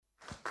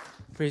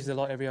Praise the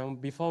Lord, everyone.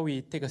 Before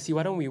we take a seat,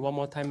 why don't we one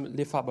more time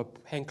lift up a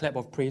hand clap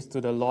of praise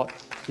to the Lord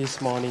this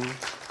morning.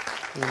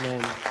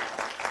 Amen.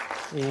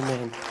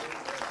 Amen.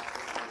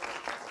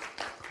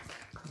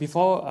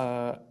 Before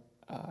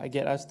I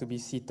get us to be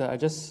seated, I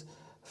just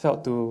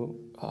felt to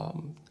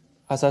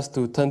ask us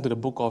to turn to the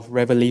book of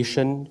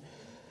Revelation,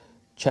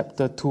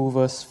 chapter 2,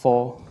 verse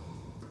 4.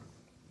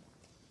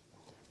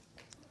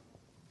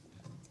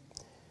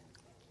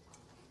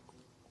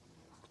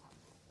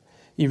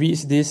 It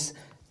reads this: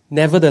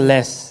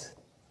 "Nevertheless,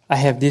 I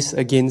have this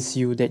against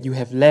you, that you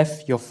have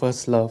left your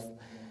first love.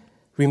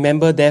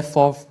 Remember,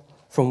 therefore,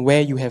 from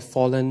where you have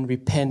fallen,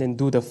 repent and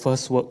do the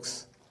first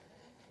works."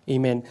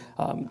 Amen.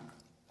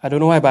 I don't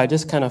know why, but I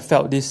just kind of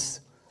felt this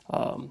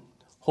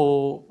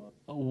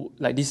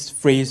this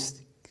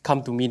phrase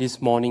come to me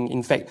this morning.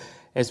 In fact,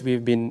 as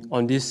we've been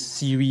on this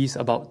series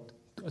about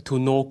to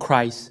know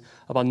Christ,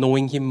 about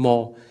knowing Him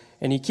more,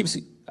 and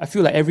I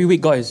feel like every week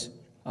God is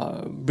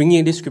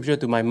bringing this scripture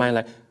to my mind,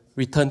 like,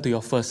 return to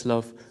your first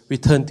love,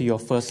 return to your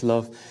first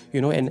love,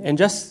 and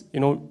just,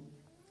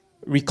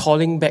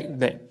 recalling back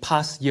that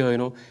past year,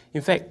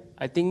 In fact,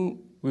 I think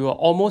we were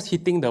almost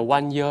hitting the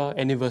 1 year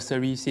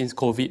anniversary since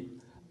COVID,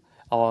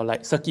 or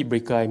like circuit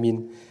breaker,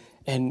 And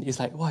it's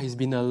like, wow, it's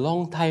been a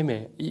long time.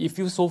 It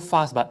feels so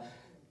fast, but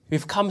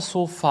we've come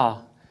so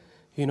far,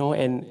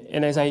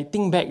 And as I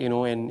think back,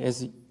 and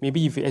as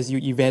you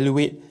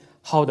evaluate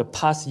how the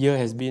past year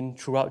has been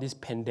throughout this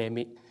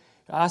pandemic,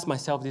 I ask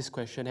myself this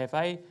question: have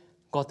I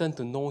gotten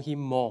to know Him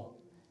more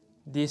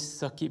this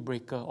circuit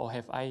breaker, or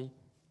have I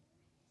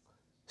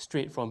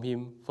strayed from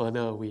Him further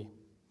away?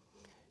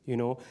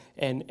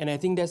 And I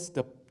think that's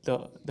the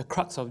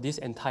crux of this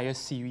entire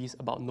series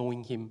about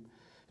knowing Him.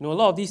 A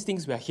lot of these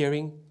things we are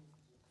hearing,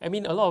 a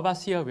lot of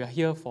us here, we are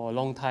here for a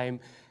long time.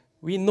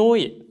 We know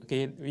it,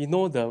 okay? We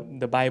know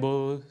the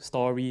Bible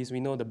stories, we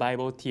know the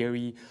Bible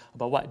theory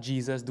about what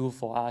Jesus do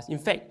for us. In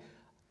fact,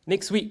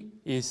 next week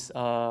is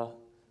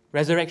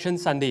Resurrection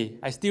Sunday.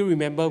 I still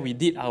remember we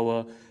did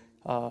our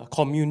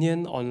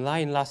communion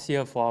online last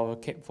year for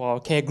our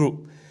care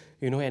group,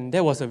 and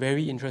that was a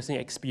very interesting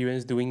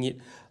experience doing it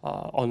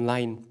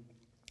online.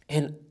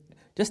 And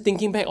just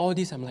thinking back all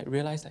this, I'm like,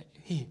 realized that,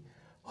 hey,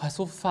 wow,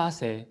 so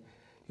fast, in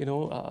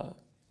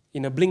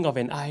a blink of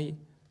an eye,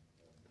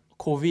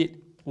 COVID,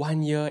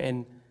 1 year,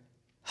 and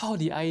how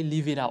did I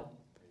live it out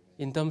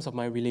in terms of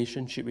my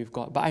relationship with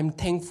God? But I'm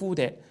thankful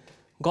that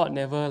God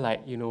never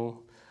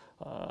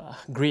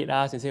grade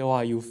us and say,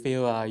 oh, you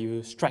fail,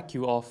 you strike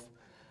you off.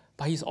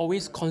 But He's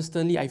always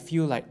constantly, I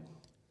feel like,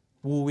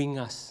 wooing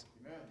us.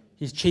 Amen.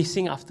 He's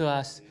chasing after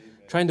us,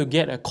 amen, trying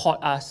to court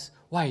us.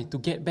 Why? To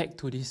get back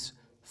to this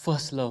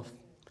first love.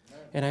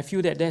 Amen. And I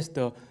feel that that's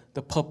the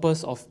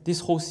purpose of this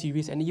whole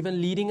series, and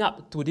even leading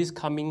up to this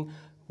coming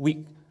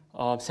week,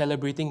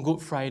 celebrating Good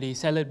Friday,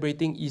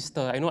 celebrating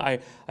Easter. I know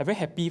I'm very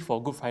happy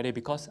for Good Friday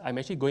because I'm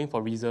actually going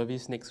for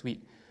reservist next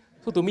week.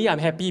 So to me, I'm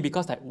happy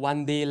because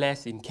 1 day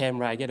less in camp,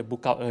 right? I get to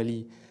book out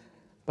early.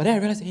 But then I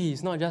realized, hey,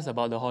 it's not just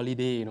about the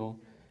holiday,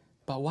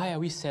 But why are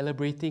we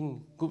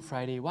celebrating Good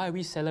Friday? Why are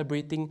we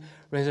celebrating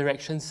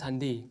Resurrection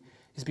Sunday?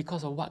 It's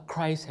because of what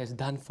Christ has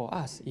done for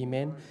us.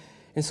 Amen.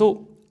 And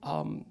so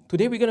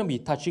today we're going to be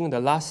touching on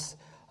the last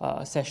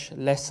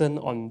lesson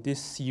on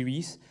this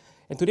series.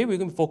 And today we're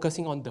going to be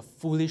focusing on the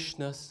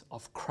foolishness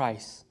of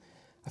Christ.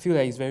 I feel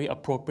like it's very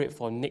appropriate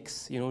for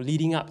next,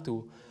 leading up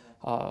to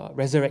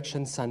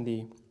Resurrection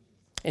Sunday.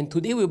 And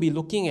today we'll be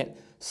looking at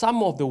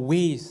some of the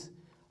ways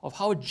of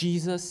how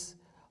Jesus,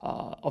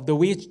 of the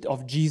ways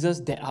of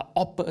Jesus that are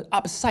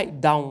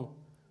upside down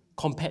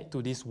compared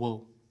to this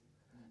world.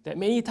 That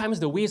many times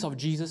the ways of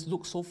Jesus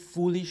look so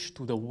foolish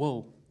to the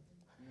world.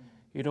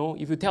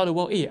 If you tell the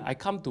world, hey, I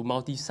come to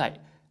multi-site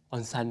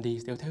on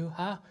Sundays, they'll tell you,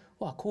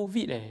 wow,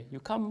 COVID,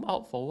 you come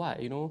out for what?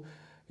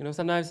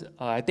 Sometimes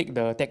I take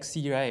the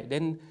taxi, right?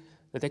 Then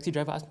the taxi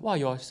driver asks, wow,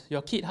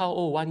 your kid how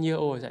old? 1 year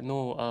old? I said,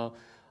 no,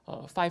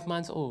 5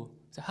 months old.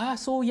 I said,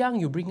 so young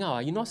you bring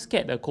out? You're not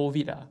scared of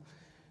COVID?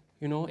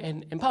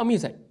 And part of me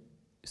is like,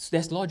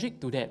 there's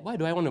logic to that. Why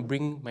do I want to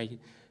bring my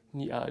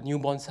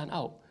newborn son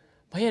out?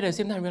 But yet at the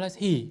same time, I realize,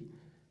 hey,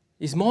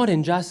 it's more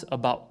than just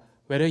about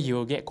whether he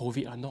will get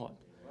COVID or not.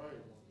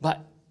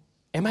 But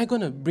am I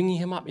going to bring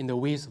him up in the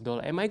ways of the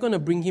Lord? Am I going to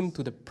bring him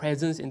to the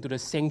presence, into the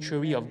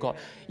sanctuary of God?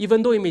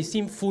 Even though it may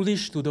seem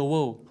foolish to the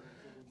world,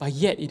 but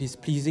yet it is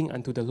pleasing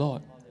unto the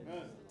Lord.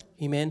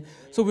 Amen.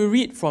 So we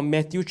read from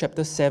Matthew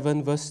chapter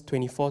 7, verse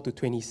 24 to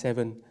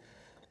 27.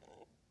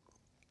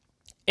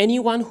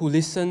 Anyone who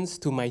listens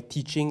to my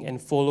teaching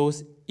and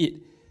follows it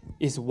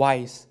is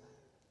wise,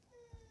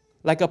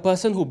 like a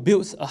person who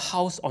builds a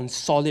house on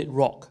solid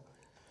rock.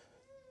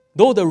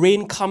 Though the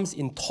rain comes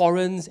in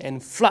torrents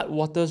and flood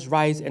waters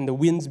rise and the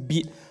winds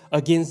beat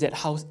against that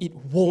house, it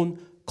won't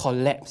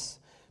collapse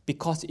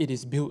because it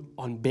is built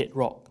on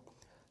bedrock.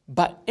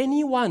 But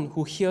anyone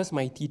who hears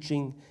my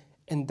teaching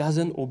and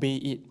doesn't obey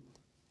it,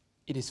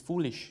 it is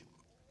foolish.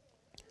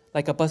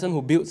 Like a person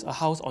who builds a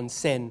house on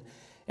sand,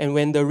 and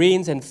when the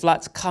rains and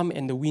floods come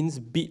and the winds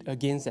beat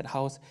against that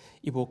house,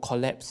 it will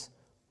collapse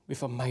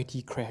with a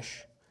mighty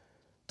crash.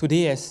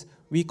 Today, as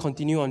we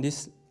continue on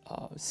this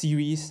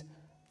series,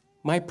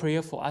 my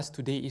prayer for us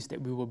today is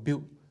that we will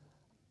build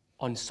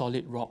on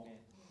solid rock.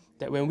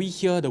 That when we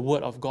hear the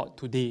word of God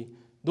today,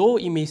 though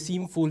it may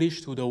seem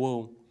foolish to the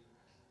world,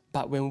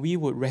 but when we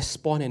would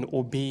respond and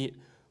obey it,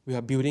 we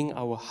are building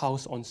our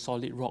house on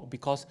solid rock,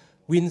 because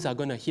winds are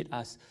going to hit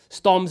us,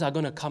 storms are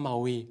going to come our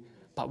way,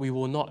 but we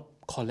will not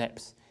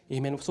collapse.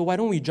 Amen. So why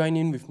don't we join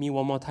in with me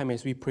one more time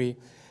as we pray.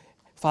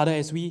 Father,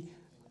 as we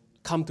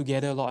come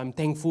together, Lord, I'm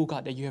thankful,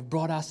 God, that you have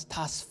brought us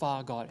thus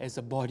far, God, as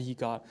a body,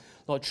 God.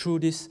 Lord, through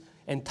this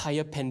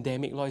entire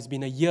pandemic, Lord, it's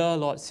been a year,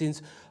 Lord,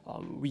 since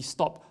we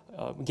stopped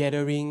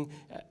gathering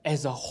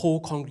as a whole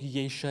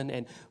congregation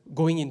and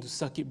going into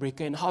circuit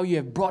breaker, and how you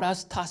have brought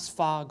us thus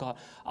far, God,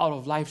 out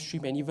of live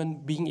stream and even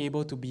being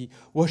able to be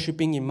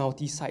worshiping in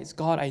multi-sites.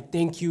 God, I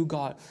thank you,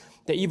 God,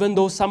 that even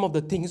though some of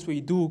the things we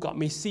do, God,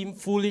 may seem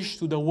foolish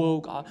to the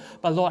world, God,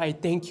 but Lord, I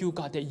thank you,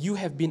 God, that you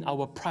have been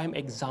our prime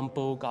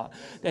example, God.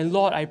 And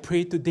Lord, I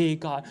pray today,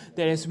 God,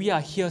 that as we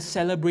are here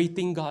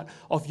celebrating, God,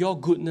 of your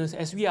goodness,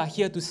 as we are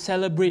here to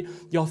celebrate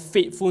your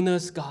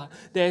faithfulness, God,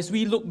 that as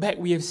we look back,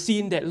 we have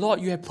seen that, Lord,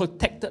 you have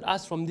protected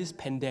us from this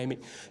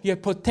pandemic. You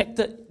have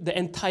protected the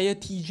entire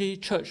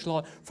TJ Church,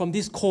 Lord, from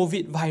this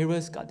COVID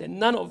virus, God, that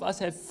none of us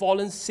have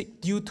fallen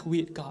sick due to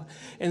it, God.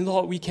 And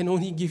Lord, we can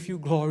only give you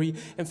glory.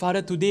 And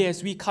Father, today,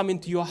 as we come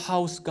into your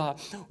house, God,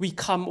 we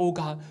come, oh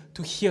God,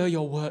 to hear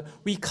your word.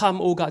 We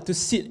come, oh God, to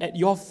sit at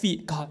your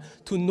feet, God,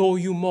 to know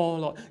you more,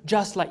 Lord.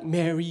 Just like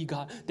Mary,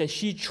 God, that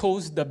she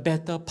chose the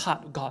better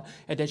part, God,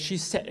 and that she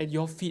sat at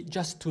your feet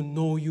just to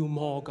know you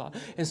more, God.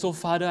 And so,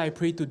 Father, I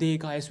pray today,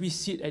 God, as we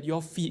sit at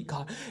your feet,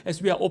 God,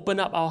 as we are open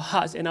up our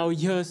hearts and our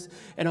ears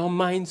and our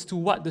minds to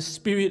what the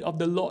Spirit of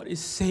the Lord is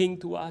saying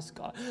to us,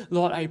 God.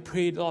 Lord, I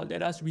pray, Lord,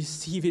 let us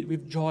receive it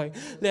with joy.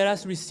 Let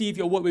us receive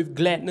your word with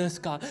gladness,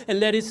 God, and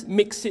let us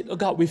mix it, oh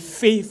God, with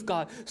faith,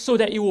 God, so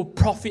that it will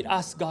profit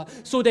us, God,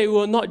 so that we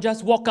will not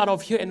just walk out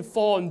of here and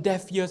fall on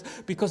deaf ears,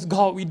 because,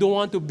 God, we don't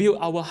want to build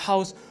our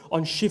house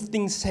on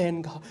shifting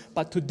sand, God,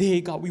 but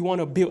today, God, we want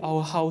to build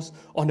our house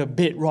on a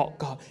bedrock,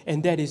 God,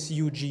 and that is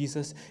you,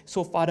 Jesus.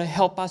 So, Father,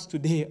 help us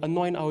today.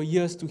 Anoint our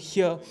ears to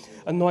hear,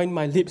 anoint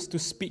my lips to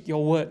speak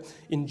your word.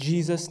 In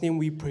Jesus' name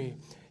we pray.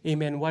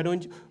 Amen. Why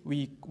don't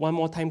we one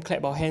more time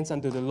clap our hands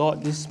unto the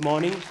Lord this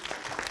morning?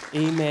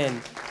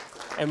 Amen.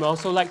 And we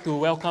also like to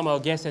welcome our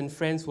guests and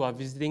friends who are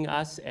visiting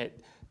us at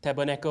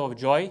Tabernacle of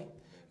Joy.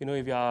 You know,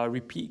 if you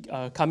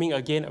are coming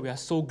again, we are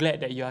so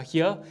glad that you are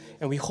here,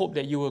 and we hope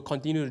that you will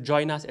continue to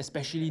join us,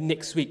 especially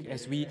next week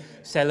as we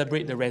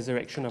celebrate the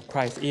resurrection of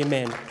Christ.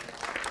 Amen.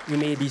 You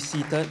may be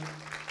seated.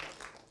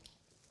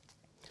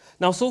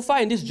 Now, so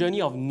far in this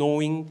journey of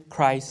knowing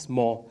Christ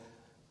more,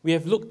 we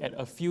have looked at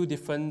a few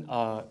different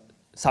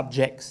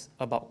subjects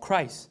about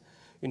Christ.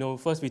 You know,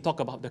 first we talk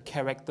about the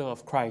character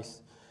of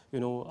Christ. You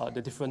know,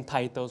 the different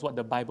titles, what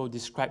the Bible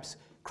describes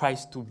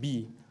Christ to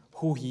be,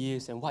 who he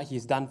is, and what he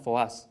has done for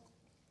us.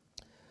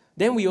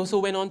 Then we also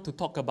went on to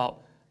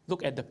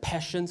look at the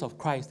passions of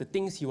Christ, the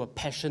things he was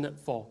passionate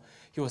for.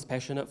 He was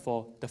passionate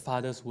for the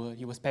Father's word.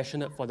 He was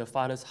passionate for the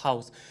Father's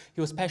house.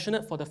 He was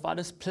passionate for the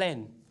Father's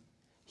plan.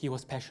 He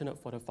was passionate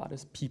for the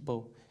Father's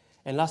people.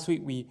 And last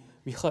week we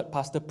heard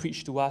Pastor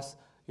preach to us,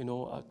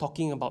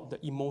 talking about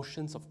the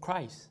emotions of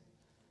Christ.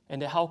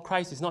 And that how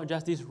Christ is not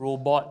just this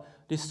robot,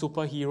 this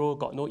superhero,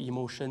 got no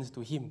emotions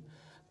to him.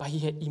 But he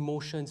had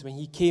emotions. When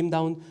he came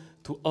down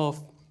to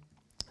earth,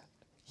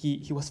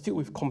 he was filled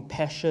with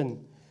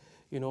compassion.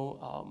 He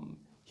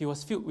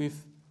was filled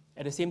with,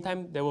 at the same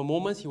time, there were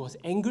moments he was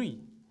angry.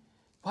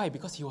 Why?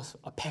 Because he was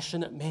a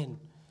passionate man.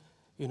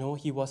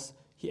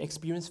 He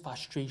experienced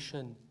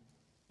frustration,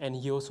 and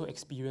he also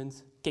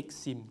experienced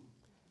keksim.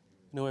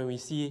 When he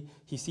see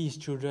his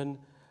children,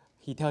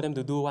 he tell them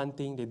to do one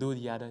thing, they do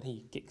the other,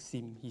 he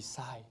keksim, he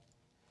sigh.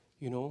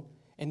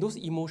 And those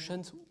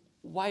emotions,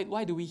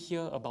 why do we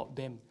hear about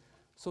them?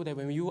 So that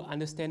when you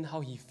understand how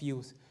he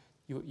feels,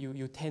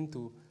 you tend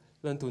to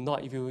learn to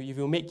not.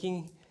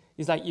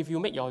 It's like if you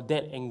make your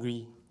dad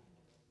angry,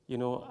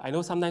 I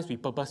know sometimes we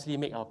purposely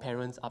make our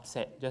parents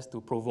upset just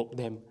to provoke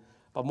them,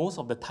 but most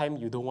of the time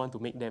you don't want to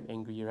make them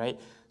angry, right?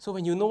 So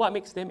when you know what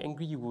makes them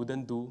angry, you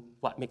wouldn't do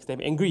what makes them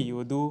angry. You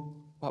will do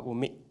what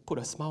will put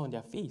a smile on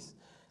their face.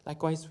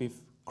 Likewise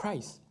with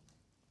Christ.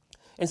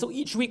 And so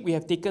each week we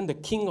have taken the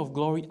King of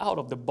Glory out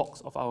of the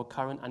box of our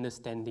current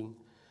understanding.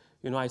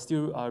 I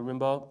still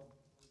remember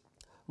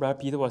Brother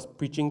Peter was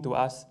preaching to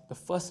us the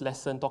first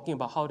lesson, talking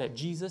about how that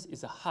Jesus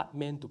is a hard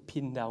man to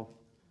pin down.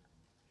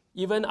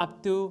 Even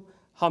up to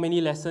how many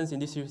lessons in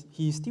this series,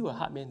 he is still a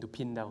hard man to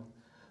pin down.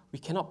 We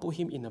cannot put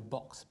him in a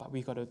box, but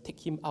we got to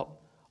take him out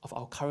of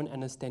our current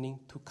understanding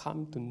to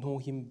come to know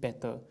him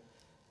better.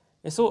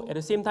 And so at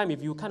the same time,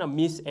 if you kind of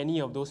miss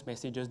any of those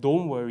messages,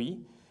 don't worry.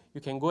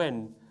 You can go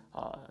and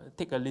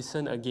take a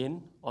listen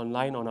again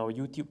online on our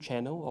YouTube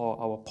channel or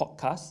our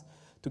podcast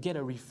to get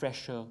a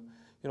refresher.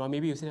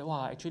 Maybe you say,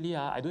 wow, actually,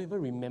 I don't even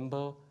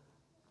remember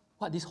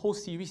what this whole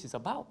series is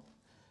about.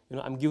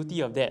 I'm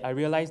guilty of that. I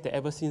realized that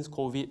ever since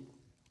COVID,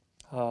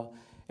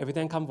 every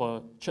time I come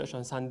for church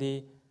on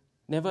Sunday,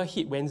 never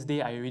hit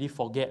Wednesday, I already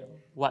forget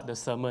what the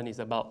sermon is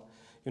about.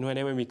 And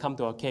then when we come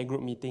to our care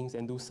group meetings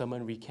and do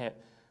sermon recap,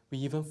 we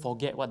even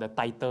forget what the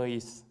title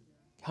is.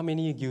 How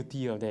many are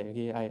guilty of that?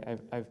 Okay,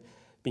 I've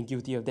been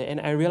guilty of that.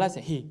 And I realized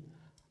that, hey,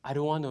 I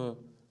don't want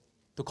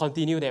to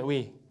continue that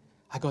way.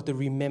 I got to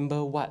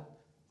remember what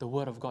the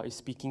Word of God is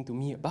speaking to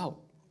me about.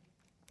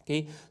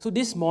 Okay, so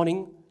this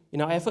morning,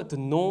 in our effort to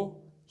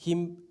know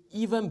Him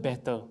even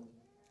better,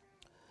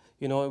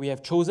 we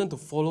have chosen to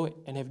follow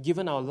and have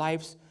given our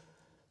lives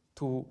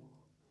to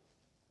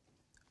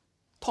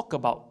talk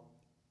about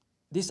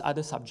this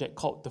other subject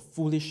called the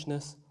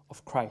foolishness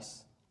of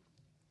Christ.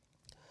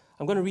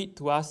 I'm going to read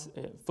to us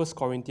 1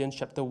 Corinthians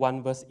chapter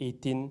 1, verse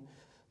 18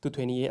 to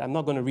 28. I'm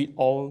not going to read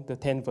all the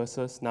 10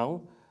 verses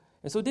now.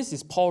 And so this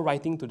is Paul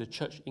writing to the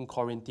church in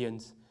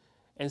Corinthians.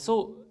 And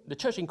so the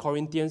church in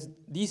Corinthians,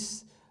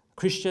 these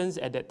Christians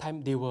at that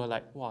time, they were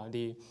like, wow,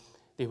 they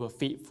were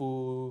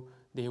faithful,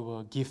 they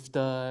were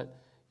gifted,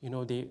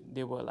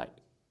 they were like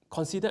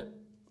considered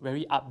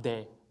very up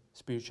there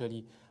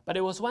spiritually. But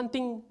there was one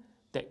thing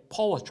that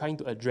Paul was trying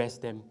to address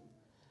them.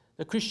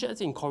 The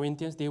Christians in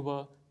Corinthians, they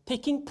were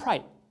taking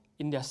pride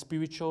in their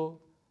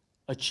spiritual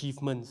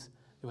achievements.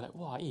 They were like,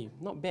 wow,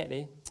 not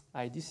bad,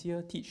 I this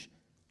year teach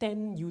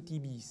 10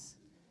 UTBs.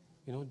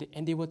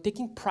 And they were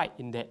taking pride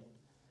in that.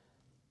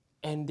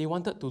 And they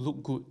wanted to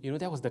look good.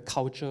 That was the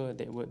culture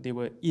that they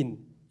were in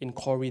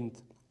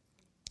Corinth.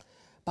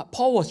 But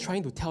Paul was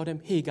trying to tell them,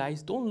 hey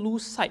guys, don't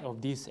lose sight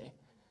of this.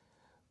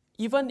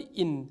 Even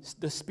in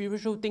the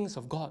spiritual things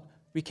of God,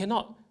 we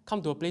cannot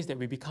come to a place that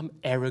we become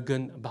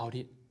arrogant about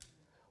it.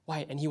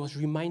 Why? And he was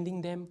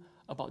reminding them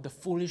about the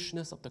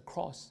foolishness of the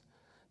cross.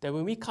 That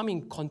when we come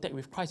in contact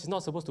with Christ, it's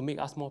not supposed to make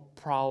us more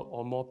proud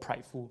or more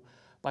prideful,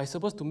 but it's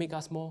supposed to make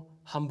us more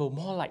humble,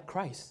 more like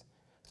Christ.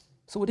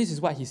 So this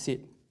is what he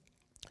said.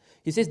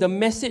 He says, the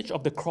message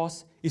of the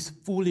cross is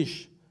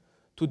foolish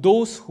to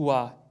those who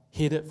are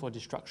headed for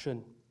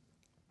destruction.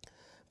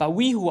 But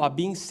we who are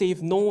being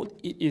saved know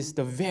it is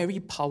the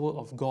very power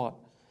of God.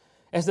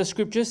 As the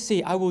scriptures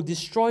say, I will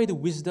destroy the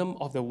wisdom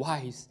of the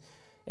wise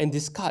and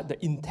discard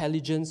the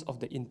intelligence of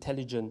the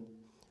intelligent.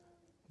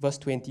 Verse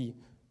 20.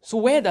 So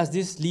where does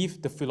this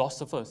leave the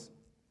philosophers?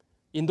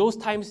 In those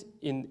times,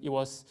 it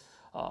was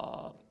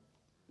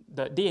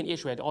the day and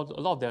age where a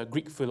lot of the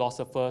Greek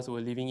philosophers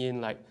were living in,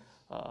 like,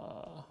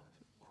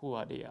 who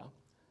are they?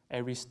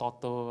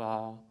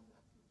 Aristotle,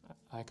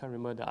 I can't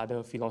remember the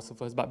other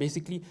philosophers, but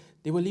basically,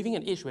 they were living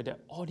in an age where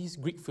all these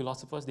Greek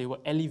philosophers, they were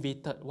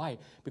elevated. Why?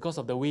 Because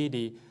of the way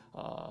they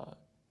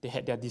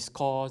had their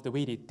discourse, the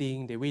way they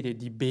think, the way they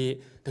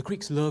debate. The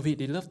Greeks love it.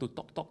 They love to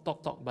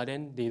talk, but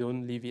then they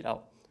don't live it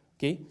out.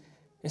 Okay?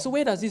 And so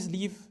where does this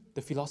leave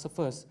the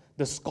philosophers,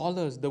 the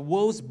scholars, the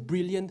world's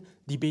brilliant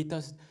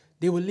debaters?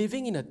 They were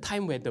living in a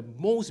time where the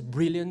most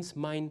brilliant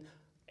mind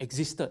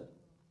existed.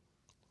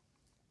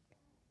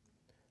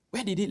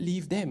 Where did it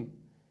leave them?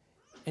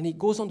 And it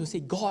goes on to say,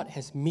 God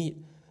has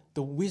made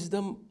the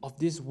wisdom of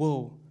this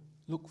world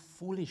look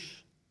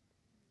foolish.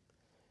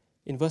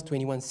 In verse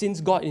 21,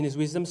 since God in his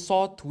wisdom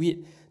saw to it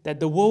that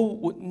the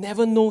world would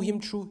never know him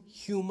through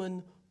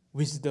human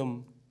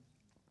wisdom,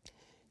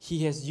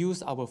 he has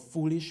used our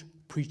foolish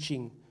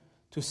preaching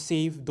to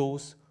save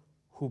those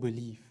who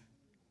believe.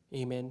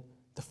 Amen.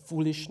 The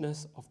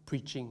foolishness of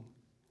preaching.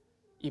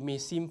 It may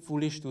seem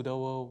foolish to the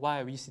world. Why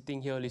are we sitting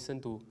here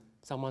listening to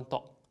someone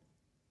talk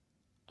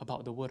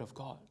about the Word of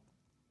God?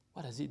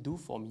 What does it do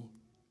for me?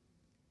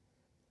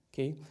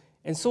 Okay,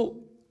 and so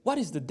what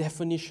is the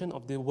definition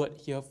of the word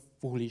here,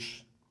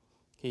 foolish?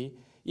 Okay,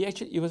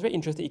 it was very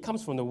interesting. It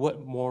comes from the word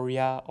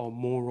moria or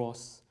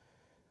moros,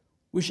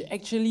 which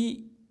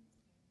actually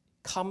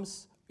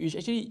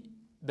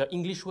the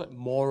English word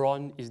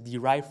moron is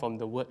derived from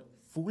the word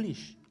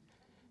foolish.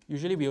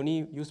 Usually we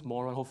only use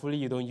moron. Hopefully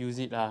you don't use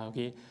it,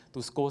 okay,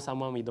 to scold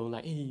someone we don't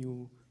like. Hey,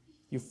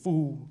 you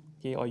fool,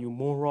 okay, or you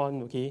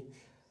moron, okay.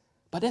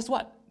 But that's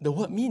what the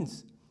word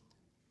means.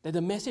 That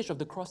the message of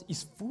the cross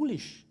is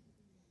foolish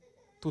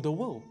to the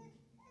world.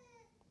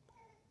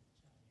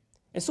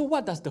 And so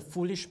what does the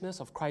foolishness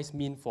of Christ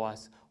mean for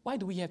us? Why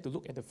do we have to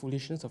look at the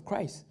foolishness of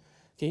Christ?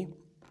 Okay,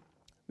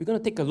 we're going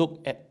to take a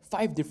look at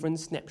 5 different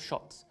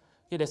snapshots.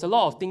 Okay, there's a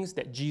lot of things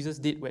that Jesus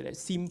did where that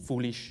seem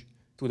foolish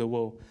to the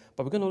world.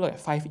 But we're going to look at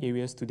 5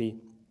 areas today.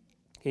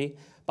 Okay,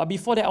 but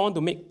before that, I want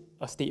to make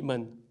a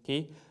statement.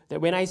 Okay, that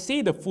when I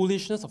say the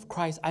foolishness of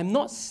Christ, I'm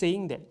not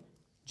saying that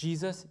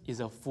Jesus is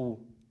a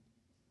fool.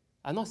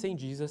 I'm not saying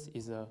Jesus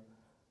is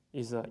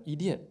an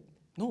idiot.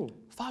 No,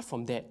 far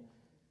from that.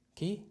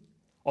 Okay?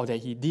 Or that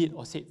he did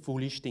or said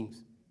foolish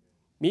things.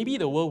 Maybe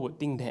the world would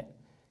think that.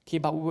 Okay,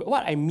 but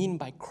what I mean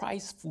by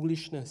Christ's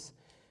foolishness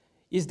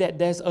is that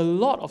there's a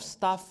lot of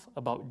stuff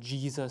about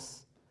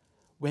Jesus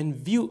when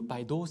viewed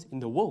by those in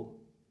the world,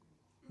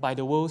 by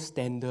the world's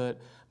standard,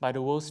 by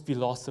the world's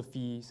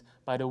philosophies,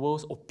 by the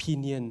world's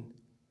opinion.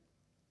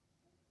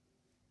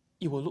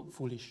 It will look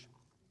foolish.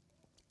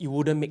 It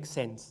wouldn't make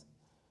sense.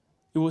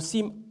 It will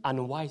seem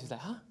unwise. It's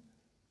like,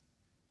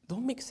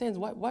 don't make sense.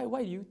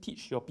 Why do you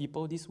teach your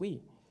people this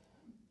way?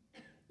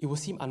 It will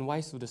seem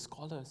unwise to the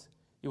scholars.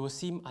 it will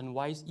seem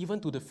unwise even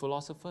to the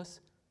philosophers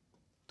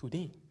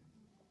today.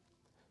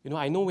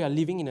 I know we are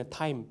living in a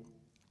time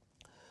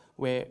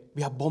where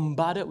we are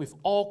bombarded with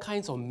all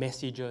kinds of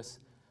messages,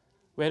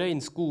 whether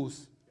in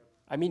schools.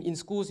 I mean, in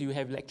schools, you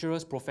have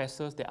lecturers,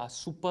 professors that are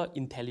super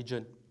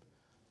intelligent.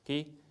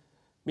 Okay?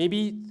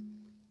 Maybe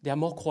they are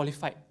more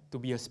qualified to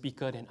be a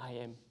speaker than I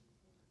am.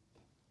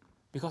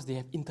 Because they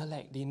have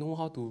intellect, they know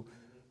how to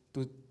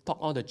talk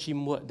all the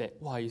chim word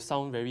that, wow, it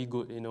sounds very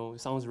good,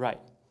 it sounds right.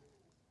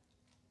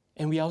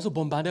 And we are also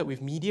bombarded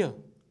with media.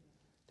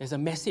 There's a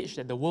message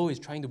that the world is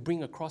trying to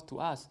bring across to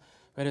us,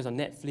 whether it's on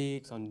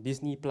Netflix, on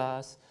Disney+,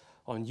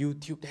 on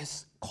YouTube.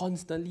 There's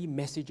constantly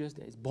messages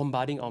that is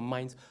bombarding our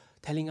minds,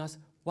 telling us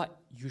what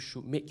you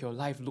should make your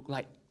life look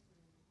like.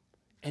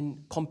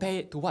 And compare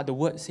it to what the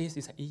word says,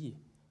 it's like,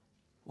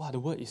 wow, the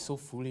word is so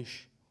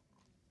foolish.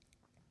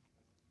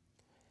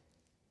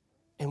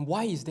 And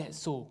why is that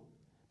so?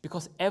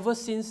 Because ever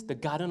since the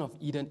Garden of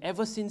Eden,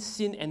 ever since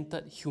sin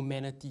entered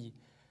humanity,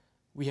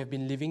 we have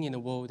been living in a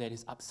world that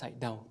is upside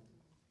down.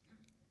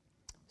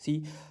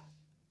 See,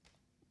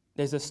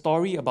 there's a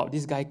story about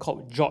this guy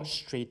called George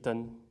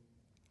Stratton.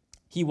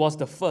 He was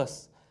the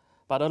first,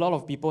 but a lot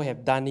of people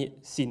have done it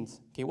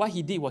since. Okay, what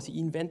he did was he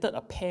invented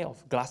a pair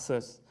of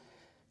glasses.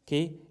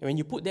 Okay, and when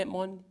you put them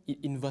on, it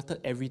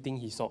inverted everything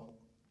he saw.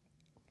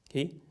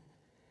 Okay,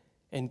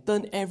 and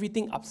turned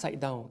everything upside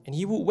down. And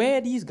he would wear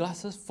these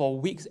glasses for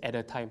weeks at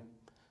a time.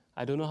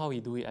 I don't know how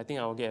he do it. I think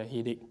I'll get a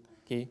headache.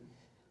 Okay,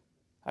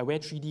 I wear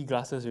 3D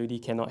glasses already,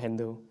 cannot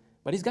handle.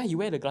 But this guy, he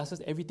wear the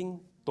glasses,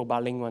 everything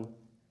tobaling one.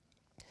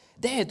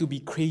 That had to be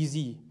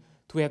crazy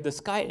to have the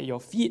sky at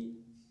your feet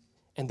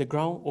and the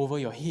ground over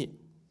your head.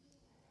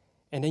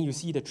 And then you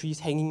see the trees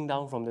hanging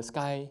down from the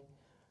sky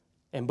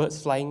and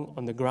birds flying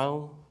on the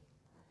ground.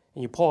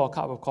 And you pour a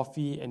cup of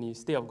coffee and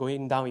instead of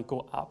going down, you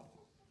go up.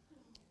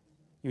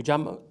 You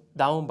jump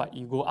down, but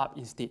you go up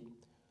instead.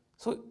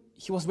 So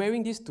he was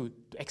wearing this to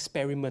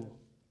experiment.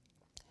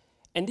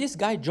 And this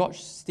guy,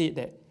 George, said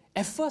that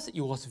at first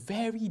it was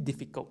very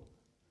difficult.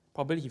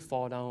 Probably he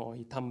fall down or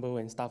he tumble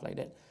and stuff like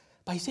that.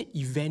 But he said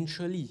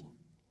eventually,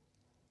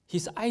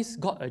 his eyes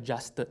got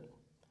adjusted.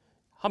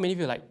 How many of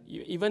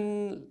you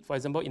even, for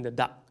example, in the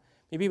dark,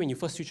 maybe when you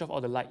first switch off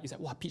all the light, it's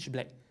like, wow, pitch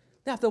black.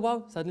 Then after a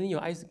while, suddenly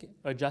your eyes get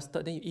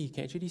adjusted, then you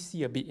can actually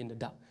see a bit in the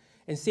dark.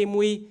 And same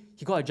way,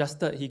 he got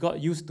adjusted, he got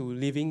used to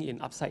living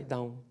in upside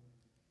down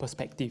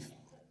perspective.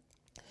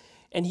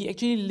 And he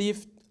actually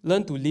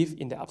learned to live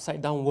in the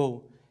upside down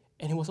world,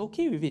 and he was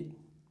okay with it.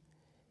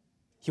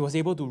 He was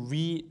able to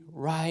read,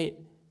 write,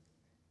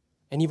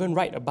 and even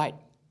ride a bike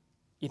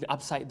in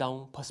upside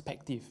down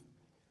perspective.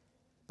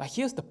 But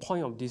here's the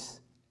point of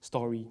this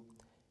story.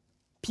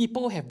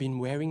 People have been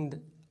wearing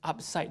the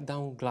upside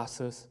down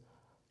glasses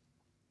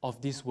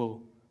of this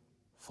world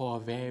for a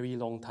very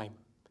long time,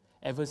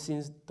 ever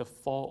since the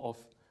fall of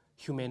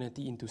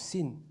humanity into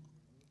sin.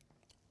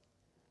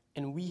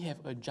 And we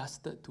have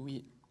adjusted to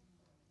it.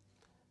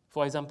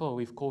 For example,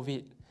 with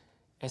COVID,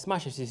 as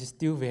much as it is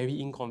still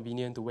very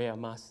inconvenient to wear a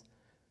mask,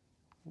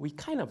 we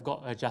kind of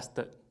got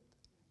adjusted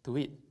to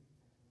it.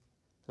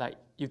 Like,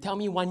 you tell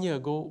me 1 year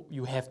ago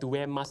you have to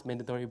wear mask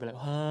mandatory, but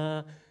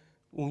like,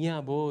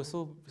 yeah, bro,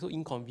 so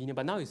inconvenient.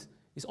 But now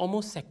it's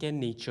almost second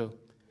nature.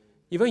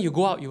 Even you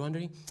go out, you're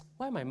wondering,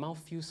 why my mouth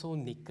feels so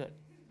naked?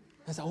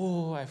 It's like,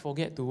 I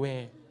forget to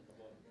wear.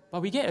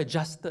 But we get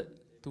adjusted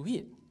to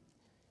it.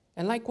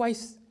 And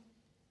likewise,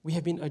 we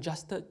have been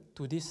adjusted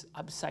to this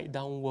upside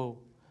down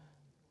world.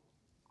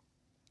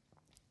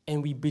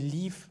 And we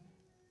believe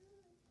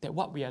that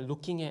what we are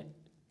looking at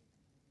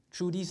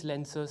through these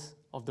lenses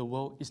of the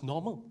world is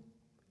normal.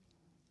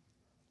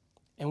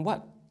 And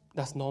what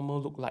does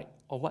normal look like?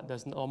 Or what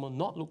does normal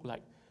not look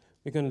like?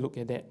 We're going to look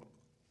at that.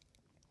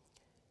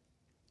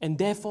 And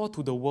therefore,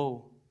 to the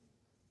world,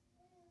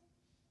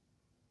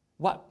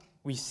 what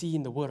we see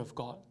in the Word of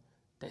God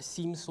that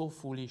seems so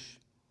foolish,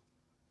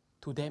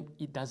 to them,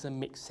 it doesn't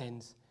make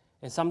sense.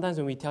 And sometimes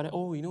when we tell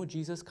them,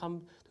 Jesus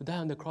come to die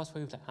on the cross for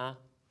you, it's like,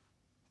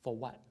 for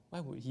what? Why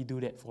would he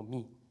do that for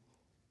me?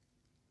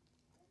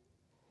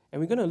 And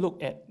we're going to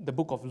look at the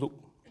book of Luke,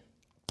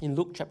 in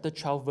Luke chapter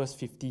 12, verse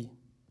 50.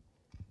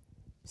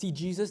 See,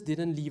 Jesus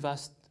didn't leave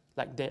us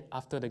like that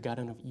after the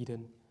Garden of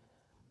Eden.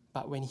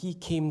 But when he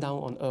came down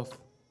on earth,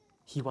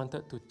 he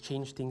wanted to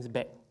change things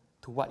back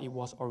to what it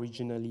was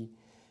originally.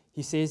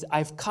 He says,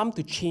 I've come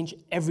to change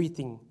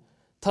everything,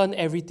 turn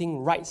everything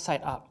right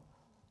side up.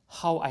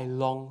 How I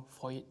long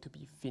for it to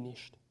be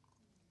finished.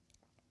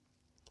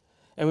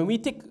 And when we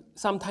take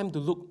some time to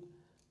look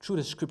through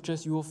the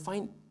scriptures, you will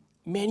find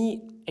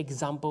many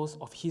examples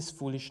of his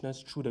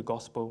foolishness through the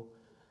gospel.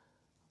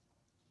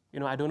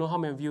 I don't know how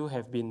many of you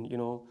have been,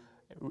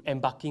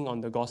 embarking on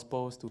the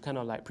gospels to kind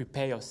of like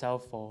prepare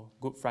yourself for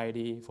Good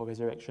Friday, for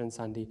Resurrection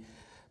Sunday.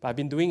 But I've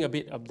been doing a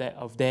bit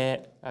of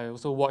that. I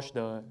also watched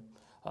the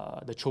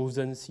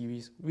Chosen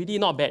series. Really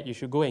not bad. You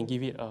should go and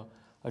give it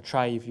a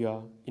try if you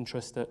are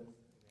interested.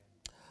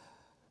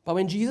 But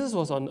when Jesus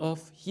was on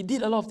earth, he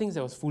did a lot of things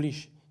that was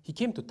foolish. He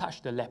came to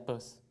touch the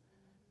lepers.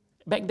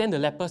 Back then, the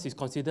lepers is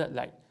considered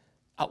like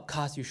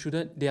outcasts. You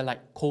shouldn't, they're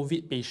like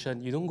COVID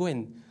patient. You don't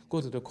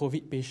go to the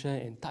COVID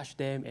patient and touch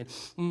them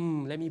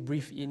and let me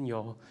breathe in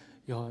your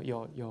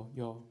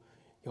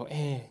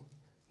air.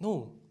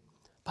 No.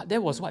 But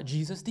that was what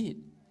Jesus did.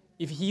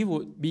 If he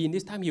would be in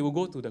this time, he would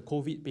go to the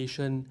COVID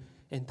patient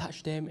and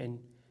touch them and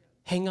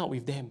hang out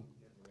with them.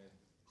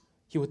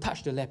 He would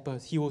touch the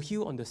lepers. He will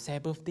heal on the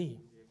Sabbath day.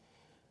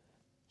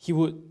 He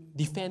would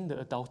defend the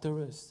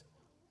adulterers.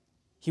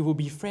 He will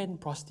befriend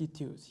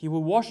prostitutes. He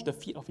will wash the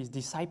feet of his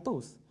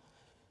disciples.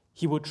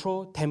 He will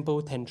throw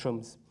temple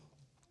tantrums.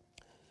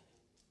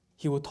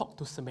 He will talk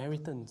to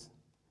Samaritans.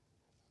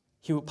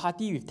 He would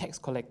party with tax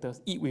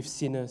collectors, eat with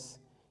sinners.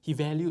 He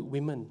valued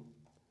women,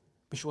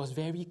 which was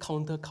very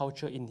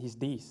counterculture in his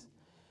days.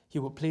 He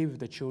would play with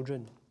the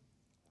children.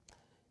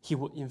 He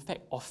would in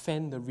fact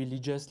offend the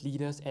religious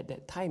leaders at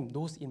that time,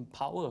 those in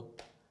power.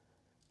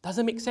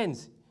 Doesn't make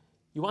sense.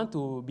 You want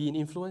to be in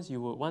influence, you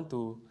would want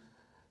to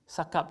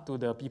suck up to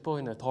the people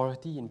in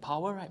authority, in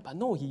power, right? But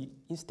no, he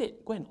instead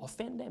go and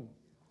offend them.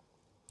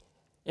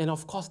 And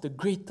of course, the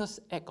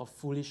greatest act of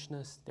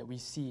foolishness that we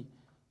see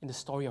in the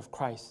story of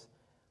Christ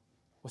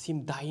was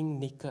him dying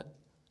naked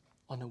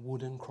on a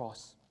wooden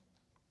cross.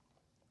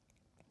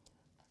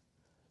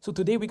 So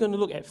today we're going to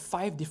look at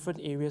 5 different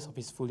areas of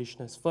his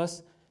foolishness.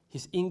 First,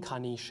 his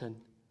incarnation.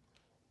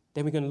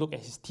 Then we're going to look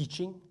at his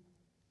teaching,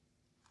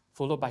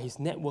 followed by his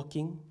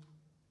networking,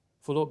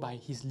 followed by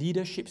his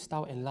leadership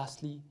style, and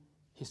lastly,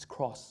 his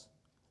cross.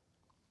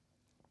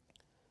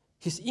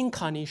 His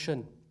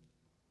incarnation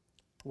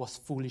was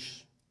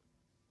foolish.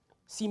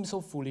 Seemed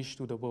so foolish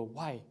to the world.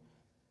 Why?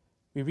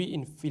 We read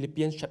in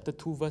Philippians chapter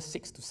 2, verse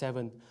 6 to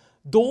 7.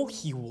 Though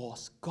he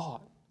was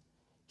God,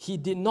 he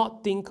did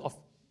not think of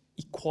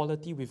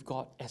equality with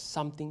God as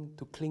something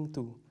to cling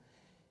to.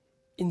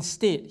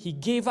 Instead, he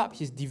gave up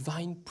his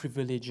divine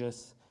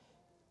privileges.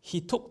 He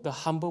took the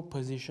humble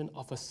position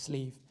of a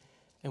slave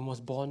and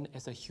was born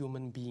as a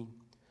human being.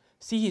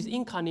 See, his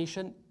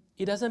incarnation,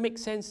 it doesn't make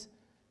sense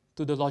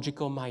to the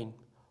logical mind.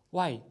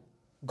 Why?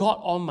 God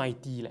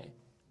Almighty,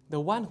 the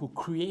one who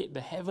created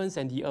the heavens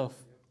and the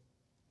earth,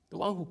 the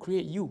one who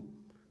created you,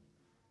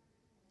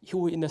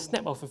 who in the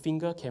snap of a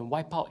finger can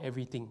wipe out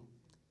everything.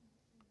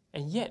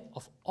 And yet,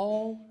 of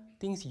all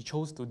things he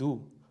chose to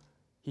do,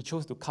 he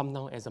chose to come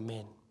down as a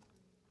man,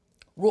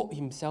 robe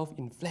himself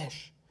in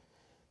flesh.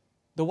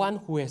 The one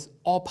who has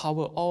all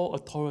power, all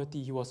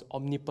authority, he was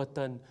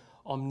omnipotent,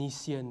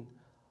 omniscient,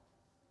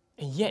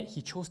 and yet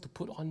he chose to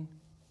put on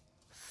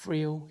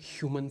frail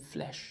human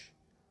flesh.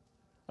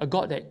 A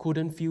God that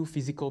couldn't feel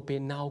physical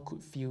pain now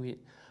could feel it.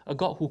 A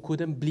God who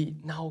couldn't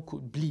bleed now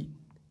could bleed.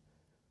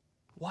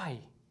 Why?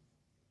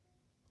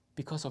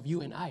 Because of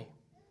you and I.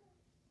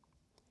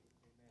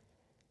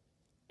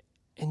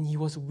 And he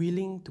was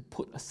willing to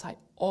put aside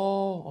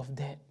all of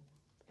that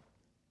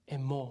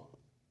and more.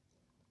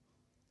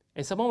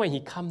 And somehow when he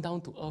come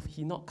down to earth,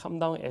 he not come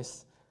down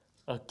as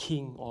a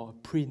king or a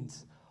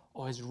prince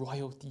or as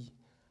royalty,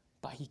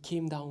 but he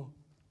came down,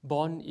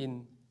 born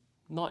in,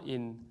 not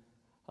in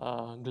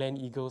Glen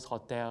Eagles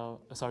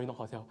Hotel,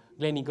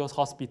 Glen Eagles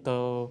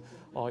Hospital,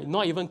 or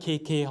not even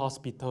KK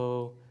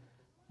Hospital,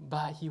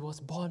 but he was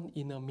born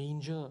in a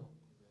manger.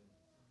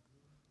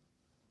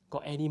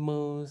 Got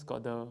animals,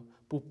 got the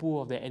poo-poo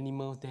of the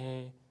animals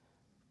there.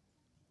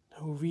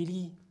 A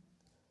really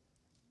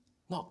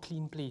not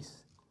clean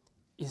place,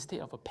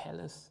 instead of a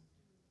palace.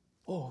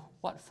 Oh,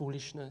 what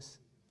foolishness.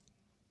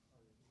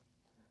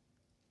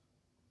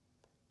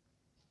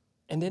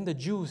 And then the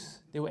Jews,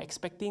 they were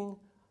expecting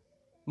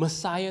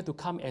Messiah to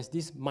come as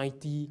this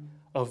mighty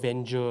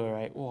avenger,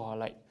 right? Oh,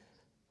 like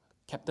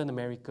Captain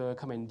America,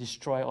 come and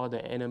destroy all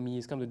the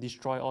enemies, come to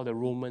destroy all the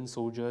Roman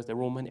soldiers, the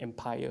Roman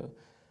Empire.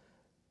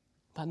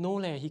 But no,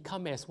 he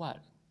come as what?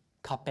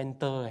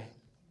 Carpenter.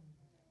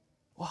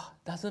 Wow,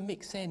 doesn't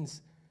make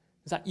sense.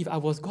 It's like if I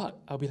was God,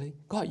 I'll be like,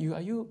 God,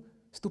 are you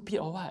stupid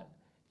or what?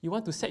 You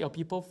want to set your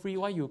people free,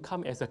 why you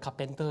come as a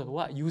carpenter?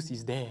 What use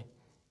is there?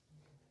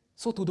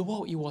 So to the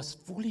world, it was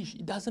foolish.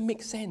 It doesn't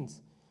make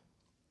sense.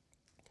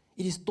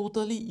 It is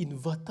totally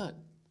inverted.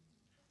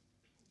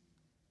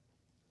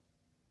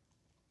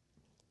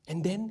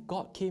 And then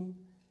God came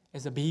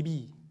as a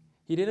baby.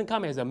 He didn't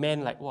come as a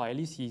man like, at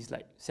least he's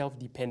like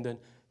self-dependent.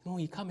 No,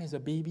 he came as a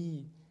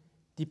baby.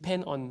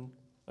 Depend on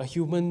a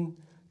human,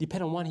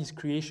 depend on one his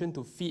creation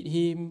to feed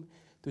him,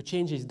 to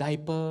change his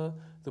diaper,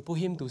 to put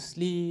him to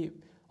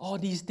sleep, all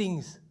these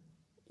things.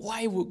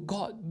 Why would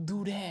God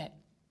do that?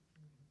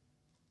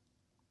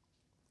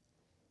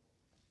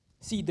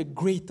 See, the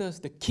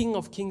greatest, the King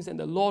of Kings and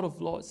the Lord of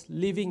Lords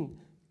living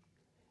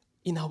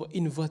in our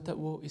inverted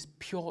world is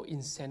pure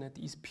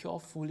insanity, is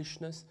pure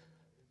foolishness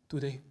to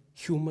the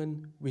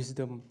human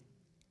wisdom.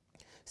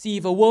 See,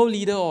 if a world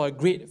leader or a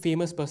great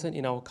famous person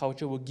in our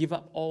culture will give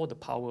up all the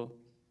power,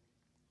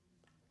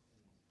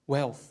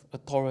 wealth,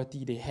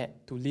 authority they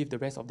had to live the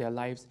rest of their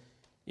lives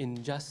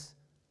in just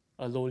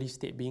a lowly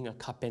state, being a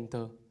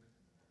carpenter,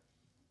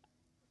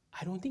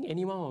 I don't think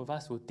any one of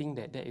us would think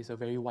that that is a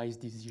very wise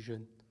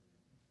decision.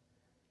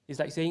 It's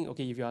like saying,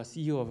 okay, if you are a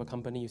CEO of a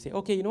company, you say,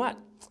 okay, you know what?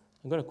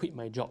 I'm going to quit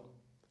my job.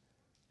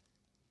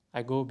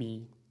 I go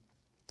be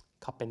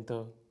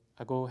carpenter.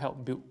 I go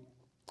help build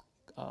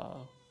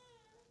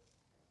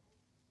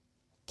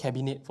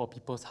cabinet for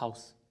people's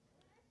house.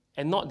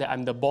 And not that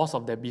I'm the boss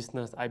of that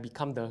business. I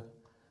become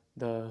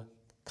the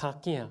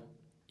kakia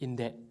in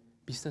that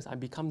business. I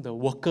become the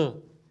worker.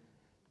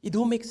 It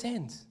don't make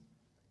sense.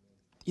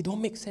 It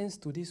don't make sense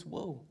to this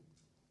world.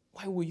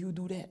 Why would you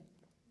do that?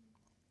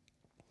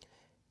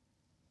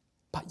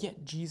 But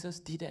yet Jesus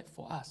did that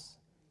for us.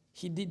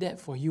 He did that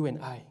for you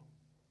and I.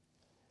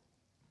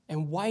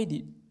 And why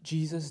did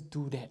Jesus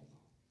do that?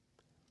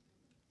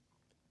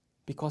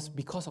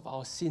 Because of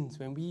our sins.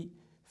 When we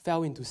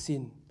fell into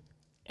sin,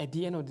 at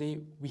the end of the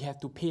day, we have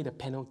to pay the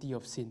penalty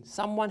of sin.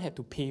 Someone had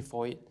to pay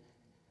for it.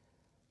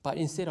 But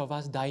instead of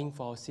us dying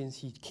for our sins,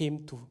 he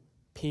came to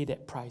pay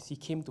that price. He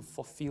came to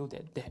fulfill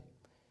that debt.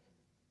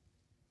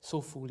 So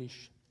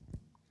foolish.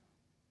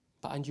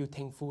 But aren't you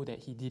thankful that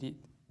he did it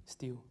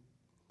still?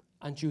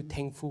 Aren't you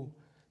thankful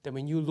that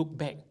when you look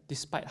back,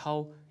 despite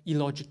how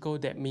illogical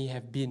that may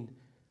have been,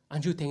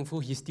 aren't you thankful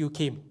he still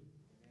came?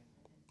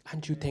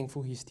 Aren't you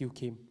thankful he still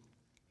came?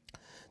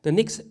 The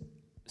next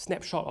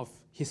snapshot of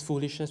his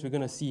foolishness we're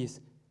going to see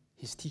is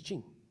his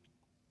teaching.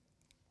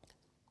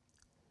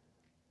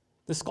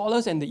 The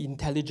scholars and the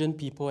intelligent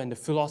people and the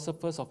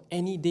philosophers of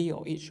any day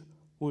or age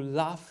will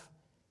laugh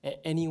at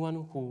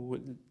anyone who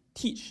would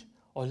teach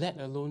or let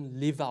alone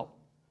live out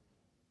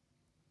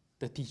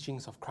the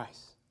teachings of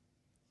Christ.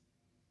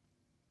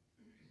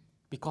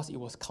 Because it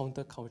was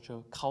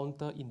countercultural,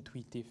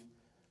 counterintuitive.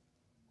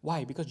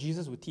 Why? Because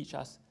Jesus would teach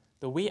us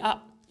the way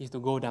up is to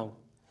go down.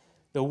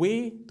 The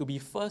way to be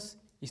first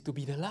is to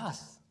be the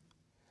last.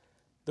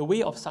 The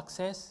way of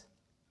success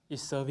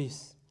is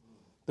service.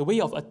 The way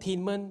of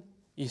attainment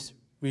is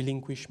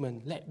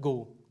relinquishment, let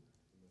go.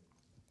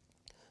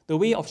 The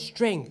way of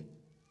strength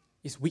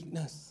is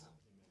weakness.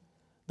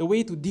 The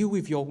way to deal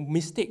with your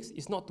mistakes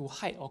is not to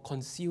hide or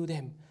conceal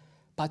them,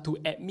 but to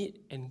admit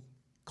and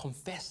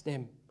confess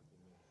them.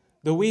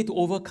 The way to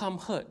overcome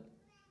hurt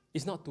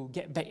is not to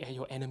get back at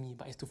your enemy,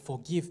 but is to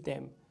forgive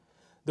them.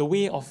 The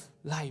way of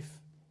life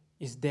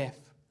is death.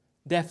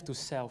 Death to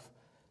self,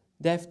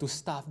 death to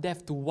stuff,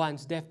 death to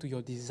wants, death to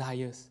your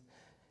desires.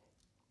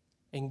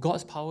 And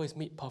God's power is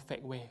made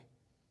perfect where?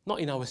 Not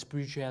in our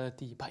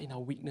spirituality, but in our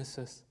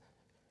weaknesses.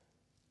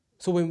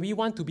 So when we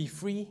want to be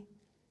free,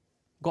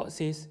 God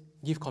says,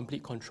 give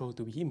complete control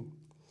to Him.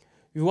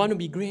 You want to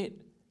be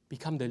great,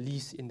 become the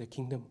least in the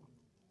kingdom.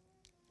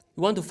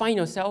 You want to find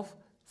yourself,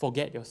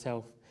 forget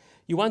yourself.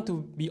 You want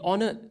to be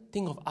honored,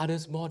 think of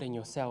others more than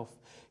yourself.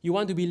 You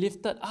want to be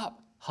lifted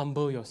up,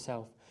 humble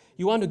yourself.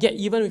 You want to get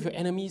even with your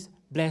enemies,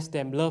 bless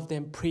them, love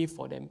them, pray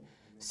for them.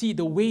 See,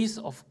 the ways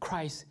of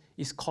Christ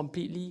is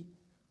completely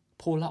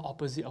polar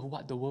opposite of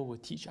what the world will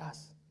teach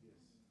us.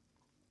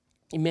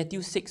 In Matthew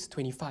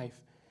 6:25,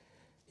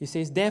 he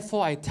says,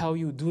 therefore I tell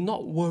you, do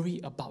not worry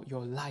about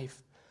your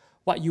life,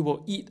 what you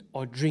will eat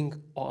or drink,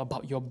 or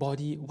about your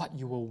body, what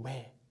you will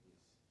wear.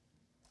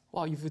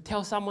 Wow, if you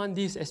tell someone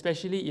this,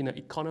 especially in an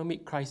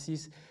economic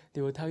crisis,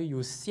 they will tell you,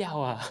 you siao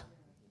ah.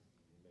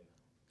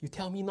 You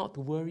tell me not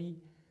to worry.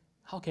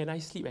 How can I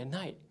sleep at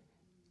night?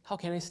 How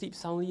can I sleep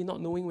soundly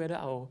not knowing whether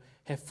I'll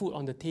have food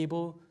on the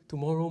table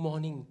tomorrow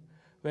morning,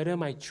 whether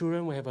my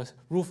children will have a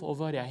roof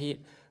over their head,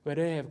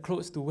 whether they have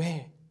clothes to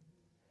wear?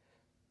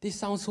 This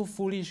sounds so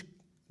foolish.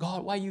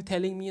 God, why are you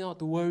telling me not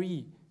to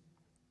worry?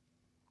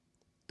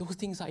 Those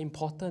things are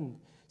important.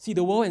 See,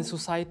 the world and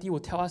society will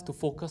tell us to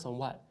focus on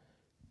what?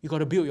 You got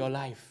to build your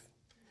life.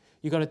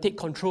 You got to take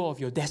control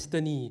of your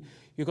destiny.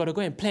 You got to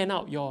go and plan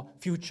out your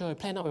future,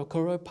 plan out your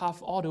career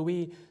path all the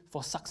way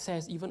for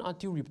success, even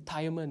until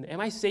retirement. Am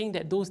I saying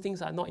that those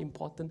things are not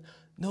important?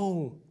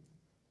 No.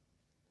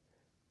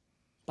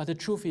 But the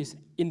truth is,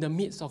 in the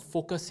midst of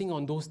focusing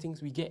on those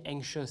things, we get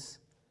anxious.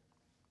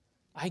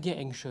 I get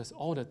anxious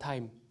all the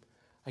time.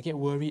 I get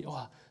worried.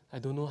 Oh, I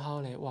don't know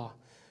how.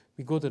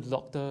 We go to the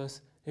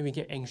doctors, then we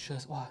get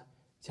anxious.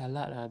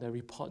 Jialat, the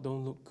report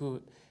don't look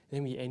good.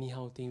 Then we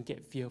anyhow think,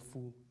 get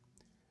fearful.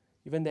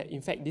 Even that,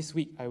 in fact, this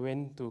week I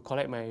went to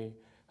collect my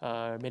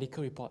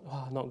medical report.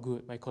 Not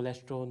good. My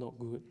cholesterol not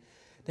good.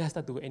 Then I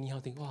start to anyhow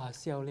think,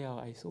 siao liao,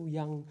 I so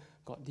young,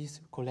 got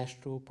this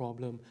cholesterol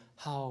problem.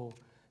 How?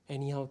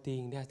 Anyhow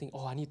think. Then I think,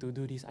 I need to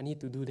do this, I need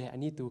to do that, I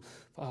need to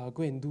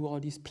go and do all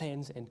these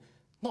plans. And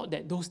not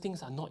that those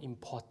things are not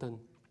important.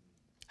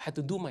 I have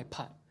to do my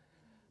part.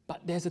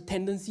 But there's a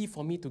tendency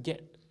for me to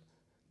get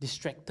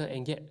distracted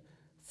and get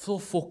so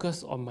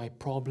focused on my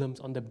problems,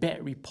 on the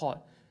bad report,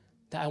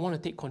 that I want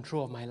to take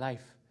control of my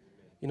life.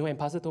 And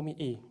Pastor told me,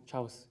 hey,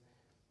 Charles,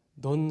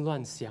 don't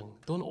乱想,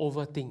 don't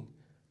overthink.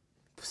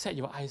 Set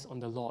your eyes on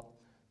the Lord.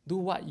 Do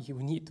what you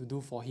need to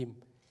do for Him,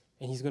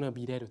 and He's going to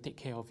be there to take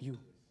care of you.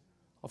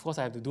 Of course,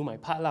 I have to do my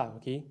part,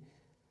 okay?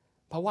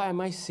 But what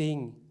am I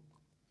saying?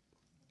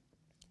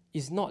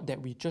 It's not that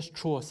we just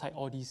throw aside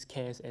all these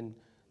cares and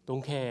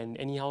don't care and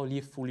anyhow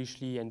live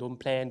foolishly and don't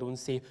plan, don't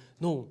save.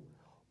 No.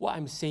 What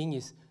I'm saying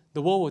is,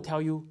 the world will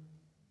tell you,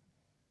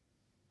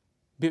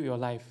 build your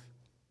life.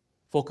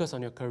 Focus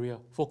on your career.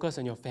 Focus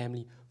on your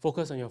family.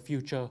 Focus on your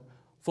future.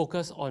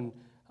 Focus on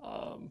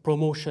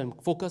promotion,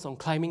 focus on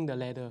climbing the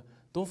ladder.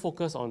 Don't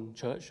focus on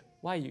church.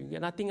 Why? You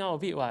get nothing out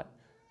of it, what?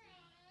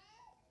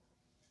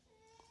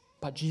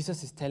 But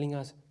Jesus is telling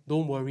us,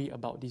 don't worry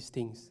about these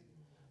things.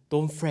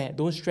 Don't fret,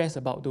 don't stress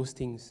about those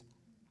things.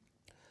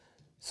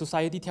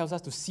 Society tells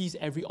us to seize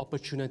every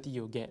opportunity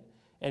you'll get.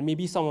 And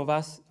maybe some of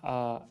us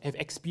have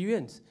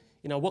experienced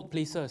in our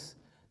workplaces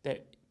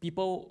that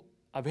people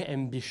are very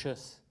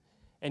ambitious.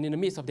 And in the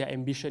midst of their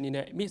ambition, in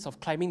the midst of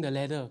climbing the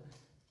ladder,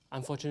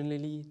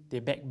 unfortunately, they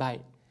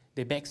backbite,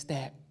 they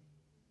backstab.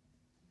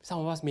 Some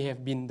of us may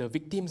have been the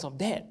victims of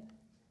that.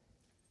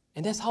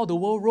 And that's how the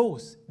world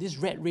rolls, this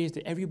rat race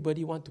that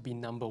everybody wants to be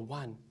number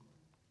one.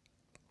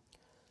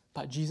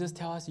 But Jesus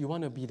tells us, you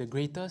want to be the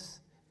greatest?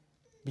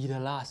 Be the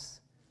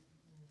last.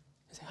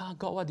 I say,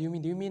 God, what do you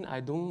mean? Do you mean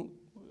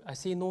I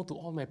say no to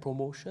all my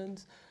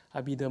promotions?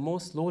 I'll be the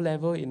most low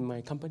level in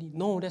my company?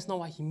 No, that's not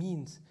what he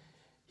means.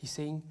 He's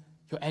saying,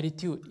 your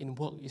attitude in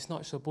work is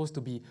not supposed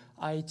to be,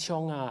 I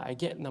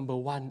get number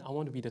one, I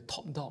want to be the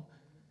top dog.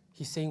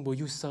 He's saying, will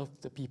you serve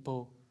the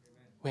people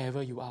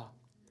wherever you are?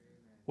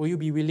 Will you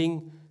be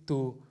willing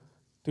to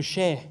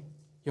share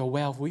your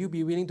wealth? Will you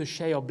be willing to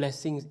share your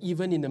blessings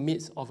even in the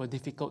midst of a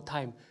difficult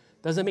time?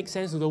 Doesn't make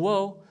sense to the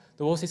world.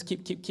 The world says,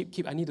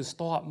 keep. I need to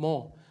store up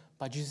more.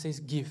 But Jesus says,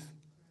 give.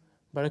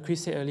 Brother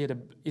Chris said earlier,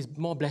 it's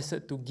more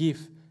blessed to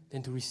give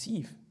than to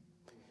receive.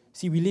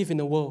 See, we live in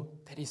a world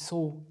that is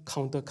so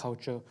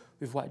counterculture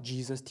with what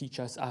Jesus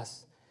teaches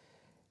us.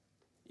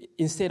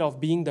 Instead of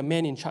being the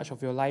man in charge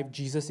of your life,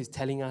 Jesus is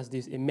telling us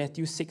this in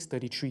Matthew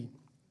 6:33.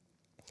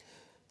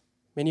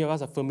 Many of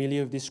us are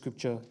familiar with this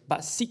scripture.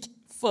 But seek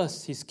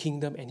first his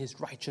kingdom and his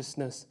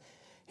righteousness,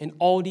 and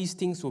all these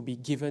things will be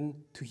given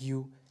to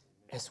you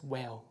as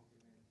well.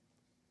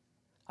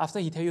 After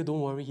he tells you,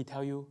 don't worry, he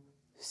tells you,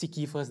 seek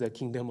ye first the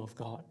kingdom of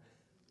God.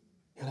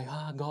 You're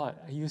like, God,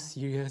 are you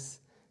serious?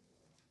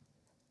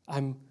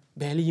 I'm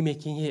barely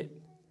making it,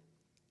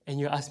 and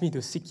you ask me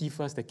to seek ye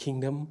first the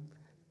kingdom?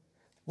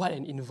 What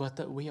an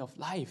inverted way of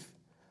life.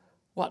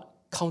 What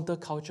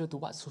counterculture to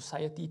what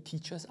society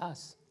teaches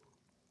us.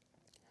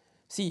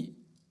 See,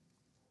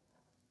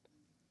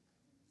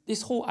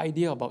 this whole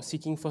idea about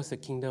seeking first the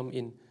kingdom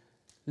in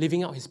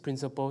living out his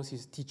principles,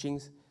 his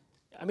teachings,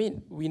 I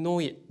mean, we know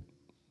it.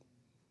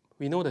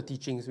 We know the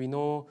teachings. We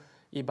know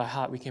it by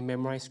heart. We can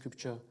memorize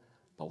scripture.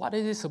 But what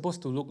is it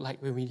supposed to look like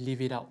when we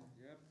live it out?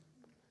 Yep.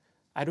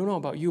 I don't know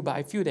about you, but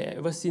I feel that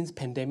ever since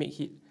pandemic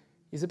hit,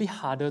 it's a bit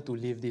harder to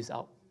live this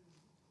out.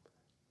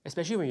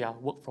 Especially when you are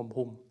work from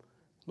home.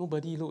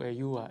 Nobody look at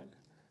you,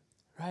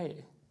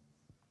 right?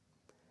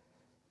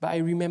 But I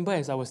remember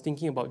as I was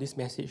thinking about this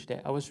message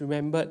that I was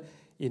remembered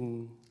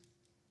in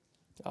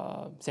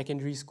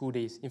secondary school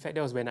days. In fact,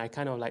 that was when I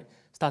kind of like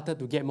started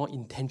to get more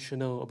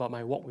intentional about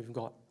my walk with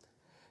God.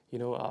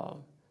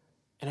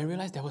 And I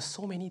realized there were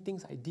so many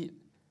things I did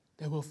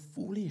that were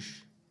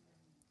foolish.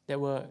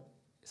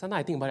 Sometimes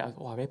I think about it,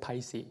 very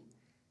paiseh.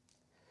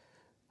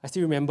 I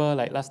still remember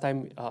like last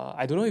time,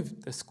 I don't know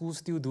if the schools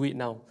still do it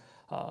now.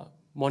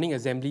 Morning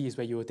assembly is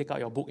where you will take out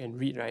your book and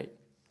read, right?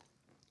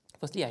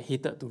 Firstly, I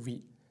hated to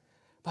read.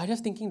 But I was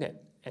just thinking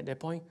that at that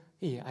point,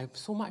 hey, I have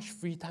so much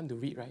free time to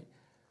read, right?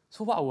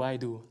 So what would I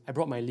do? I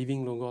brought my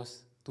Living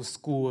Logos to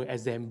school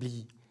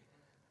assembly.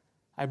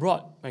 I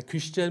brought my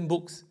Christian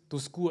books to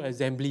school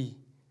assembly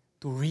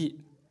to read.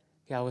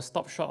 Okay, I was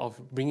stopped short of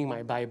bringing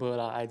my Bible.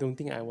 I don't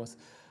think I was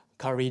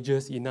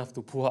courageous enough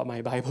to pull out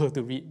my Bible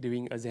to read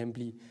during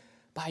assembly.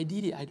 But I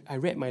did it. I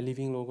read my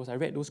Living Logos. I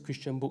read those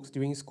Christian books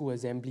during school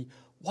assembly.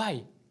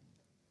 Why?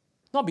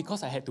 Not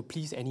because I had to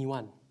please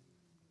anyone.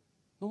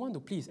 No one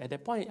to please. At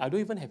that point, I don't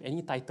even have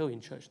any title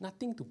in church.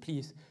 Nothing to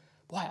please.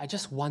 Why? I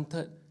just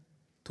wanted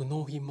to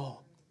know him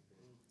more.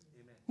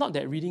 Amen. Not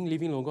that reading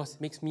Living Logos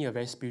makes me a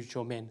very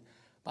spiritual man,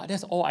 but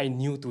that's all I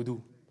knew to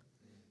do.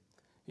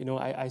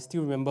 I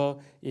still remember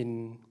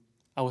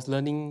I was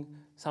learning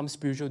some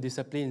spiritual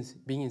disciplines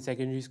being in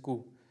secondary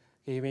school.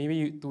 Okay, maybe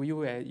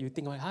you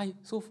think, hi,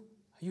 so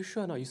are you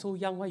sure or not? You're so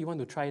young, why you want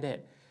to try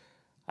that?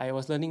 I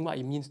was learning what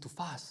it means to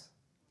fast.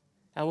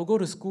 I will go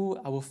to school,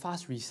 I will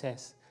fast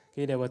recess.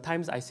 Okay, there were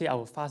times I say I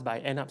will fast, but I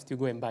end up still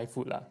go and buy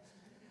food.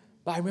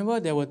 But I remember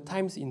there were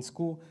times in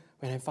school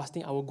when I'm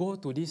fasting, I will go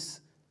to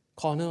this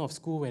corner of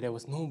school where there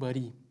was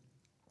nobody.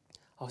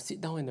 I'll sit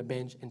down on the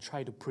bench and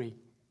try to pray.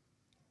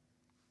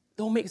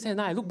 Don't make sense.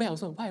 Now I look back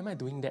also, why am I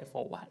doing that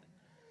for what?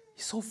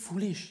 It's so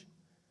foolish.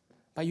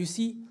 But you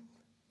see,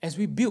 as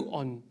we build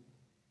on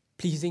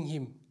pleasing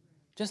him,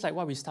 just like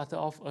what we started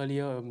off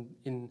earlier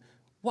in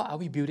what are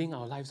we building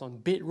our lives on,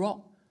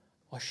 bedrock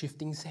or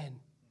shifting sand?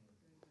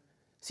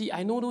 See,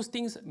 I know those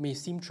things may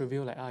seem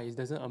trivial, like it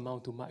doesn't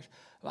amount to much,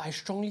 but I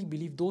strongly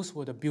believe those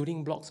were the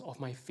building blocks of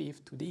my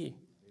faith today.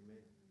 Amen.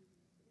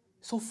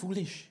 So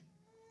foolish.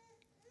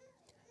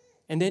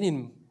 And then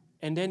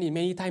in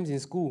many times in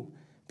school,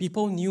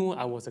 people knew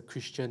I was a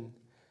Christian.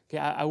 Okay,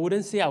 I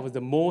wouldn't say I was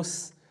the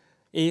most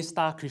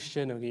A-star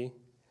Christian, okay?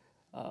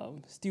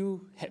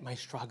 Still had my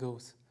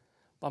struggles.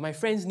 But my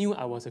friends knew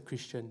I was a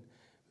Christian.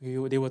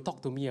 They would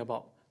talk to me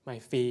about my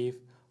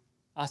faith,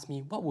 ask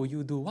me, what will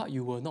you do, what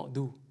you will not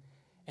do?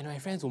 And my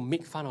friends will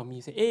make fun of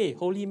me, say, hey,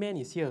 holy man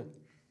is here.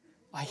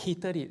 I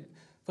hated it.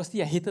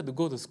 Firstly, I hated to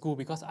go to school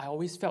because I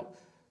always felt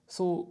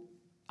so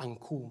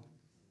uncool.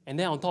 And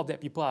then on top of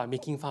that, people are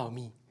making fun of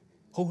me.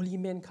 Holy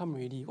man come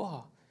already.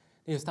 Wow.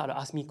 Then you start to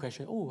ask me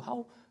questions. Oh,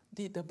 how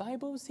did the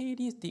Bible say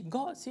this? Did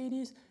God say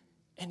this?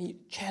 And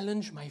it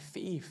challenged my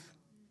faith.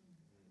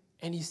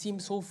 And it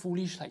seemed so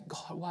foolish, like,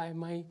 God, why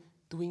am I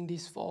doing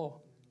this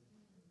for?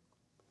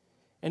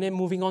 And then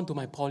moving on to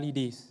my poly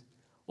days,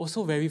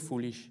 also very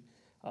foolish.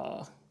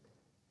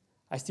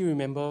 I still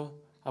remember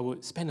I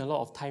would spend a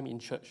lot of time in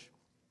church,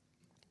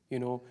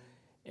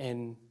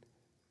 and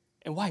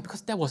why?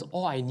 Because that was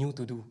all I knew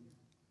to do.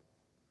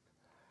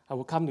 I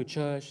would come to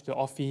church, the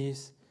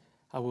office,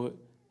 I would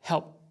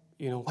help,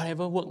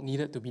 whatever work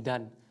needed to be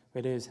done,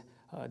 whether it's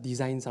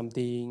design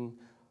something.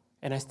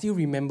 And I still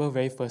remember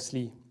very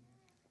firstly,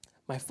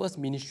 my first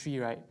ministry,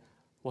 right,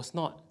 was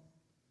not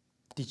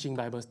teaching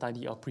Bible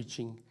study or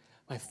preaching.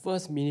 My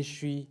first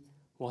ministry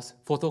was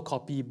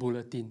photocopy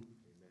bulletin.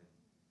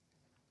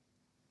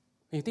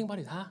 When you think about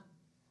it,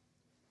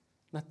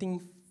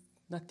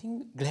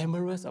 nothing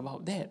glamorous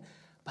about that.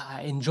 But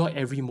I enjoy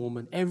every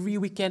moment. Every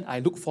weekend, I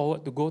look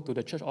forward to go to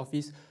the church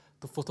office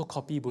to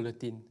photocopy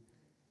bulletin.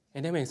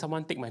 And then when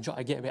someone take my job,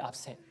 I get very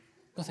upset.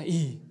 Because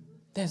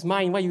that's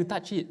mine, why you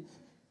touch it?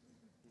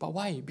 But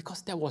why?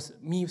 Because that was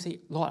me saying,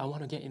 Lord, I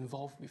want to get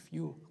involved with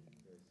you.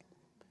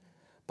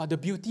 But the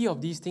beauty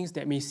of these things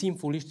that may seem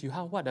foolish to you,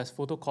 what does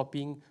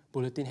photocopying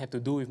bulletin have to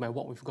do with my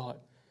walk with God?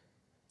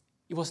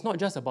 It was not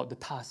just about the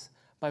task,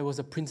 but it was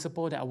a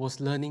principle that I was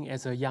learning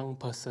as a young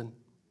person.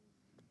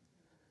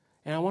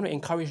 And I want to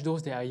encourage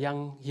those that are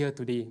young here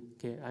today.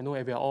 Okay, I know we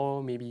are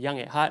all maybe young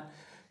at heart,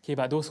 okay,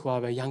 but those who are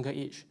of a younger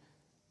age,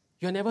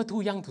 you're never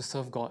too young to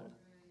serve God.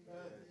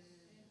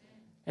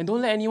 And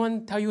don't let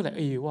anyone tell you like,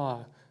 hey,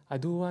 wow, I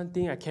do one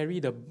thing, I carry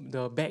the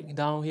bag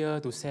down here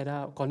to set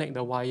up, connect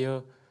the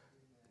wire.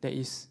 That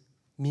is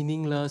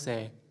meaningless.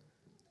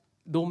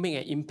 Don't make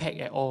an impact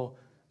at all.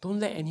 Don't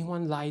let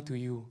anyone lie to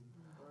you.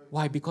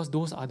 Why? Because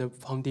those are the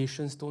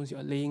foundation stones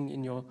you're laying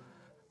in your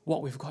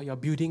walk with God. You're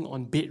building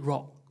on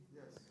bedrock.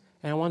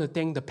 And I want to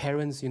thank the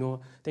parents,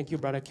 Thank you,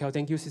 Brother Kel.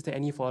 Thank you, Sister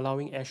Annie, for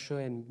allowing Asher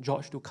and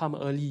George to come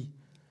early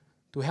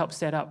to help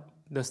set up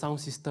the sound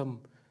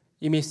system.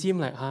 It may seem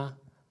like, are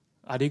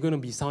they going to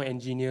be sound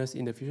engineers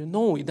in the future?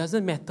 No, it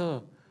doesn't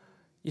matter.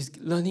 It's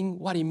learning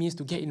what it means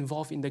to get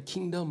involved in the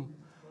kingdom.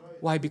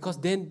 Why? Because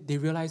then they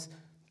realize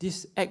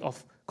this act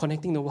of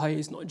connecting the wire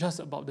is not just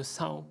about the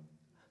sound,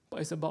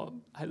 but it's about,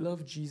 I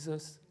love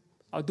Jesus.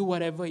 I'll do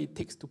whatever it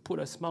takes to put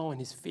a smile on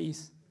his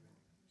face.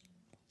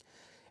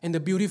 And the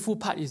beautiful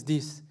part is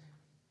this.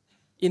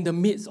 In the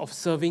midst of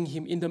serving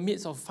him, in the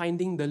midst of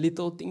finding the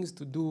little things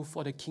to do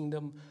for the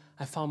kingdom,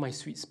 I found my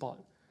sweet spot.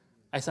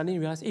 I suddenly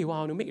realized, I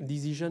want to make a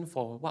decision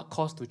for what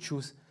course to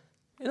choose.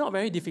 It's not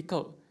very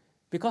difficult.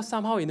 Because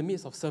somehow in the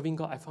midst of serving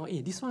God, I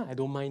found, this one I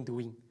don't mind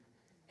doing.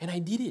 And I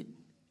did it.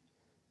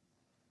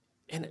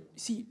 And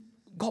see,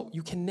 God,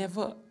 you can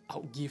never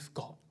outgive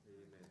God.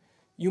 Amen.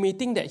 You may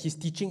think that his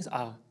teachings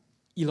are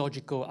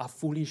illogical, are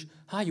foolish.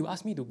 You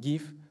asked me to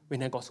give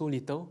when I got so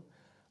little?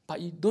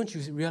 But don't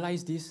you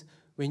realize this?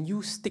 When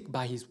you stick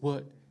by his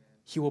word,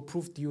 he will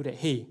prove to you that,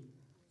 hey,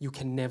 you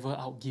can never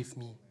outgive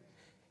me.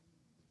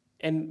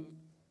 And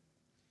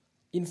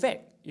in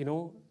fact,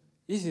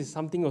 this is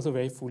something also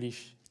very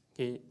foolish,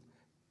 okay,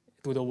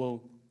 to the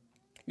world.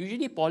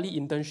 Usually poly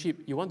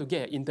internship, you want to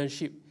get an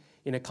internship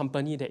in a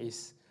company that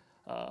is,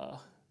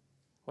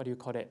 what do you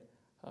call that?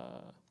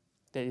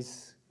 That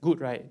is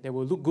good, right? That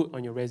will look good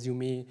on your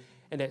resume.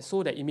 And that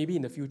so that maybe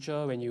in the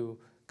future when you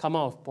come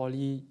out of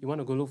poly, you want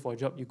to go look for a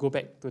job, you go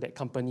back to that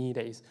company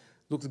that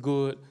looks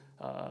good.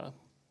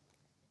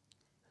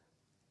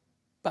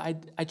 But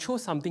I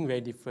chose something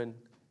very different.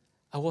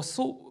 I was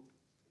so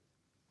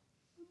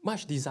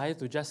much desire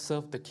to just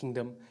serve the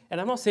kingdom. And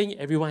I'm not saying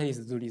everyone needs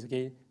to do this,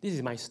 okay? This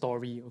is my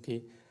story,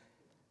 okay?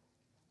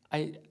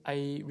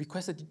 I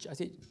requested, I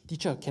said,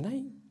 teacher, can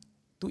I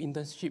do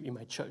internship in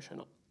my church or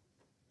not?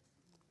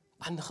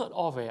 Unheard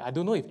of, I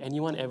don't know if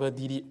anyone ever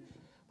did it.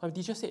 My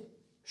teacher said,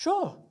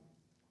 sure,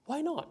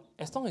 why not?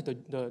 As long as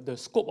the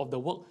scope of the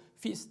work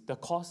fits the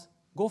course,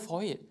 go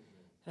for it.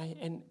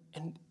 And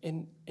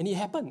it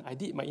happened. I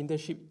did my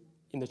internship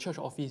in the church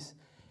office,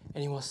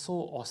 and it was so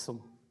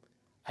awesome.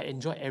 I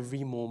enjoyed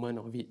every moment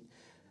of it.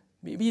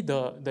 Maybe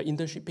the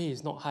internship pay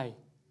is not high,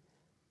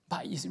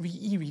 but it's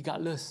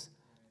regardless.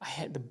 I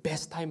had the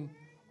best time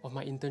of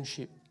my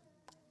internship.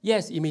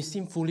 Yes, it may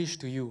seem foolish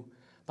to you,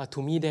 but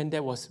to me then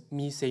that was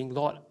me saying,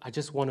 Lord, I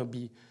just want to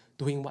be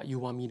doing what you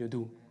want me to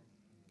do.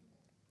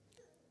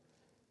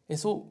 And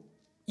so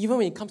even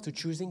when it comes to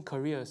choosing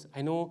careers,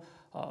 I know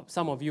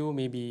some of you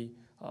may be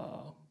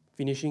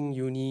finishing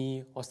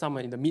uni or some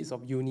are in the midst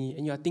of uni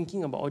and you are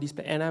thinking about all these.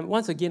 And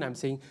once again, I'm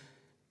saying,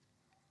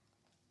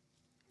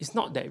 it's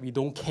not that we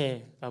don't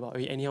care about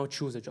we anyhow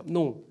choose a job.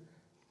 No.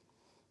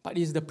 But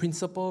it's the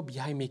principle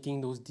behind making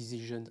those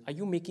decisions. Are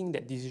you making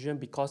that decision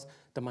because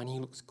the money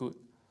looks good?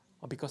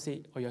 Or because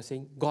you're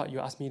saying, God, you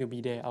asked me to be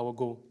there, I will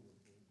go.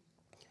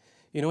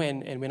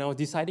 And when I was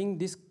deciding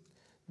this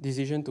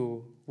decision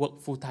to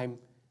work full-time,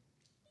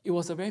 it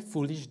was a very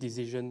foolish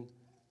decision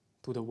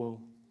to the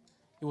world.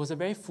 It was a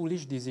very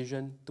foolish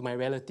decision to my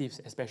relatives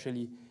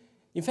especially.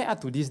 In fact,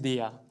 up to this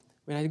day,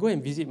 when I go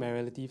and visit my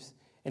relatives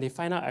and they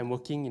find out I'm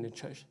working in the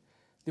church,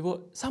 they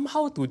will,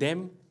 somehow to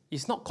them,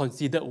 it's not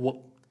considered work.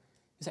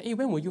 It's like, hey,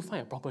 when will you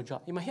find a proper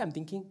job? In my head, I'm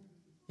thinking,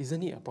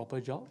 isn't it a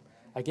proper job?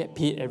 I get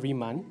paid every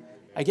month.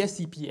 I get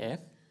CPF.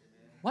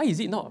 Why is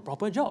it not a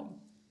proper job?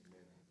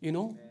 You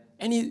know?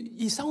 And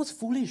it sounds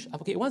foolish.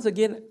 Okay, once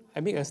again, I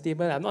make a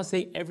statement. I'm not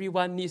saying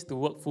everyone needs to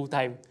work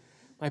full-time.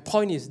 My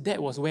point is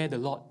that was where the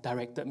Lord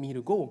directed me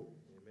to go.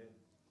 Amen.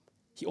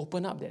 He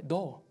opened up that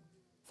door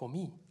for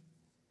me.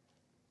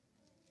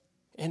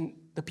 And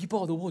the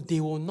people of the world, they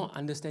will not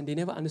understand. They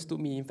never understood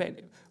me. In fact,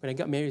 when I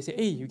got married, they said,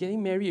 hey, you're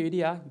getting married already,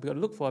 you got to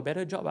look for a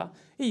better job.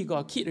 Hey, you got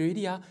a kid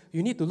already,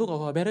 you need to look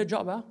for a better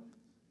job.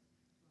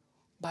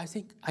 But I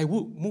think I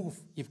would move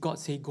if God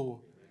say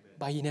go.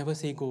 But He never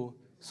say go.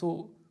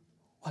 So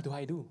what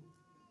do?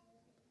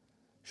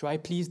 Should I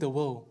please the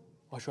world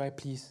or should I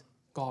please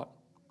God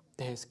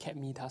that has kept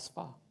me thus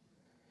far?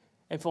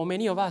 And for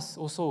many of us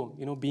also,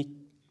 being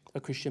a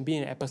Christian,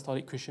 being an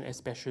apostolic Christian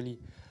especially,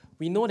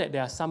 we know that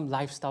there are some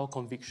lifestyle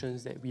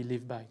convictions that we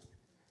live by,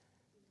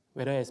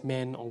 whether as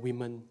men or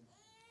women.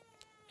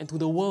 And to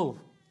the world,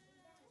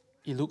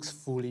 it looks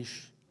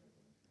foolish.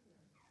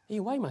 Hey,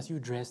 why must you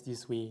dress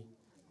this way?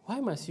 Why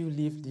must you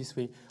live this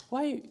way?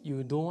 Why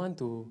you don't want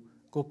to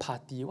go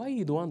party? Why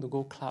you don't want to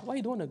go club? Why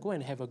you don't want to go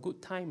and have a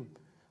good time?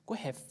 Go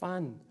have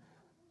fun.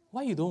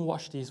 Why you don't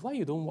watch this? Why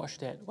you don't watch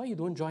that? Why you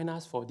don't join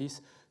us for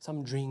this,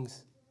 some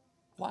drinks?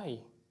 Why?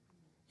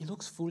 It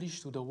looks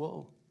foolish to the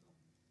world.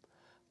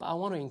 But I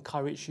want to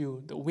encourage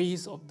you, the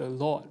ways of the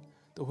Lord,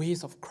 the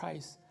ways of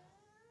Christ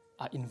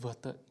are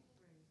inverted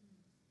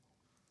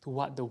to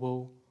what the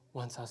world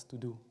wants us to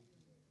do.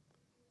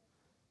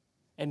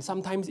 And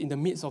sometimes in the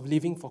midst of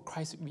living for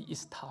Christ,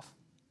 it's tough.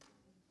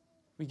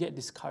 We get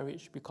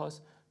discouraged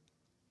because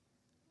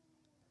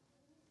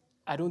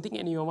I don't think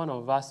any one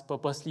of us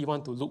purposely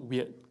want to look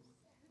weird.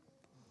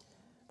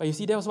 But you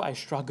see, that was what I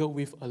struggled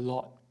with a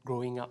lot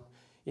growing up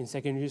in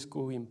secondary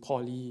school, in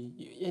poly,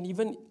 and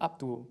even up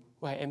to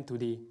where I am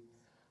today.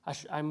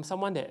 I'm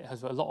someone that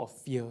has a lot of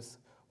fears.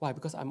 Why?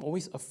 Because I'm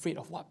always afraid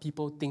of what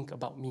people think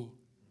about me.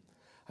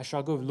 I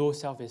struggle with low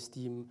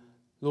self-esteem,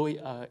 a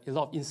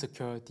lot of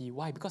insecurity.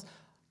 Why? Because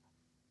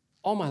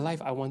all my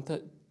life I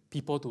wanted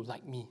people to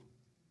like me.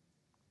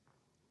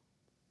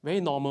 Very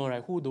normal,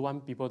 right? Who don't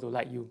want people to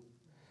like you?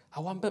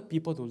 I wanted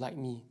people to like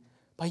me.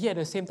 But yet at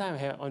the same time,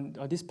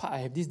 on this part, I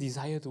have this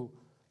desire to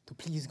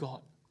please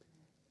God.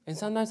 And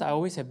sometimes I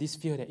always have this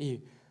fear that,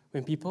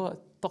 when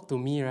people talk to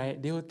me,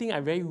 right, they will think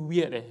I'm very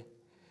weird.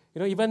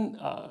 Even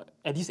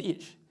at this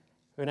age,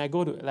 when I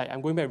go to,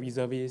 I'm going back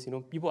reservist,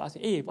 people ask,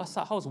 hey, what's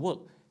up, how's work?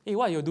 Hey,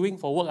 what are you doing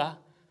for work?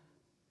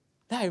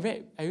 Then I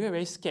get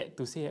very scared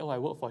to say, I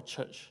work for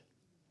church.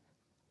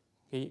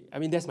 Okay, I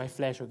mean, that's my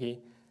flesh, okay?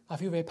 I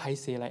feel very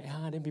paiseh,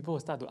 then people will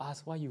start to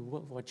ask, why you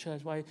work for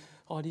church? Why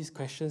all these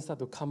questions start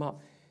to come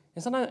up?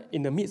 And sometimes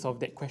in the midst of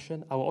that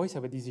question, I will always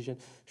have a decision.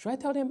 Should I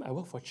tell them I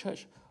work for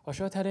church? Or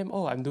should I tell them,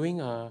 I'm doing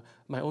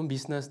my own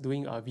business,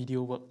 doing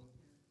video work?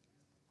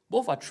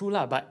 Both are true,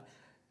 but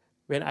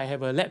when I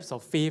have a lapse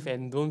of faith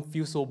and don't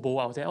feel so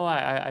bold, I'll say,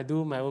 I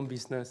do my own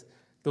business.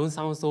 Don't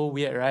sound so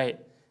weird, right?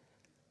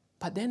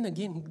 But then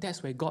again,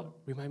 that's where God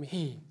reminds me,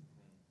 hey,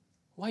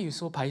 why are you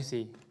so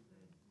paiseh?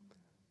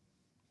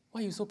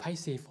 Why are you so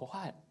paiseh? For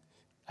what?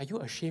 Are you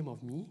ashamed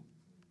of me?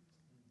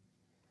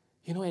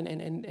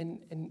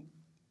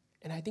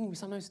 And I think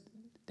sometimes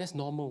that's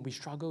normal. We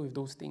struggle with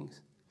those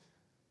things.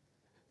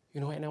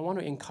 And I want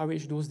to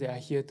encourage those that are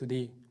here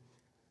today.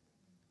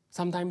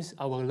 Sometimes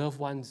our loved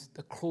ones,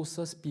 the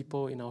closest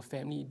people in our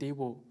family, they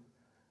will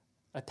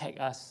attack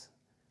us.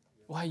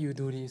 Why you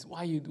do this?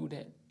 Why you do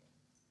that?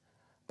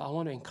 But I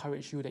want to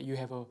encourage you that you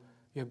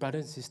have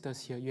brothers and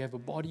sisters here. You have a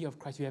body of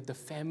Christ. You have the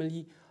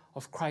family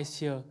of Christ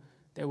here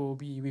that will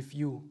be with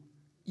you,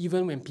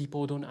 even when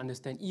people don't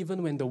understand,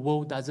 even when the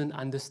world doesn't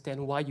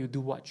understand why you do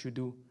what you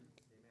do.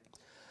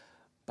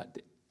 But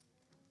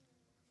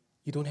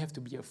you don't have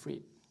to be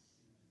afraid,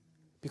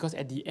 because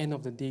at the end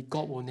of the day,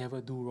 God will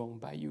never do wrong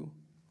by you.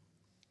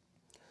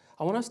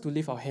 I want us to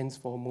lift our hands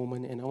for a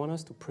moment and I want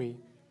us to pray.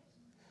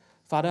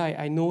 Father,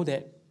 I know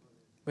that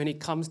when it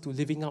comes to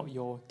living out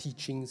your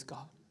teachings,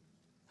 God,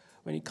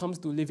 when it comes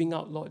to living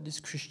out, Lord,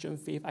 this Christian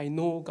faith, I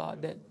know,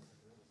 God, that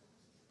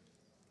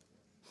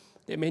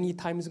many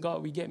times,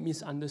 God, we get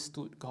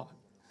misunderstood, God,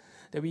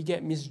 that we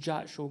get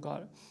misjudged, oh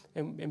God,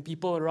 and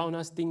people around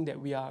us think that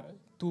we are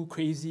too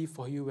crazy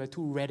for you, we're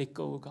too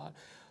radical, God.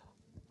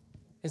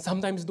 And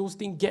sometimes those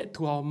things get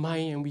to our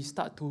mind and we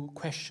start to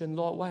question,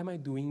 Lord, why am I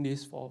doing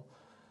this for?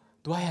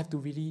 Do I have to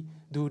really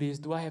do this?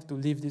 Do I have to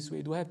live this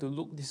way? Do I have to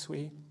look this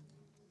way?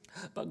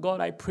 But God,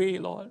 I pray,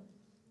 Lord,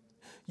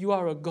 you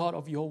are a God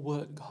of your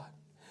word, God.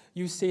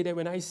 You say that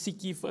when I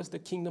seek ye first the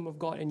kingdom of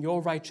God and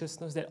your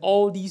righteousness, that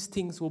all these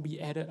things will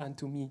be added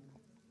unto me.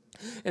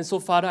 And so,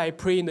 Father, I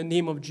pray in the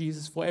name of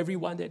Jesus for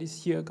everyone that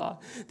is here, God,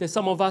 that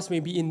some of us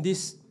may be in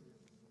this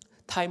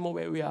time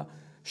where we are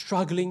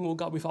struggling, oh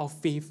God, with our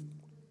faith,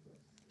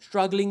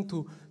 struggling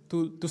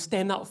to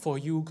stand up for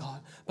you,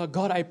 God. But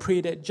God, I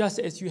pray that just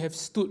as you have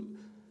stood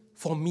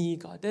for me,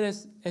 God, that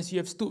as you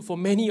have stood for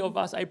many of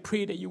us, I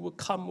pray that you will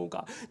come, oh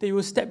God, that you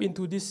will step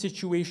into this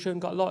situation,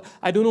 God. Lord,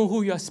 I don't know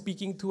who you are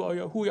speaking to or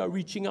who you are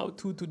reaching out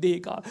to today,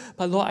 God.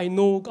 But Lord, I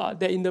know, God,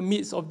 that in the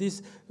midst of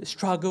this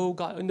struggle,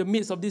 God, in the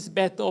midst of this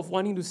battle of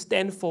wanting to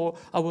stand for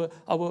our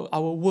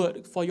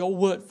word, for your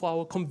word, for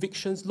our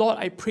convictions, Lord,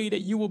 I pray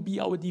that you will be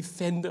our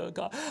defender,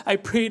 God. I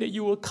pray that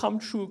you will come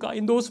through, God,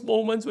 in those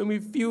moments when we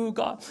feel,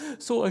 God,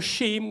 so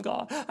ashamed,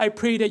 God. I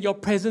pray that your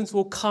presence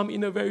will come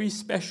in a very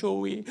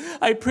special way.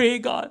 I pray,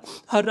 God,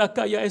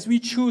 Harakaya, as we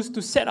choose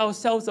to set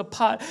ourselves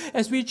apart,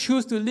 as we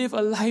choose to live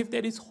a life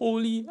that is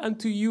holy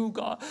unto you,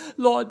 God.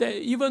 Lord, that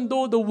even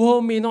though the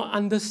world may not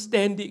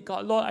understand it,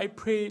 God, Lord, I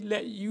pray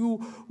that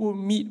you will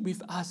meet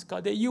with us,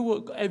 God, that you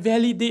will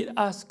validate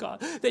us,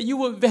 God, that you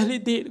will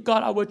validate,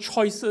 God, our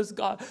choices,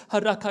 God,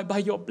 Haraka, by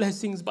your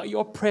blessings, by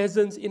your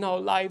presence in our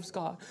lives,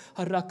 God.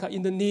 Haraka,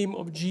 in the name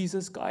of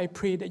Jesus, God, I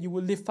pray that you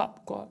will lift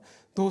up, God,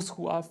 those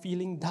who are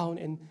feeling down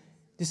and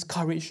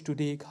discouraged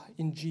today, God,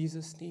 in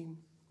Jesus' name.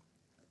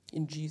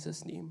 In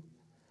Jesus' name.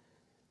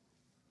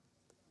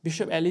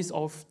 Bishop Ellis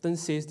often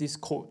says this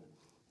quote,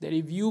 that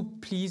if you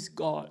please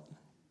God,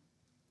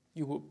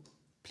 you will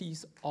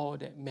please all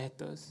that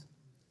matters.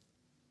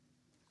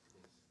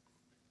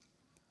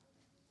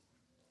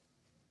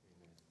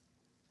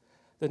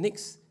 The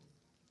next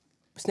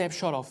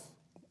snapshot of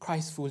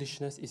Christ's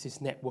foolishness is his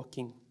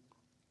networking.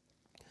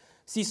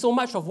 See, so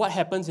much of what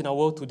happens in our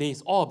world today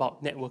is all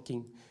about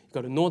networking. You've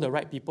got to know the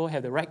right people,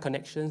 have the right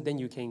connections, then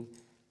you can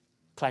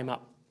climb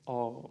up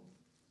or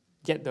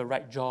get the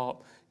right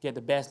job, get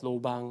the best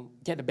lobang,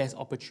 get the best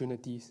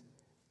opportunities.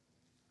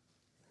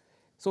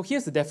 So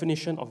here's the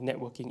definition of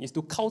networking, is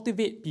to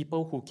cultivate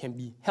people who can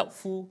be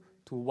helpful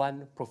to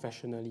one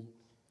professionally,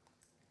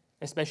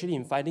 especially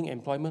in finding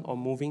employment or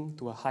moving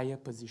to a higher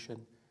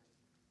position.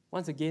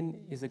 Once again,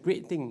 it's a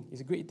great thing.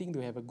 It's a great thing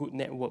to have a good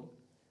network.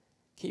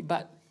 Okay,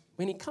 but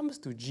when it comes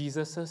to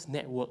Jesus'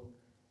 network,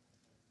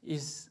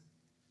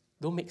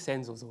 don't make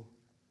sense also.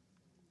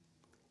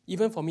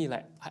 Even for me,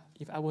 like,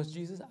 if I was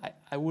Jesus,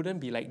 I wouldn't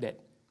be like that,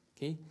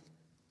 okay?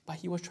 But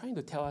he was trying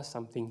to tell us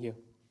something here.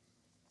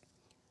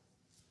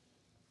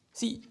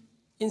 See,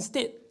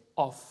 instead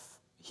of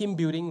him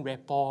building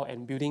rapport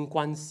and building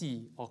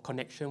guanxi or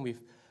connection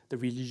with the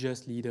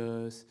religious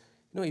leaders,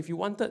 if you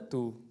wanted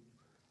to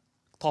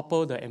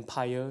topple the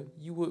empire,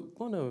 you would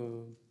want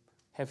to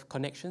have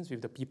connections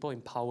with the people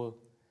in power.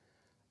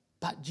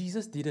 But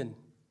Jesus didn't.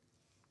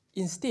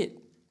 Instead,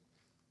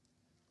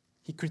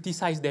 he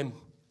criticized them.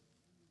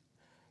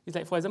 It's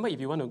like, for example, if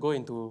you want to go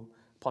into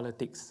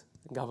politics,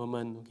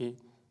 government, okay,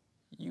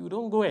 you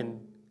don't go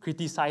and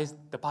criticize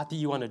the party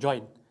you want to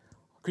join,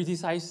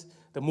 criticize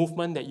the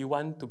movement that you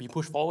want to be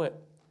pushed forward.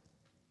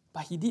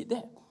 But he did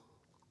that.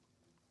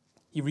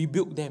 He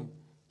rebuked them.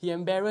 He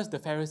embarrassed the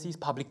Pharisees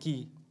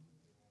publicly.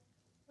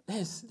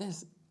 That's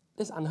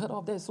unheard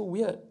of. That's so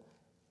weird.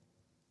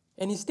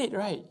 And instead,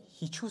 right,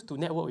 he chose to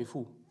network with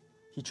who?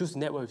 He chose to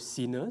network with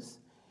sinners.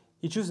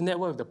 He chose to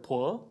network with the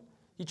poor.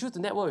 He chose to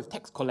network with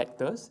tax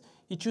collectors.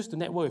 He chose to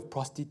network with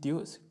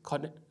prostitutes,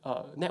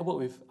 network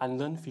with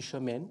unlearned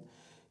fishermen.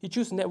 He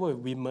chose to network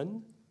with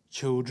women,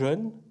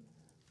 children,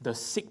 the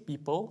sick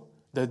people,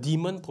 the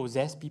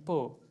demon-possessed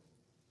people.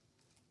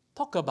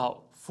 Talk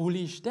about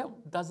foolish. That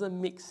doesn't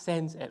make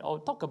sense at all.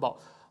 Talk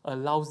about a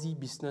lousy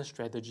business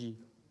strategy.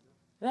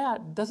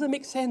 That doesn't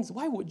make sense.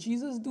 Why would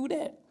Jesus do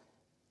that?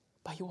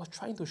 But he was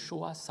trying to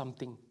show us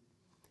something.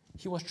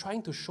 He was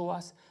trying to show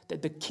us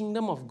that the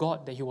kingdom of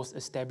God that he was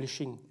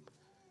establishing,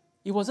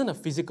 it wasn't a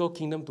physical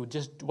kingdom to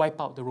just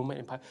wipe out the Roman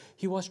Empire.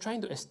 He was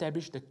trying to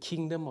establish the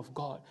kingdom of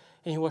God.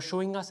 And he was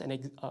showing us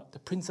the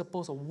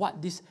principles of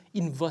what this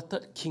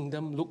inverted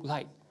kingdom looked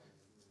like.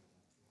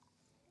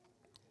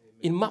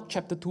 In Mark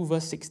chapter 2,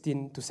 verse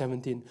 16 to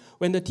 17,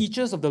 when the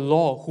teachers of the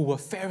law, who were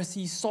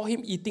Pharisees, saw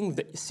him eating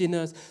with the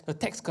sinners, the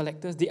tax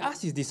collectors, they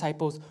asked his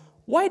disciples,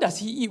 why does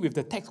he eat with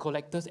the tax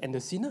collectors and the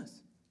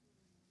sinners?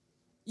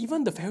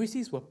 Even the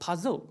Pharisees were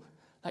puzzled.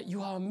 Like,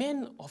 you are a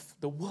man of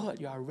the word,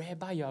 you are a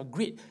rabbi, you are a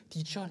great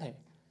teacher.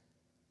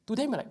 To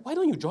them, like, why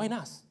don't you join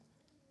us?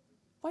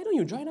 Why don't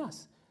you join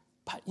us?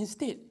 But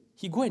instead,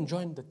 he go and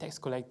join the tax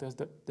collectors,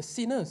 the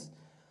sinners.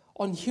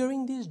 On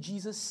hearing this,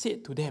 Jesus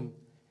said to them,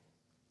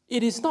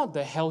 it is not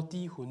the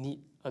healthy who need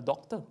a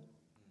doctor,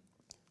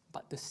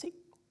 but the sick.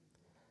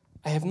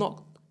 I have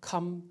not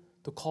come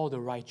to call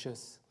the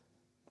righteous,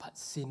 but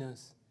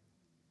sinners.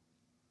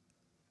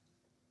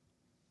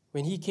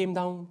 When he came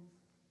down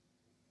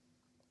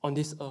on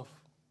this earth,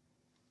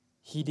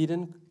 he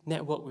didn't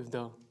network with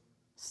the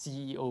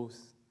CEOs,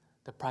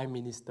 the prime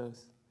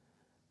ministers,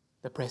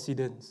 the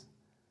presidents,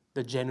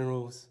 the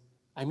generals.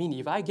 I mean,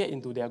 if I get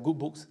into their good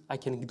books, I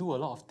can do a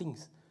lot of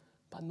things.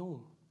 But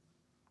no,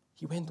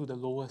 he went to the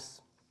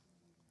lowest.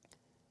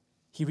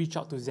 He reached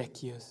out to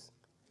Zacchaeus.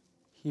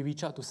 He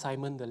reached out to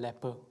Simon the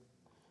leper.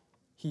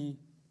 He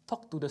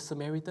talked to the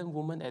Samaritan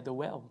woman at the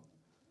well.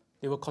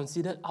 They were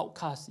considered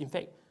outcasts. In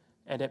fact,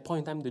 at that point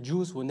in time, the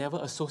Jews will never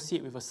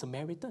associate with a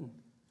Samaritan.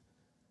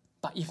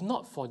 But if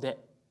not for that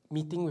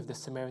meeting with the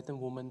Samaritan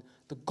woman,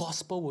 the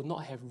gospel would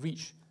not have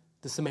reached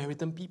the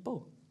Samaritan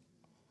people.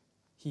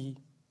 He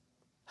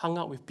hung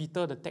out with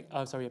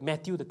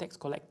Matthew, the tax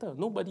collector.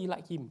 Nobody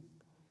liked him.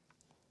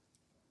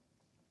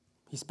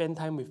 He spent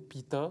time with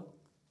Peter,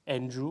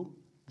 Andrew,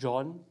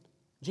 John,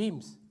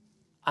 James,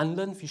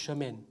 unlearned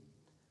fishermen.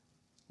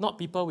 Not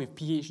people with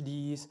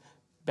PhDs,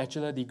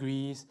 bachelor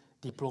degrees,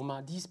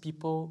 diploma. These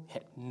people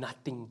had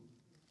nothing.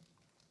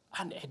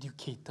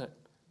 Uneducated.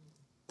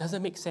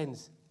 Doesn't make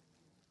sense.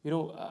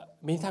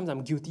 Many times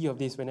I'm guilty of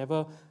this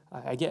whenever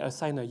I get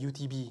assigned a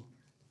UTB.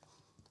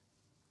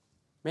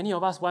 Many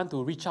of us want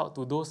to reach out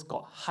to those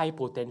got high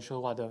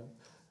potential.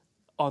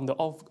 On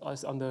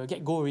the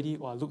get-go already,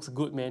 looks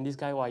good, man. This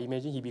guy,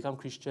 imagine he become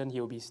Christian,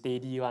 he'll be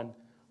steady one.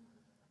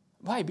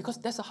 Why? Because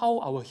that's how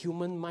our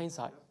human minds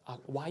are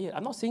wired.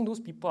 I'm not saying those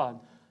people are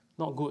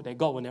not good, that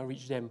God will never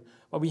reach them.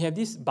 But we have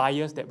this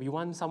bias that we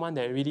want someone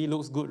that really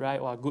looks good, right?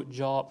 Or a good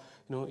job,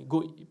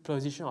 good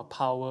position of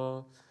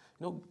power.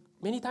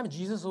 Many times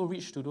Jesus will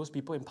reach to those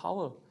people in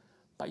power.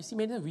 But you see,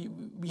 many times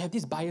we have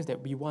this bias that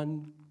we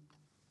want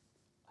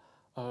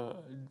to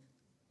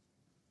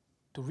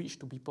reach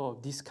to people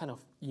of this kind of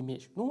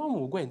image. No one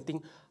will go and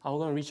think, I'm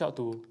going to reach out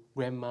to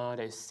grandma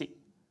that is sick.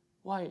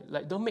 Why?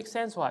 Don't make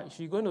sense, why?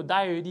 She's going to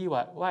die already,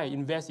 what? Why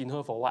invest in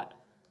her for what?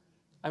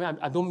 I mean,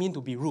 I don't mean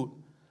to be rude,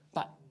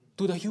 but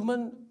to the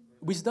human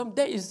wisdom,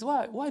 that is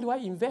why. Why do I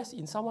invest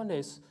in someone that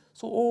is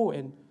so old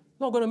and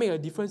not going to make a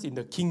difference in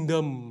the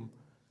kingdom?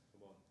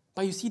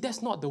 But you see,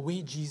 that's not the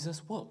way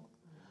Jesus worked.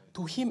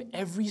 To him,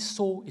 every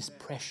soul is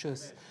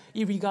precious,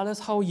 regardless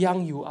how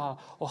young you are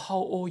or how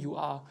old you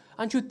are.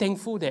 Aren't you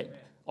thankful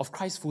of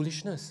Christ's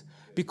foolishness?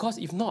 Because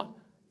if not,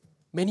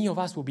 many of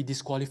us will be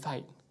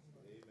disqualified.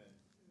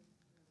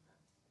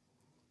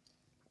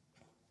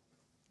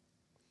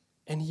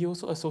 And he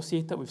also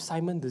associated with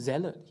Simon the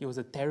Zealot. He was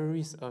a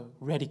terrorist, a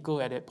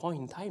radical at that point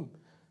in time.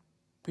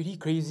 Pretty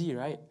crazy,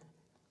 right?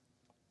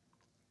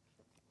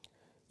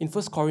 In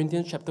 1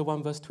 Corinthians chapter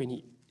 1, verse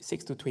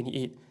 26 to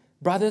 28,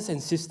 brothers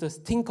and sisters,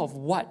 think of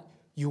what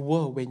you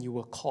were when you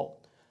were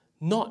called.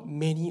 Not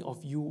many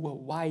of you were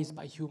wise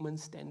by human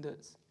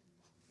standards.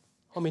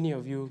 How many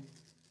of you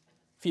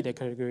fit that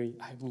category?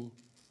 I have me.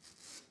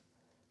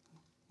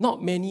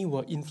 Not many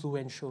were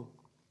influential.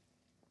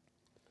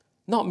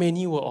 Not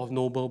many were of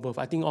noble birth.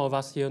 I think all of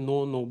us here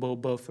know noble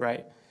birth,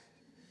 right?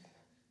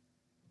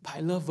 But I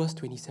love verse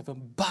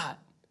 27. But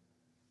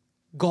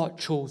God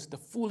chose the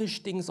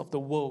foolish things of the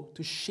world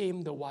to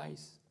shame the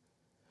wise.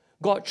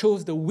 God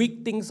chose the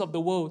weak things of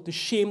the world to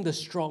shame the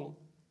strong.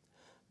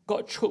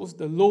 God chose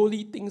the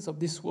lowly things of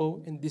this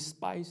world and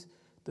despised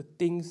the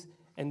things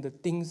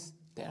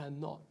that are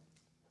not,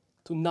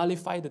 to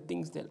nullify the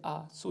things that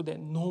are, so that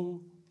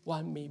no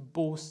one may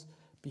boast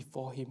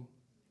before him.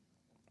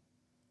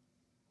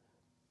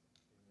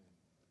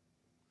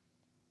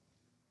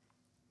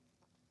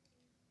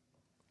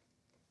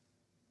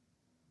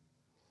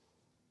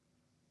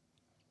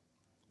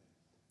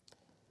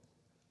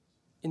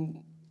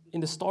 In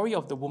the story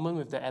of the woman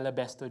with the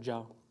alabaster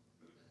jar,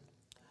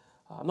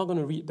 I'm not going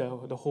to read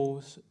the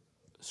whole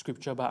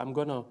scripture, but I'm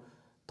going to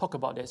talk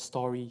about that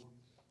story.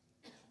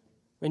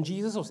 When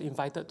Jesus was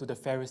invited to the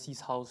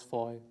Pharisee's house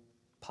for a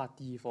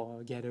party,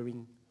 for a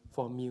gathering,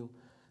 for a meal,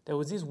 there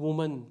was this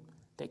woman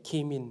that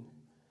came in.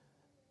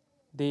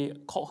 They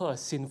called her a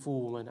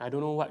sinful woman. I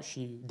don't know what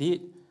she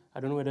did. I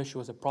don't know whether she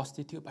was a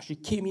prostitute, but she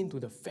came into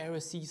the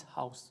Pharisee's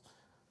house.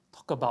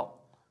 Talk about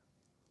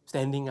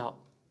standing out.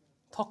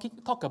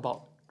 Talk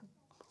about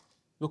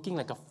looking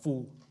like a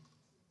fool.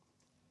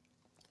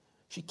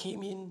 She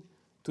came in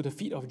to the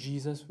feet of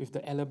Jesus with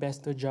the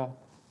alabaster jar.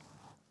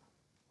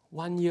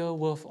 1 year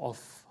worth of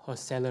her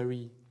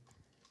salary.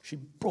 She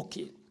broke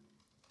it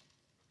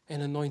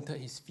and anointed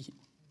his feet.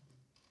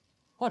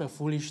 What a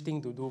foolish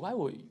thing to do. Why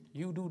would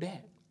you do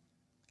that?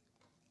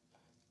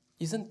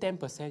 Isn't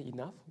 10%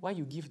 enough? Why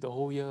you give the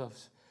whole year of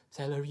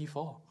salary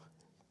for?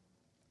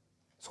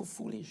 So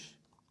foolish.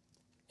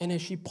 And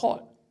as she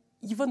poured,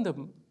 even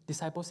the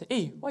disciples said,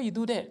 hey, why you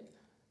do that?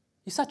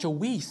 It's such a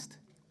waste.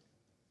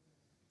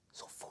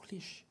 So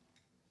foolish.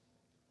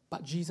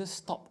 But Jesus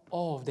stopped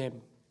all of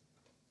them,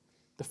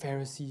 the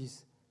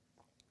Pharisees,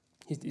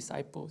 his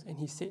disciples, and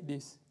he said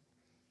this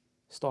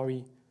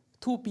story.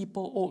 2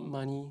 people owed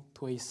money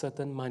to a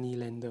certain money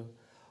lender.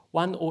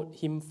 One owed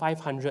him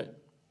 500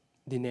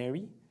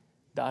 denarii,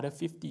 the other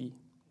 50.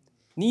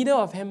 Neither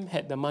of them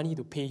had the money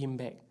to pay him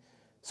back,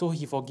 so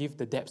he forgave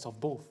the debts of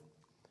both.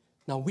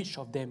 Now which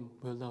of them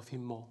will love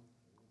him more?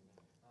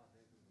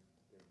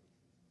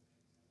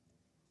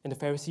 And the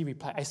Pharisee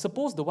replied, I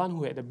suppose the one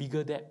who had the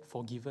bigger debt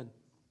forgiven.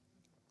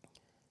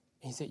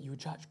 And he said, you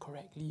judge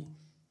correctly.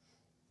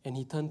 And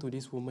he turned to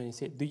this woman and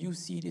said, do you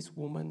see this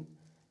woman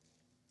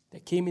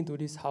that came into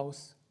this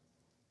house,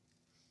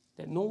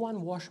 that no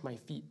one washed my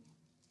feet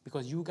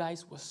because you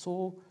guys were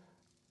so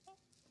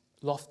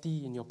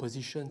lofty in your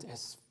positions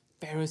as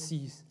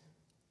Pharisees.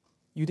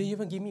 You didn't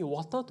even give me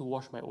water to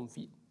wash my own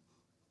feet.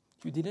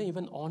 You didn't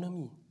even honor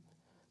me.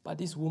 But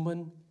this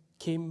woman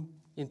came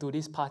into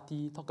this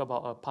party, talk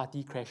about a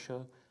party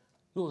crasher,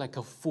 looked like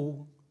a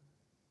fool,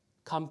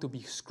 come to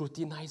be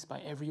scrutinized by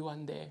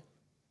everyone there.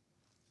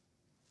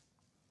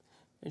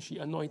 And she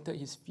anointed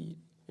his feet,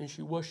 and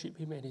she worshipped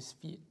him at his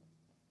feet.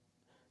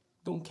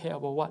 Don't care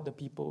about what the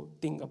people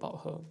think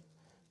about her.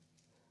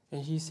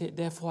 And he said,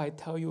 therefore I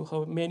tell you,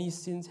 her many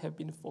sins have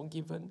been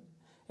forgiven,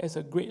 as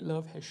her great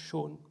love has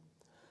shown.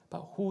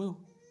 But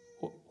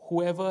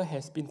whoever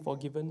has been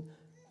forgiven,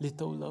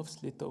 little loves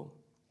little.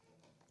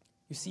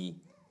 You see,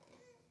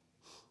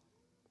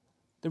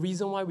 the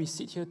reason why we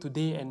sit here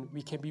today and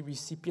we can be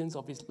recipients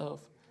of his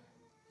love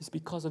is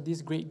because of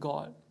this great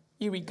God.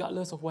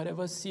 Irregardless of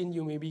whatever sin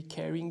you may be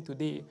carrying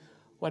today,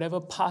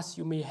 whatever past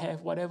you may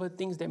have, whatever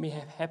things that may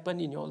have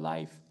happened in your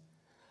life,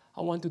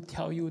 I want to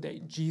tell you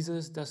that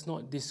Jesus does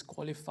not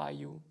disqualify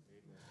you.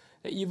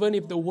 That even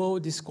if the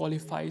world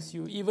disqualifies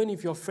you, even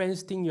if your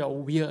friends think you're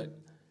weird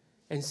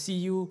and see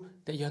you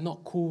that you're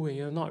not cool and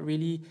you're not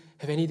really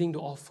have anything to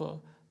offer,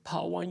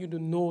 but I want you to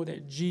know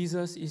that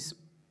Jesus is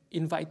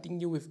inviting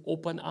you with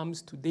open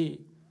arms today.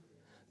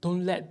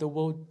 Don't let the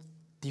world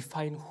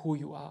define who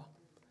you are,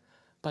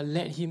 but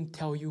let him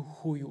tell you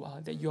who you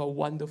are, that you are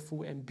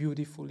wonderful and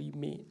beautifully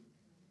made.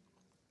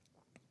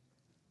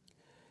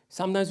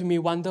 Sometimes we may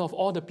wonder, of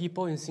all the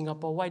people in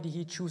Singapore, why did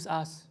he choose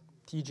us,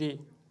 TJ,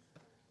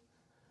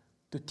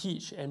 to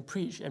teach and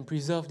preach and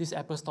preserve this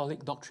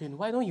apostolic doctrine?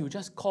 Why don't you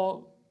just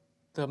call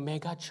the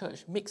mega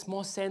church? Makes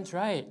more sense,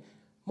 right?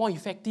 More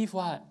effective,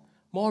 what?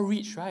 More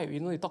reach, right?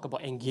 You know, they talk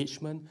about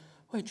engagement.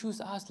 Why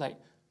choose us, like,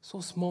 so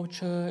small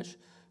church,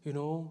 you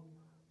know?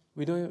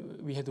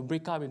 We have to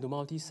break up into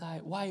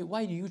multi-site.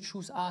 Why do you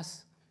choose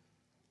us?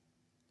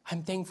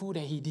 I'm thankful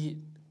that he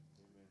did.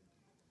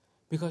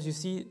 Because you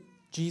see,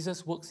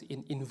 Jesus works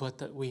in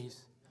inverted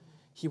ways.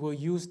 He will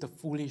use the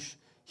foolish.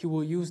 He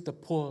will use the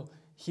poor.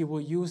 He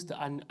will use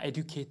the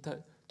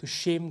uneducated to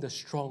shame the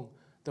strong,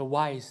 the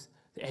wise,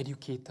 the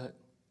educated.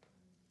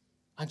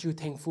 Aren't you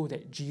thankful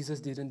that Jesus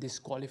didn't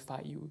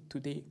disqualify you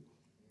today?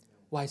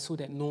 Why? So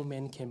that no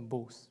man can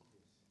boast.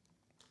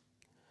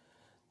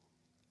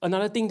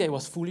 Another thing that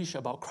was foolish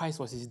about Christ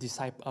was his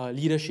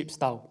leadership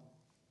style.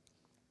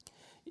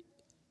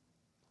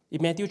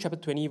 In Matthew chapter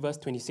 20, verse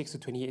 26 to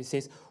 28, it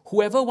says,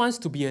 whoever wants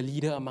to be a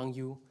leader among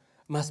you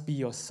must be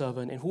your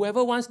servant, and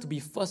whoever wants to be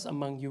first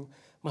among you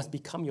must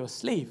become your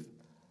slave.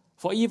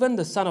 For even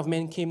the Son of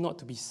Man came not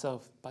to be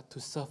served, but to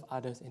serve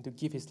others and to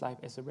give his life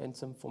as a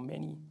ransom for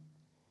many.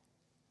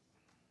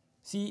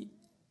 See,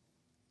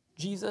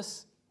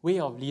 Jesus' way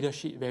of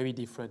leadership very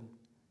different.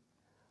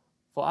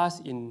 For us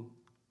in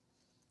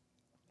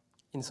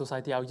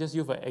society, I'll just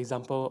use an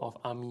example of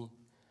army.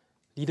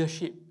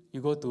 Leadership, you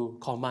go to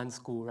command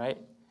school, right?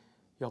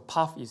 Your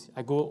path is,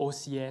 I go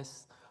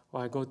OCS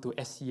or I go to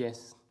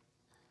SCS.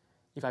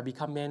 If I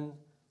become man,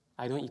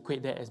 I don't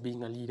equate that as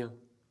being a leader.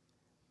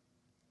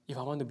 If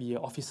I want to be an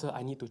officer,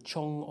 I need to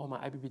chong all my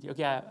IPPT.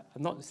 Okay, I'm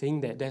not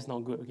saying that that's not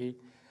good, okay?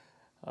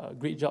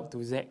 Great job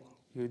to Zach.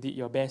 You did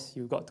your best.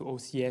 You got to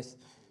OCS.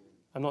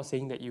 I'm not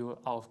saying that you're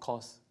out of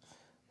course.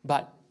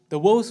 But the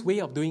world's way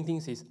of doing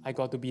things is, I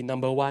got to be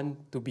number one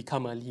to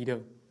become a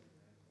leader.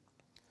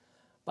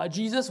 But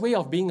Jesus' way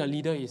of being a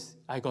leader is,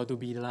 I got to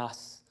be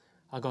last.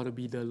 I got to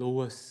be the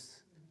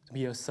lowest, to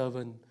be a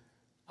servant.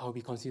 I will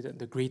be considered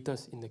the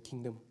greatest in the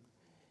kingdom.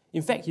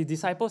 In fact, his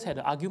disciples had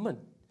an argument.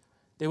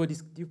 They were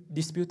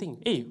disputing,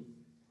 hey,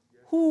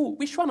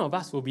 which one of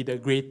us will be the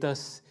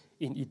greatest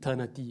in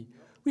eternity?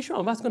 Which one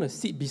of us is going to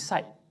sit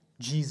beside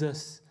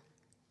Jesus?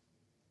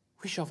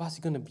 Which of us is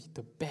going to be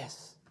the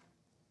best?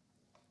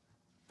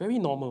 Very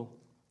normal.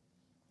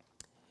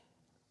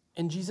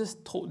 And Jesus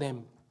told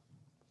them,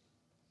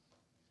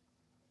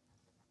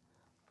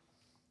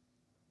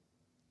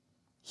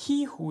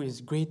 he who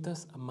is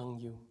greatest among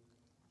you,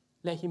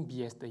 let him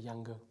be as the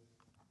younger.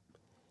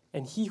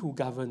 And he who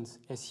governs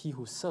as he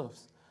who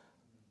serves.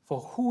 For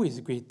who is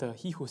greater,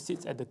 he who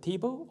sits at the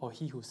table or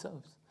he who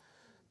serves?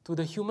 To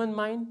the human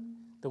mind,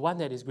 the one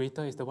that is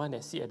greater is the one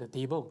that sits at the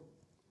table.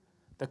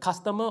 The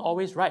customer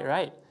always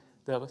right?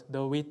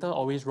 The waiter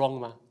always wrong,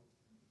 ma.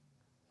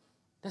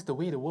 That's the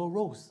way the world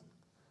rolls.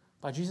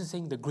 But Jesus is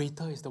saying the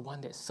greater is the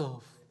one that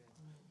serves.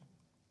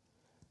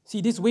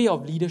 See, this way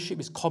of leadership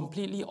is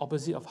completely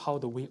opposite of how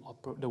the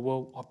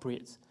world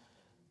operates.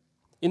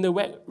 In the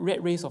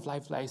rat race of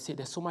life, like I said,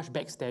 there's so much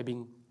backstabbing.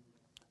 You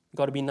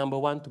got to be number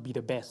one to be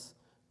the best.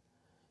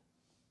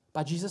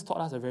 But Jesus taught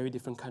us a very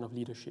different kind of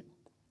leadership.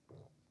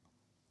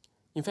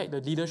 In fact, the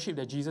leadership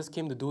that Jesus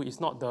came to do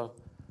is not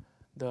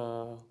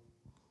the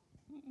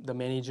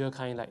manager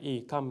kind, like,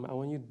 hey, come, I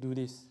want you to do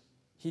this.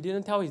 He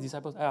didn't tell his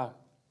disciples, I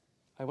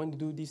want to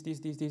do this,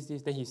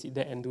 then he sit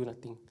there and do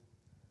nothing.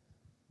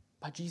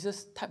 But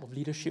Jesus' type of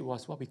leadership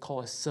was what we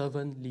call a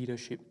servant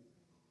leadership.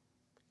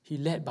 He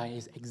led by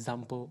his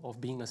example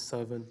of being a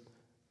servant.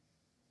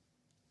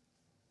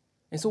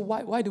 And so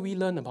why do we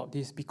learn about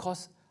this?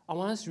 Because I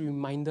want us to be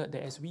reminded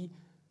that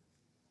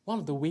one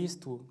of the ways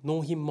to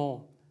know him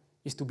more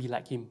is to be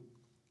like him.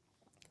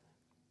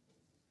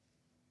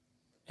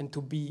 And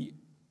to be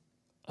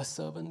a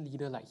servant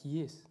leader like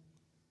he is.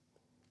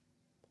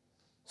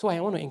 So I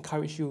want to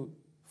encourage you,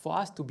 for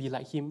us to be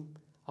like him,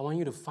 I want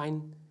you to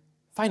find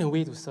a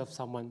way to serve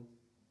someone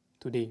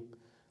today.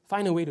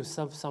 Find a way to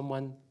serve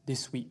someone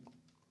this week.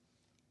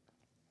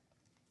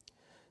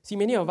 See,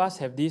 many of us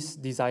have this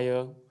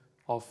desire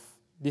of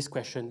this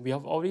question. We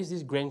have always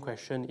this grand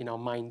question in our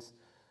minds.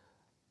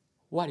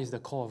 What is the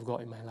call of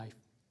God in my life?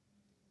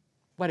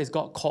 What has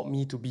God called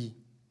me to be?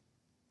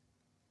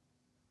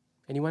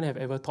 Anyone have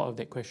ever thought of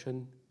that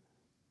question?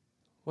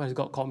 What has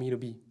God called me to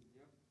be?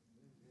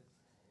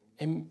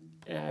 And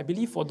I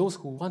believe for those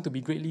who want to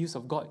be greatly used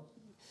of God,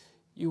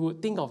 you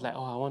would think of like, I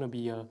want to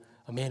be a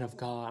man of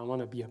God, I want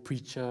to be a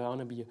preacher, I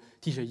want to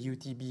teach a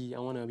UTB, I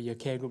want to be a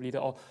care group leader,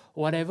 or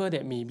whatever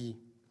that may be.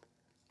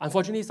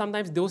 Unfortunately,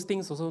 sometimes those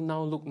things also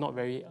now look not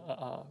very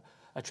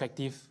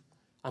attractive,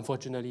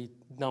 unfortunately,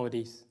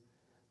 nowadays.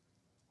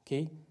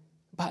 Okay?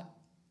 But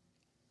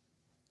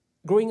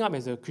growing up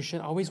as a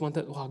Christian, I always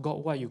wanted,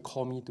 God, what you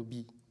call me to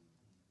be?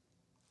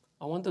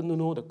 I wanted to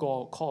know the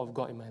call of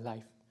God in my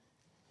life.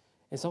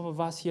 And some of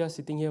us here,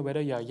 sitting here,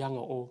 whether you are young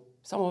or old,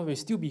 some of us will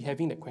still be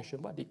having that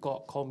question, what did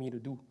God call me to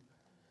do?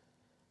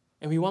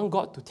 And we want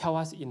God to tell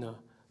us in a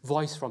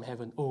voice from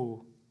heaven,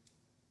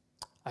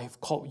 I have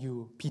called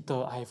you, Peter,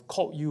 I have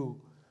called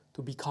you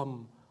to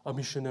become a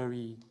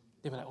missionary.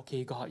 They were like,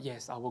 okay, God,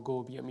 yes, I will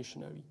go be a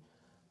missionary.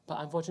 But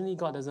unfortunately,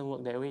 God doesn't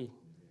work that way.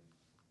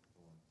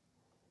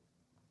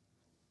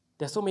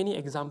 There's so many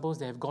examples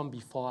that have gone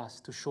before us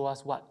to show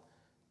us what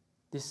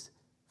this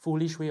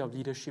foolish way of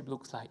leadership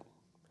looks like.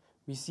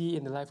 We see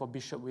in the life of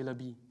Bishop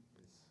Willoughby.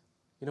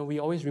 We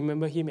always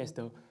remember him as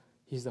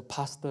he's a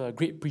pastor, a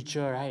great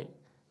preacher, right?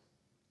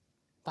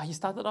 But he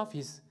started off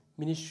his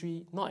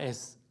ministry not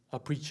as a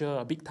preacher,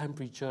 a big-time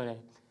preacher.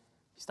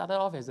 He started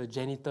off as a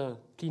janitor,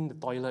 cleaned the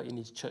toilet in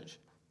his church.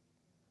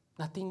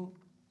 Nothing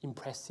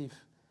impressive.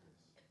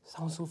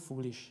 Sounds so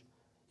foolish.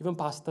 Even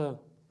pastor,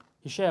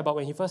 he shared about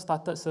when he first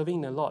started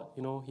serving the Lord.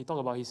 He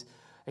talked about his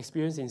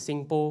experience in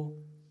Singapore.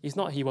 It's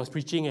not he was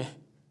preaching.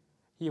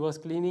 He was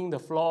cleaning the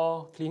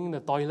floor, cleaning the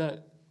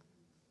toilet.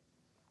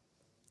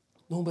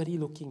 Nobody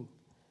looking.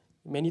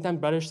 Many times,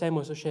 Brother Sam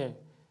also shared,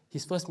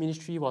 his first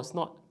ministry was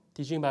not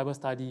teaching Bible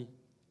study,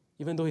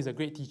 even though he's a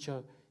great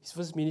teacher. His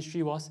first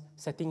ministry was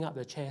setting up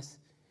the chairs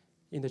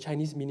in the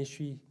Chinese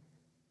ministry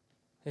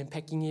and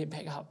packing it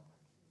back up.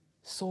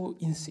 So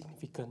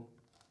insignificant.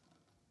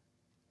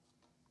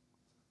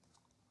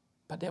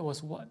 But that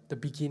was the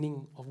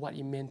beginning of what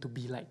it meant to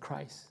be like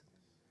Christ.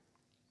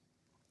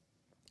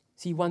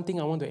 See, one thing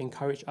I want to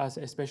encourage us,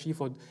 especially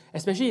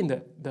in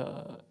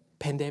the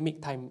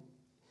pandemic time,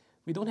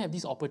 we don't have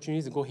these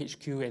opportunities to go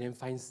HQ and then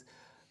find,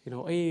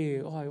 hey,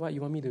 what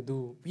you want me to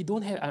do? We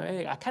don't have,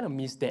 I kind of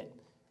miss that.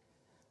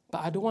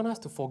 But I don't want us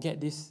to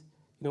forget this.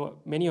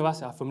 Many of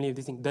us are familiar with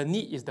this thing. The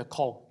need is the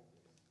call.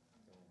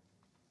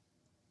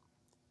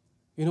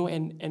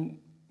 And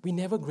we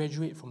never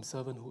graduate from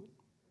servanthood.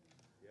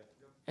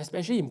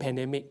 Especially in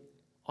pandemic.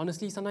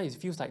 Honestly, sometimes it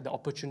feels like the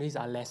opportunities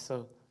are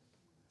lesser.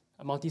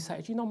 A multi-site,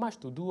 actually not much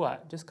to do.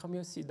 Just come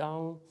here, sit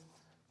down.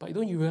 But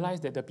don't you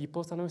realize that the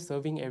people sometimes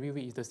serving every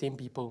week is the same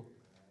people?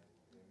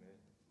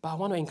 But I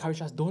want to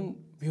encourage us,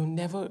 we'll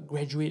never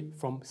graduate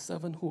from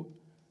servanthood.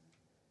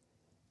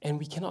 And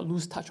we cannot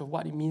lose touch of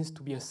what it means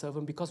to be a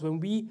servant, because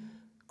when we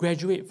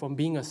graduate from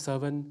being a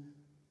servant,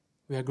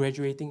 we are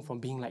graduating from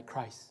being like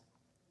Christ.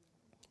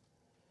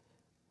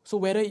 So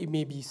whether it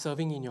may be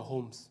serving in your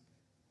homes,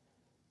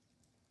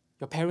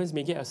 your parents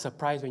may get a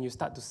surprise when you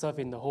start to serve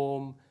in the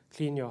home,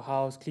 clean your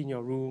house, clean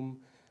your room.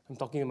 I'm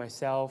talking to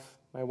myself.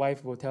 My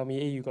wife will tell me,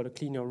 hey, you got to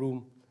clean your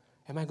room.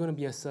 Am I going to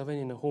be a servant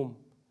in the home?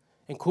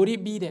 And could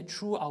it be that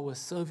through our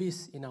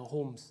service in our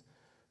homes,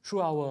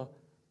 through our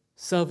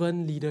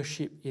servant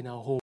leadership in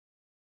our home,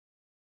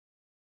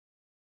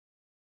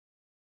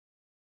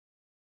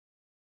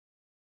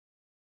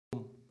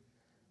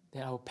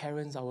 that our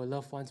parents, our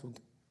loved ones would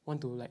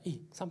want to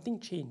hey, something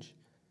changed.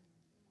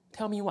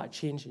 Tell me what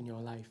changed in your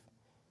life.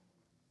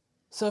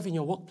 Serve in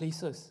your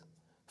workplaces.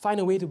 Find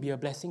a way to be a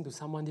blessing to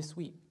someone this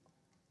week.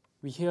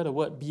 We hear the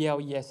word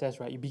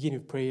BLESS, right? You begin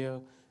with prayer,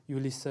 you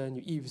listen,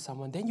 you eat with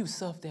someone, then you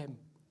serve them.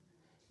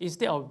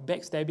 Instead of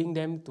backstabbing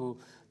them to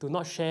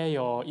not share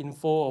your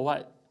info or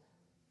what,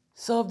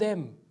 serve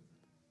them.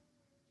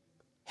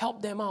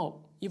 Help them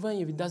out, even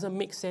if it doesn't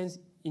make sense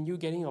in you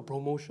getting a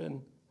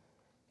promotion.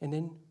 And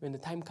then when the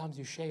time comes,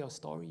 you share your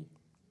story.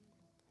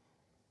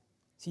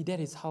 See, that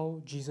is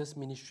how Jesus'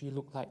 ministry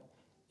looked like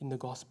in the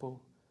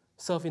gospel.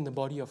 Serve in the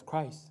body of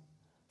Christ.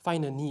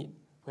 Find a need,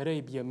 whether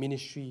it be a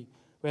ministry,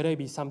 whether it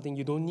be something.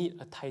 You don't need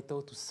a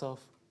title to serve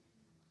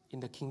in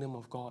the kingdom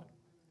of God.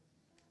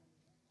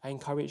 I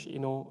encourage,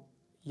 young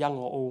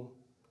or old,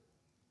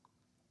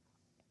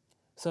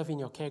 serve in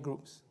your care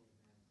groups.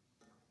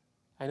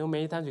 I know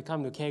many times we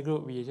come to care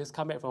group, we just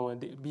come back from a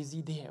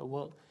busy day at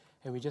work,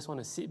 and we just want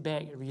to sit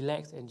back,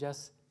 relax, and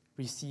just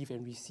receive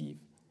and receive.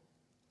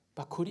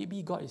 But could it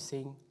be God is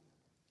saying,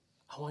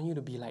 I want you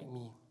to be like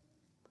me.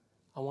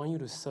 I want you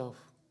to serve.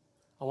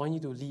 I want you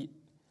to lead.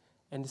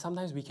 And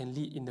sometimes we can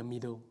lead in the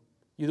middle.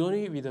 You don't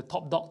need to be the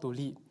top dog to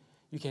lead.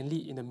 You can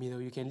lead in the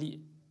middle. You can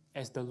lead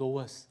as the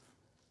lowest.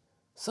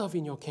 Serve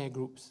in your care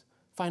groups.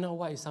 Find out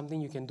what is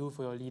something you can do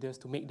for your leaders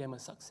to make them a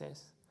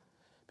success.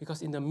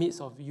 Because in the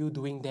midst of you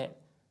doing that,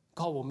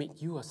 God will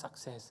make you a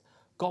success.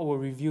 God will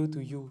reveal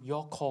to you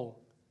your call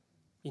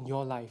in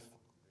your life.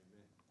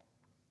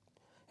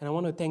 And I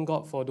want to thank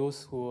God for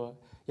those who,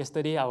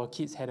 yesterday our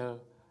kids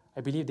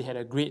I believe they had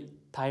a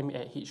great time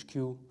at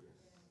HQ.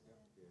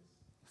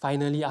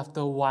 Finally,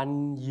 after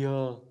 1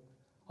 year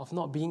of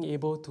not being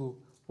able to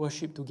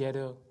worship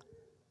together.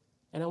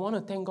 And I want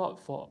to thank God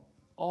for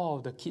all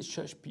of the kids'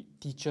 church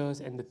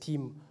teachers and the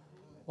team.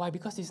 Why?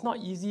 Because it's not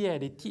easy.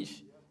 They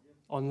teach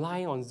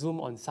online, on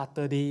Zoom, on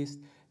Saturdays.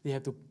 They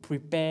have to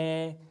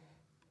prepare.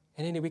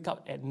 And then they wake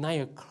up at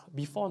 9 o'clock,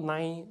 before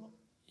 9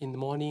 in the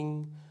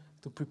morning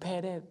to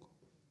prepare that.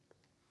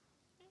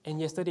 And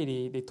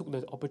yesterday they took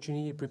the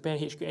opportunity to prepare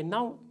HQ. And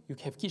now you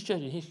have kids'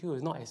 church in HQ.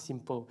 It's not as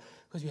simple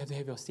because you have to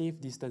have your safe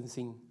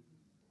distancing.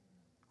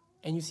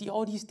 And you see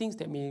all these things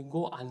that may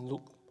go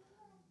unlooked.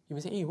 You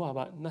may say, hey, what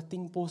about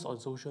nothing post on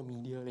social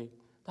media?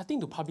 Nothing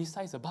to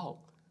publicize about.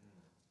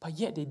 But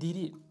yet they did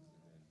it.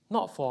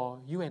 Not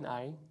for you and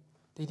I.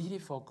 They did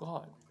it for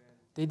God.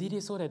 They did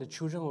it so that the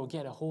children will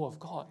get a hold of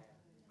God.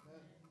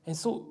 And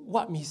so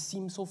what may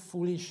seem so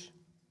foolish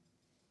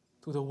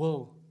to the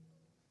world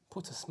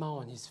puts a smile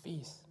on his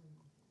face.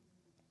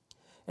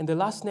 And the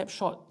last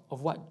snapshot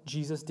of what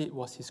Jesus did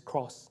was his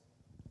cross.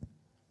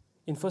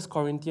 In 1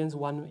 Corinthians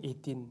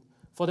 1:18,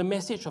 for the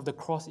message of the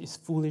cross is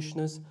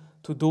foolishness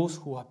to those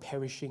who are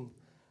perishing,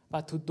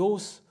 but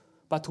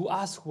to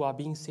us who are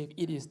being saved,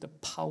 it is the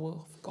power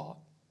of God.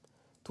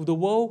 To the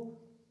world,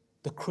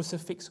 the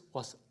crucifix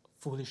was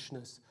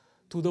foolishness.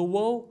 To the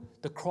world,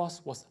 the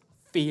cross was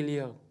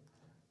failure.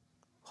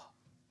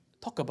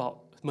 Talk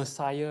about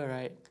Messiah,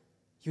 right?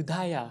 You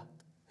die,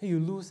 you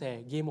lose,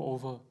 game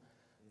over.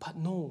 But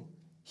no,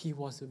 he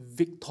was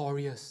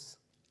victorious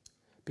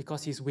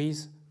because his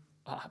ways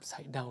are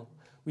upside down.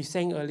 We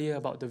sang earlier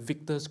about the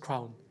victor's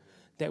crown,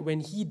 that when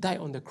he died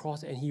on the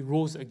cross and he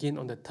rose again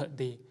on the third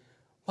day,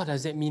 what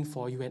does that mean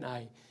for you and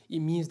I? It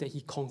means that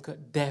he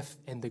conquered death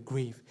and the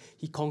grave.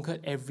 He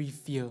conquered every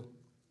fear.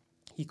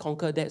 He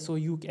conquered that so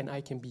you and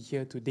I can be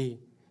here today.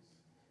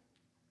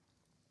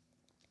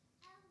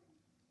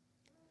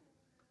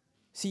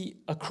 See,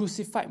 a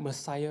crucified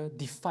Messiah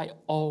defied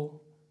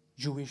all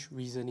Jewish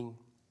reasoning.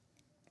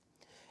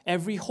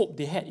 Every hope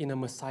they had in a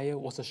Messiah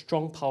was a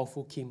strong,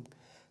 powerful king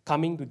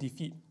coming to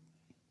defeat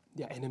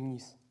their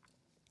enemies.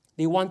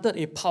 They wanted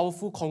a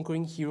powerful,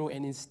 conquering hero,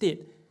 and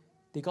instead,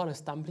 they got a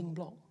stumbling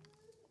block.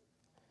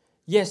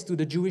 Yes, to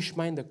the Jewish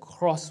mind, the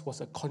cross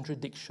was a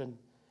contradiction.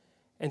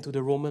 And to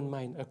the Roman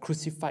mind, a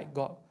crucified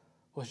God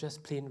was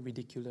just plain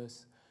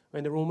ridiculous.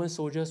 When the Roman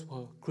soldiers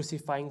were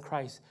crucifying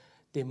Christ,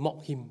 they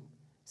mocked him.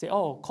 Say,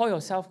 oh, call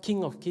yourself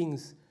King of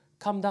Kings.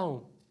 Come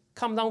down.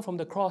 Come down from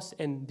the cross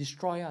and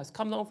destroy us.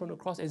 Come down from the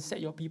cross and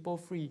set your people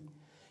free.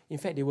 In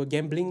fact, they were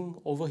gambling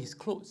over his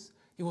clothes.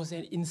 It was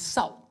an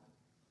insult.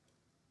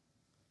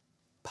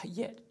 But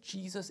yet,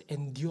 Jesus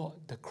endured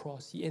the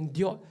cross. He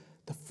endured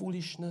the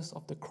foolishness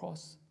of the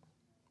cross.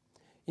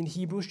 In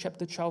Hebrews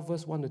chapter 12,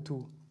 verse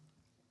 1-2,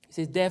 it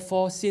says,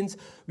 therefore, since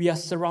we are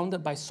surrounded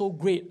by so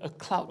great a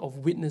cloud of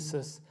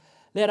witnesses,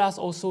 let us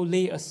also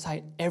lay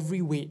aside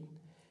every weight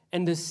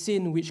and the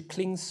sin which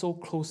clings so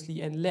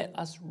closely, and let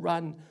us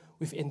run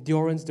with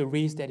endurance the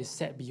race that is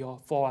set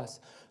before us,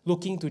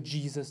 looking to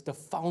Jesus, the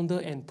founder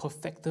and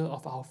perfecter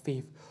of our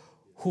faith,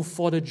 who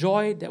for the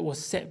joy that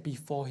was set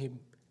before him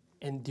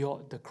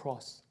endured the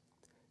cross,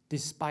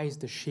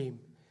 despised the shame,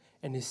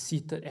 and is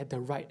seated at the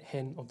right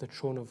hand of the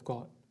throne of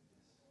God.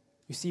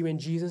 You see, when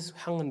Jesus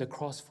hung on the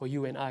cross for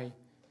you and I,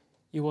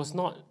 it was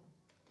not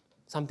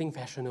something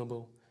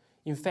fashionable.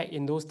 In fact,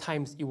 in those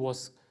times, it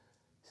was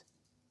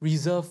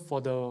reserved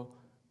for the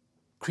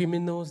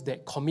criminals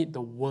that commit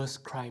the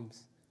worst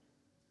crimes.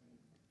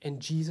 And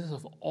Jesus,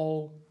 of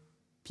all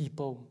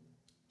people,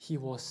 he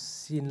was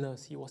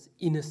sinless, he was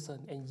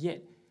innocent, and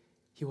yet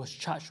he was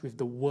charged with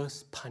the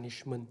worst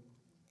punishment.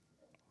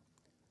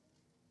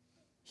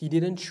 He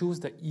didn't choose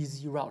the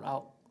easy route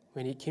out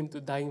when it came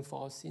to dying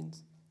for our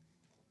sins.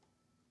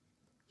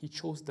 He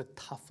chose the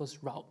toughest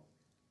route.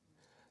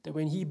 That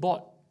when he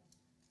bought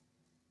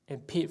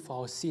and paid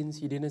for our sins,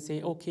 he didn't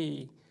say,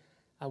 okay,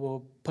 I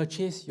will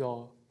purchase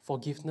your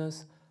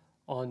forgiveness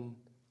on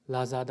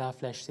Lazada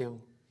flash sale.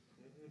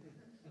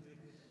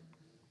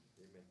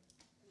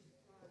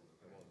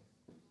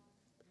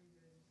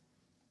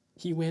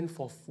 He went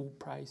for full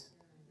price.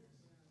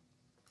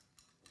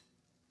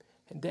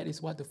 And that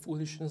is what the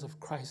foolishness of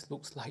Christ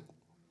looks like.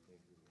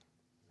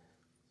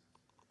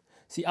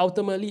 See,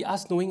 ultimately,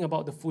 us knowing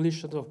about the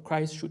foolishness of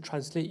Christ should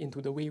translate into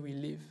the way we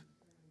live.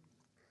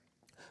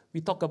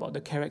 We talk about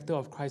the character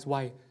of Christ.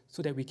 Why?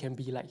 So that we can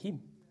be like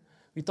him.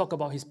 We talk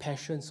about his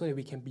passion so that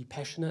we can be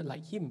passionate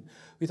like him.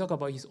 We talk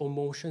about his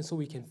emotion so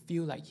we can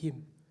feel like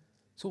him.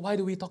 So why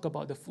do we talk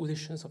about the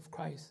foolishness of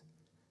Christ?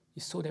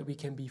 It's so that we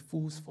can be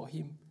fools for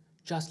him,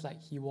 just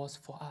like he was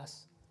for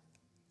us.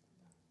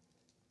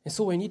 And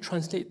so when you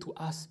translate to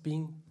us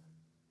being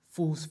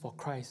fools for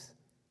Christ,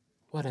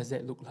 what does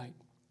that look like?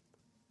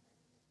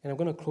 And I'm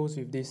going to close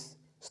with this.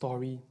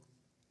 story,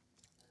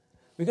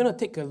 we're going to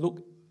take a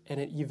look at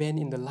an event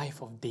in the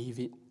life of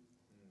David.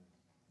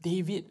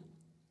 David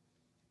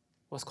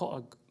was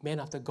called a man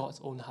after God's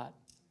own heart.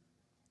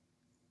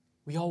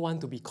 We all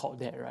want to be called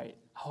that, right?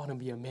 I want to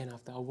be a man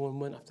after, a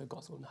woman after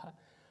God's own heart.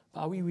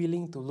 But are we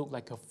willing to look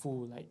like a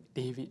fool like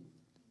David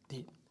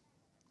did?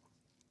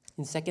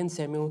 In 2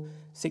 Samuel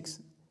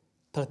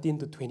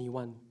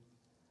 6:13-21,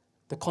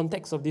 the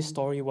context of this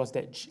story was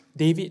that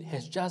David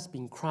has just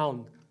been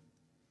crowned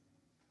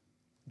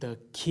the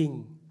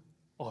king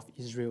of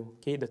Israel,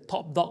 okay, the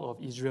top dog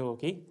of Israel,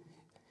 okay?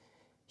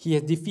 He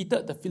has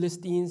defeated the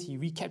Philistines. He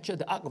recaptured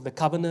the Ark of the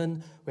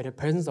Covenant where the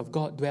presence of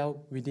God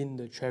dwelt within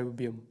the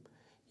cherubim.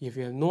 If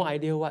you have no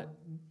idea what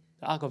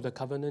the Ark of the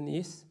Covenant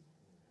is,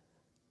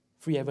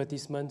 free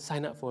advertisement,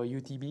 sign up for a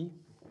UTB.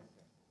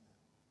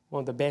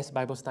 One of the best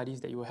Bible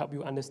studies that will help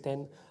you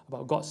understand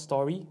about God's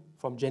story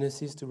from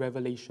Genesis to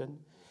Revelation.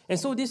 And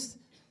so this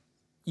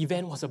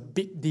event was a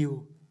big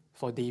deal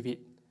for David.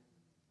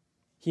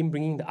 Him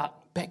bringing the Ark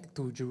back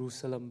to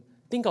Jerusalem.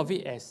 Think of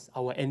it as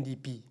our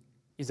NDP.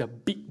 It's a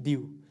big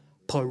deal.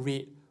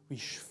 Parade. We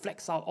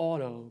flex out all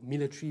the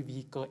military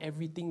vehicle,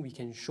 everything we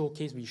can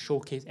showcase, we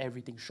showcase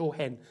everything. Show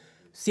hand.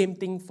 Same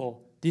thing for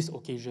this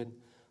occasion.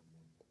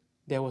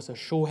 There was a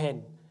show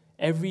hand.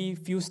 Every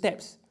few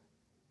steps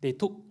they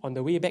took on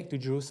the way back to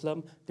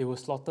Jerusalem, they will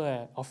slaughter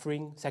an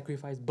offering,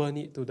 sacrifice, burn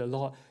it to the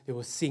Lord. They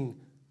will sing.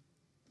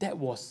 That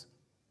was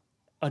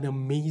an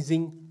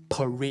amazing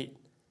parade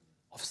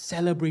of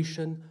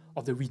celebration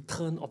of the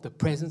return of the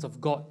presence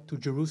of God to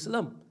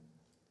Jerusalem.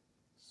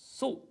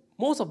 So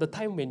most of the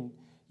time when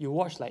you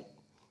watch like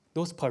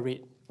those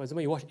parade, for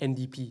example, you watch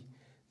NDP,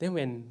 then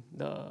when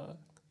the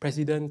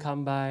president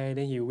come by,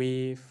 then he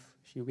wave,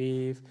 she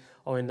wave,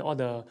 or when all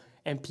the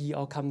MP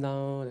all come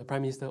down, the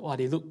prime minister,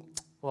 they look,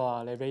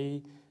 they're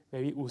very,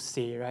 very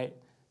usay, right?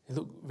 They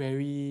look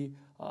very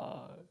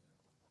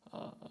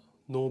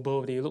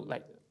noble. They look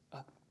like,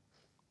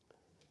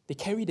 they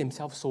carry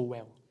themselves so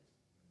well.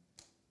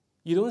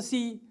 You don't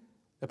see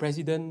the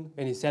president,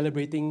 when he's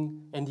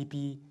celebrating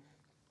NDP,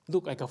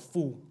 look like a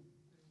fool,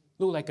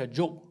 look like a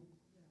joke.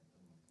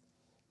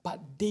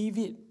 But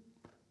David,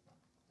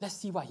 let's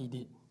see what he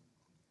did.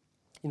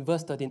 In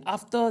verse 13,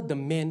 after the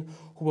men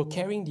who were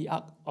carrying the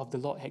ark of the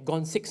Lord had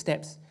gone 6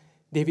 steps,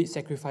 David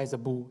sacrificed a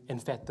bull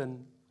and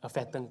fattened a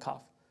fattened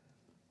calf.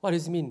 What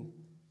does it mean?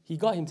 He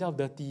got himself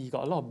dirty, he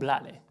got a lot of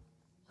blood.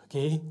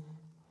 Okay?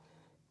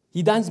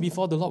 He danced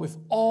before the Lord with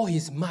all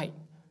his might,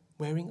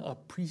 wearing a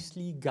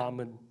priestly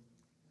garment.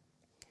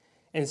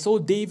 And so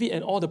David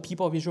and all the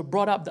people of Israel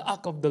brought up the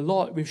ark of the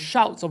Lord with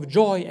shouts of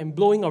joy and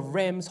blowing of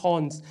ram's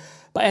horns.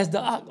 But as the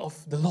ark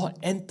of the Lord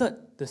entered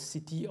the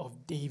city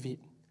of David,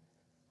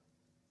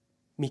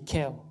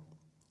 Michal,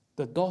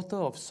 the daughter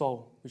of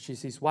Saul, which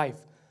is his wife,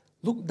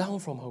 looked down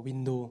from her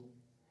window.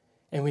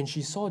 And when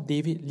she saw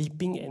David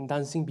leaping and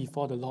dancing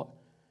before the Lord,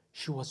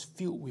 she was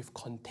filled with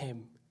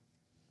contempt.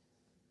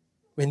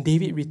 When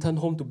David returned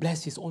home to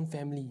bless his own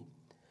family,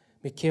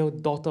 Michal,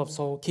 daughter of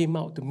Saul, came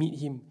out to meet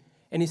him.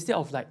 And instead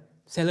of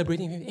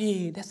celebrating him,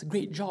 hey, that's a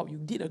great job. You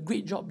did a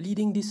great job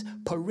leading this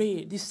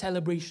parade, this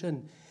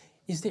celebration.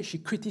 Instead, she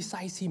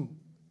criticized him.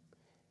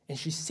 And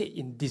she said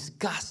in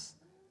disgust,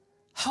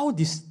 how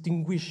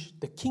distinguished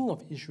the king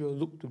of Israel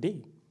looked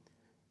today.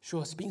 She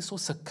was being so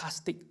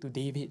sarcastic to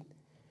David,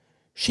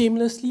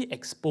 shamelessly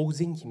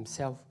exposing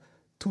himself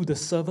to the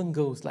servant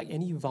girls like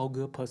any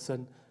vulgar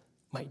person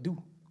might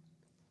do.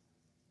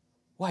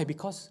 Why?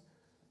 Because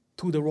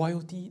to the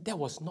royalty, that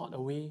was not the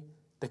way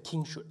the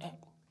king should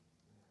act.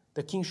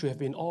 The king should have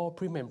been all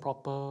prim and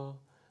proper,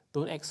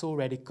 don't act so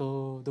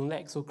radical, don't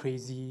act so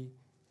crazy,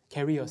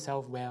 carry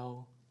yourself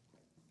well.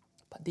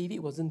 But David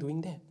wasn't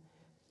doing that.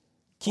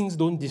 Kings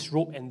don't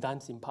disrobe and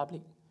dance in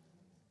public.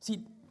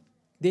 See,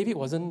 David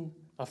wasn't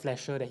a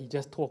flasher that he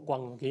just told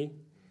Kwang, okay?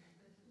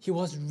 He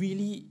was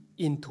really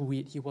into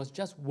it. He was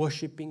just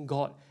worshipping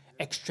God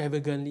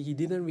extravagantly. He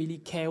didn't really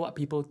care what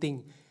people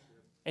think.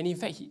 And in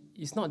fact,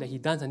 it's not that he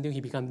danced until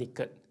he became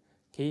naked.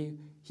 Okay?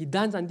 He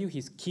danced until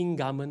his king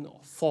garment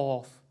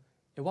fall off.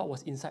 And what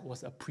was inside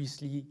was a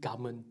priestly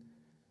garment.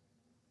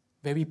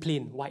 Very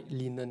plain, white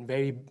linen,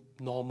 very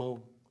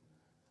normal.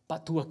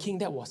 But to a king,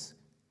 that was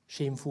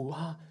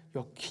shameful.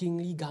 Your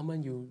kingly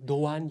garment, you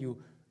don't want,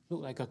 you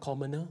look like a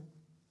commoner.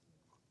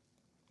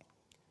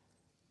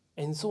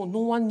 And so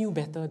no one knew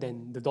better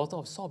than the daughter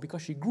of Saul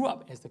because she grew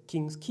up as the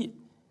king's kid.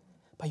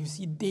 But you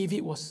see,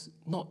 David was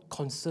not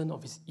concerned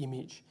of his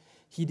image.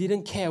 He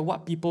didn't care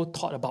what people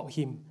thought about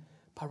him,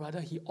 but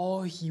rather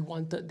all he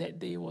wanted that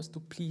day was to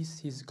please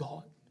his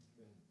God.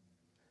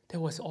 That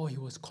was all he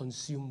was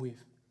consumed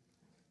with.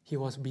 He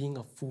was being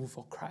a fool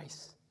for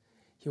Christ.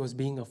 He was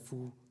being a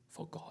fool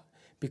for God.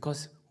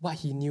 Because what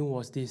he knew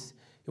was this.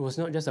 It was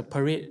not just a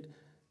parade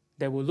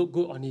that would look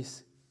good on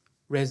his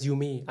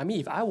resume. I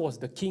mean, if I was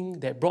the king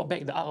that brought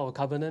back the Ark of the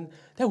Covenant,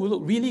 that would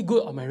look really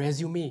good on my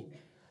resume.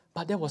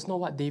 But that was not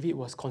what David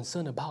was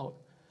concerned about.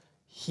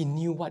 He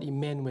knew what it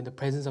meant when the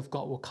presence of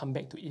God will come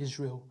back to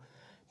Israel.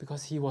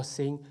 Because he was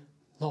saying,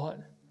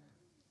 Lord,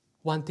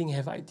 one thing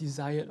have I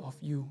desired of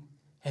you,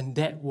 and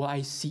that will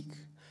I seek,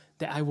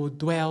 that I will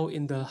dwell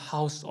in the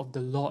house of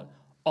the Lord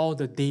all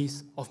the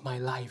days of my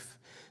life.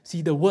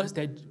 See, the words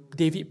that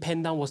David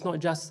penned down was not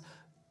just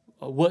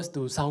words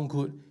to sound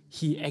good.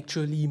 He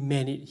actually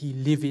meant it. He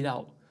lived it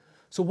out.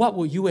 So what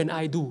will you and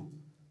I do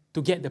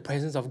to get the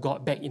presence of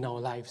God back in our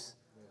lives?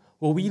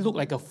 Will we look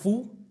like a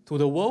fool to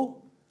the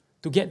world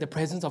to get the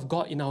presence of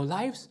God in our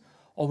lives?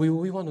 Or will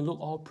we want to look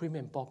all prim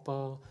and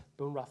proper,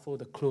 don't ruffle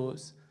the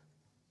clothes,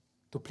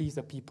 to please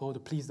the people, to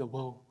please the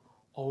world?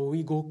 Or will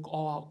we go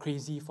all out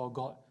crazy for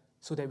God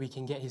so that we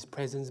can get His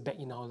presence back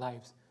in our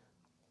lives?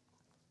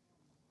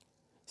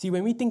 See,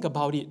 when we think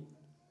about it,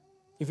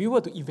 if you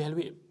were to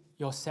evaluate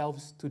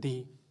yourselves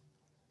today,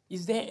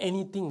 is there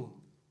anything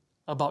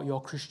about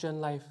your Christian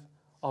life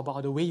or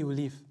about the way you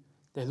live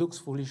that looks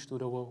foolish to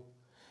the world?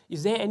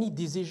 Is there any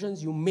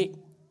decisions you make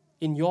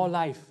in your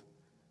life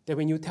that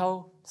when you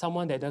tell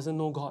someone that doesn't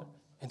know God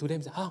and to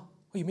them say, why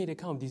you made that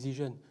kind of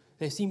decision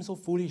that seems so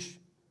foolish?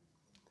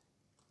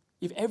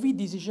 If every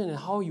decision and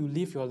how you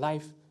live your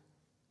life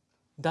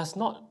does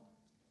not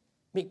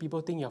make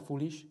people think you're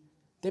foolish,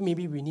 then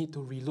maybe we need to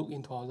relook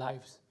into our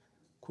lives.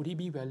 Could it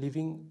be we're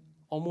living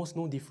almost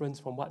no difference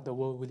from what the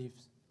world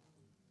lives?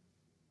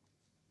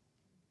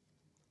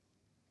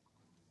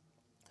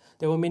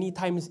 There were many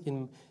times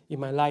in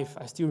my life,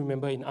 I still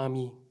remember in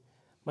army,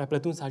 my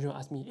platoon sergeant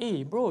asked me,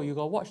 hey bro, you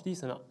got watch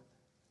this or not?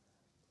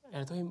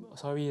 And I told him,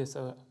 sorry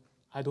sir,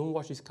 I don't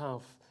watch this kind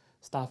of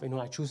stuff.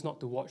 I choose not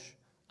to watch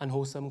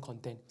unwholesome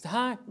content. He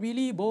said,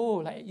 really bro?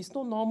 Like, it's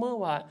not normal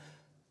what?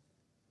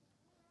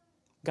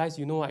 Guys,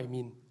 you know what I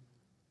mean.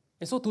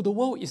 And so to the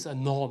world, it's a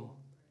norm.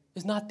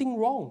 There's nothing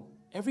wrong.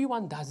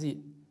 Everyone does it.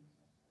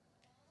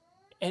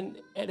 And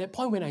at that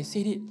point when I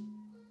said it,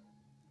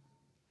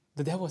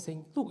 the devil was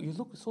saying, look,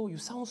 you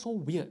sound so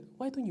weird.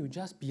 Why don't you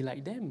just be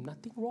like them?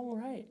 Nothing wrong,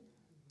 right?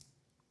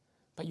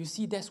 But you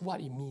see, that's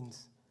what it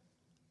means.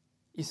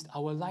 Is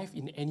our life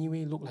in any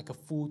way look like a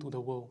fool to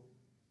the world?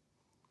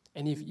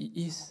 And if it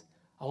is,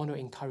 I want to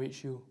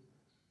encourage you.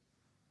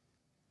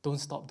 Don't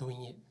stop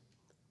doing it.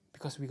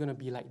 Because we're going to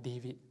be like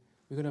David.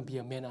 We're going to be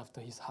a man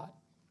after his heart.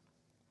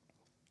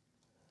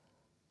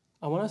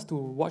 I want us to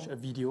watch a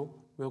video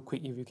real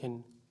quick, if you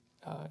can,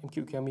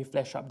 MQ, can we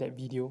flash up that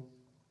video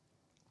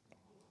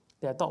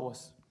that I thought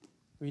was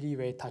really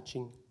very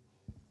touching.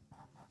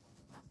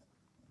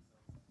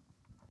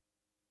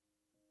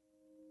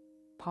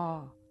 พ่อ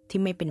ที่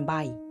ไม่เป็นใ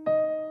บ้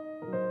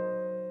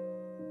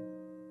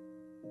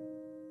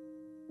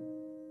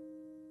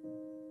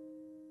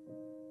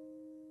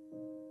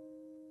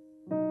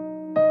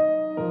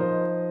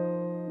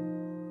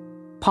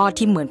พ่อ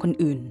ที่เหมือนคน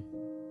อื่น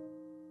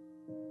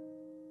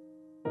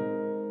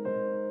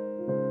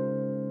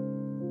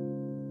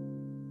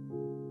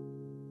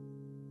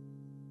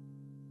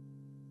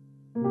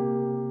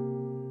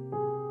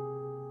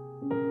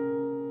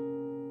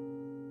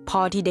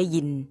พ่อที่ได้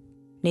ยิน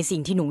ในสิ่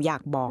งที่หนูอยา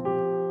กบอก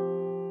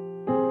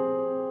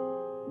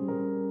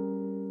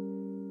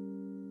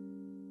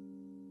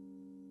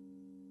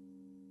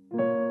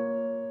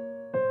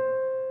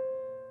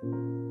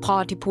พ่อ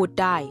ที่พูด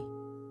ได้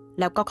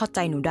แล้วก็เข้าใจ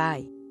หนูได้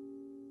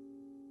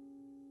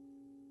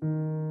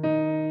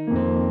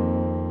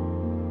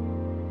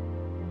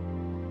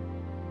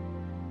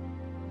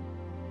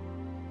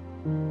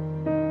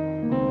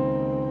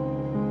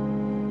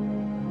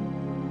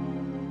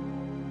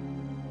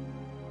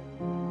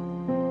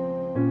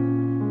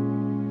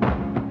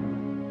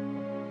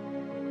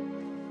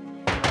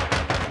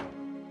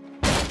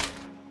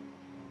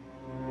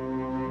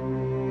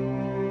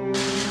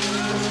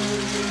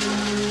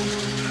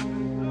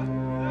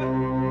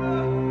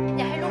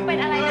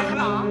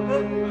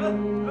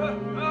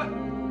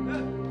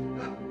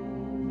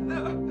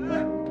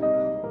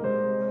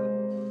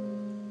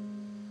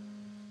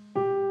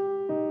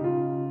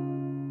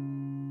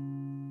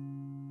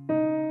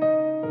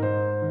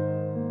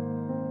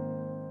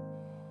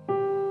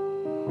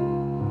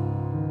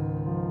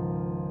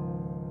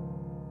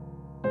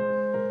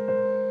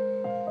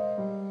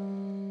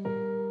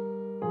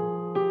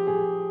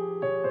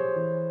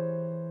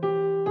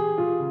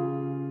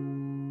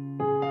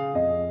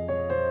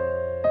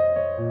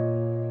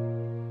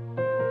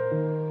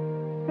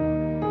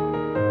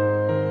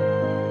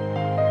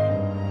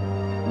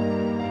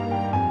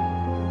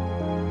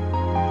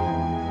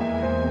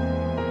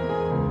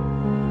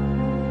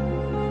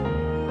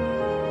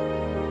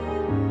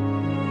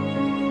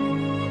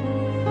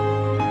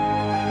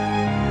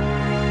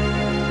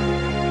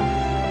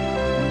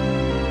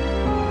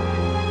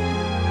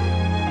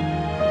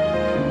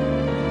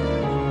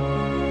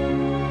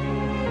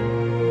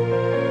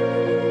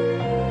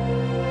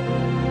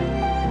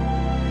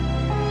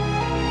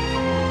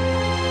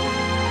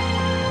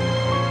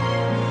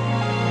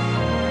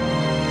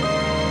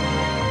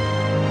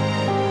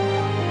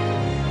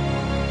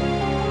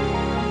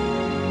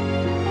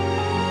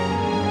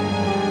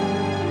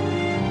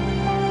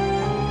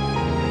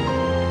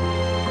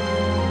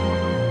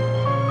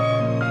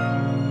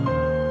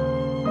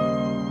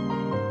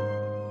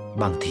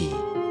บางที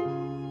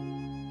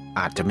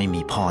อาจจะไม่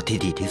มีพ่อที่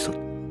ดีที่สุด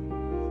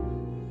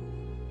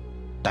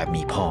แต่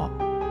มีพ่อ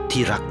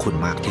ที่รักคุณ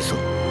มากที่สุ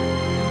ด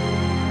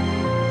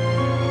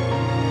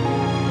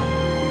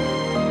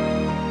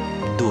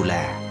ดูแล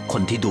ค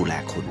นที่ดูแล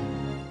คุณ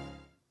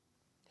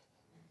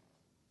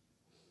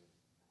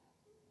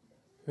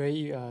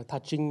Very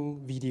touching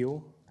video,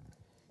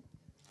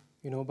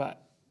 but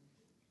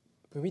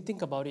when we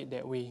think about it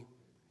that way,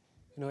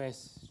 as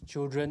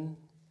children,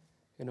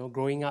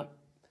 growing up,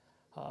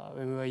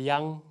 when we were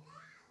young,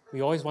 we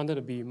always wanted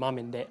to be mom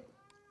and dad.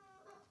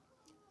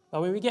 But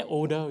when we get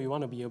older, we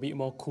want to be a bit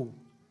more cool.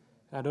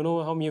 I don't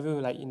know how many of you,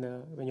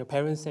 when your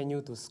parents send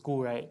you to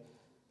school, right?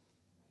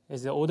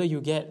 As the older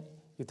you get,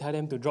 you tell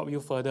them to drop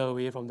you further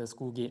away from the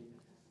school gate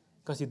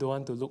because you don't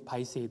want to look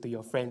paiseh to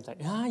your friends,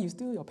 like,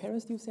 your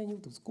parents still send you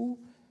to school?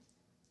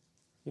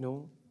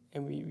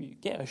 And we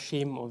get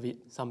ashamed of it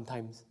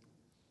sometimes.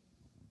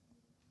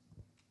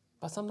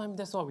 But sometimes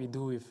that's what we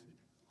do with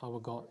our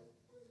God.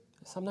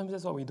 Sometimes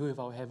that's what we do with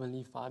our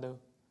Heavenly Father.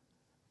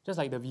 Just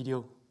like the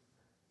video.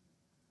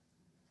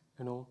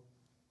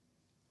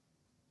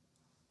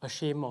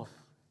 Ashamed of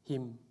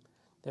Him.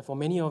 That for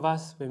many of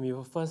us, when we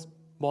were first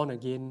born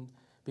again,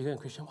 became a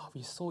Christian,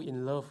 we're so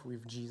in love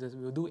with Jesus.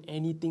 We will do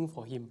anything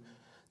for Him.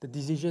 The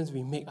decisions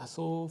we make are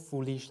so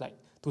foolish. Like,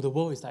 to the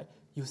world, it's like,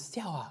 you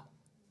siao.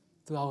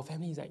 To our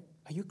family, it's like,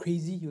 are you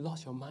crazy? You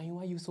lost your mind?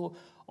 Why are you so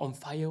on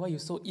fire? Why are you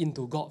so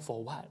into God?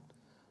 For what?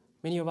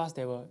 Many of us,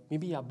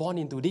 maybe are born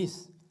into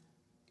this.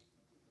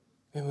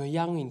 When we were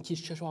young in kids'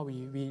 church,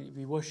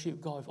 we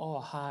worship God with all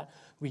our heart.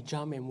 We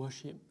jump and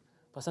worship.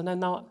 But sometimes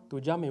now,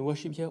 to jump and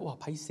worship here,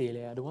 paiseh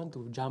leh, I don't want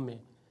to jump.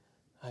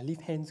 I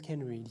lift hands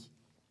can already.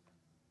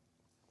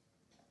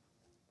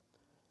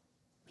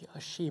 We are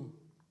ashamed.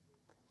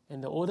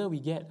 And the older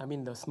we get,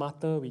 the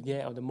smarter we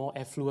get, or the more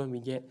affluent we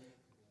get,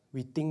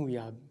 we think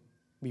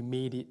we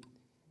made it.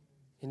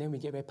 And then we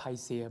get very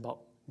paiseh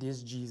about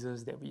this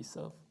Jesus that we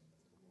serve.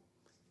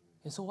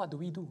 And so what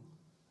do?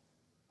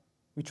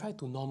 We try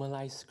to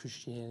normalize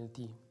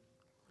Christianity.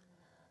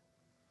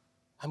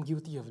 I'm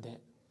guilty of that.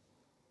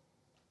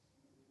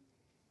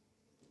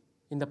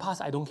 In the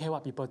past, I don't care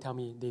what people tell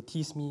me. They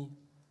tease me.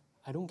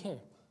 I don't care.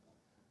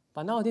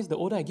 But nowadays, the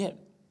older I get,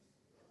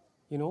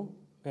 when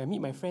I meet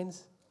my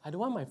friends, I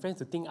don't want my friends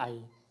to think I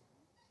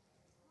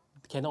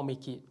cannot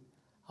make it.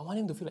 I want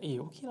them to feel like, hey,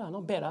 okay lah,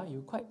 not bad,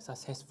 you're quite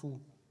successful.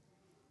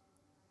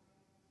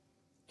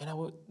 And I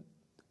would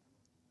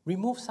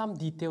remove some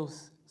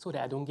details so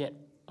that I don't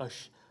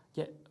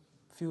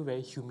feel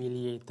very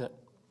humiliated.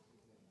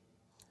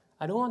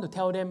 I don't want to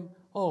tell them,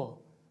 oh,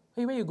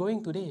 hey, where are you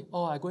going today?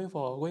 Oh, I'm going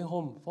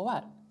home. For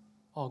what?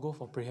 Oh, go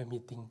for prayer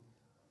meeting.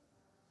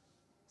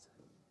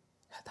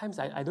 At times,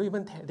 I don't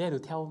even dare to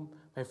tell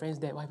my friends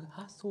that. Why?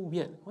 So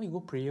weird. Why you go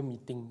prayer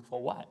meeting?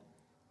 For what?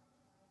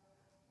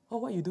 Oh,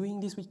 what are you doing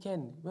this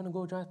weekend? You want to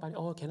go join party?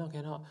 Oh,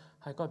 cannot.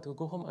 I got to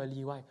go home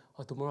early. Why?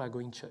 Oh, tomorrow I go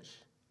in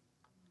church.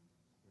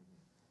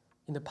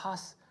 In the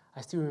past,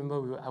 I still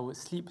remember I would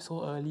sleep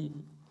so early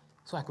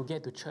so I could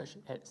get to church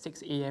at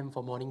 6 a.m.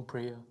 for morning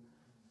prayer.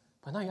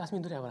 But now you ask me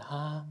to do that,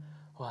 I'm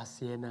like,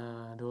 sian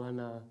don't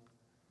want.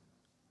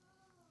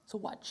 So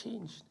what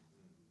changed?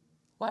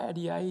 Why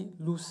did I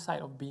lose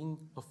sight of being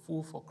a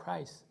fool for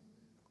Christ?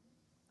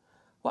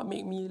 What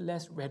made me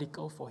less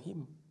radical for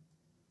Him?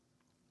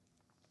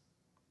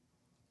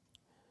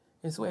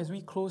 And so as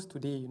we close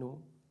today,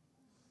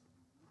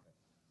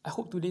 I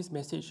hope today's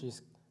message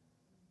is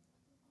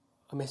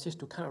a message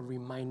to kind of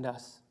remind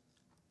us.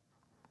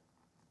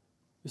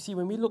 You see,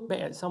 when we look back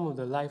at some of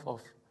the life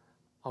of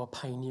our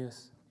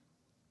pioneers,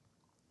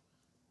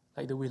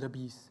 like the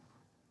Willoughbys,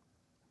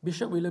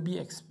 Bishop Willoughby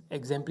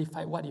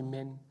exemplified what it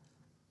meant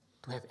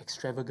to have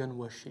extravagant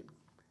worship.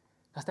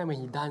 Last time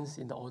when he danced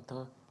in the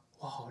altar,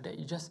 that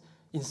it just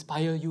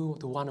inspired you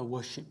to want to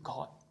worship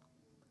God.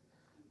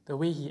 The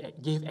way he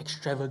gave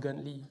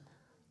extravagantly,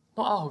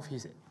 not out of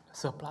his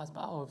surplus,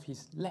 but out of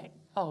his lack,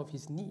 out of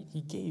his need,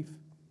 he gave.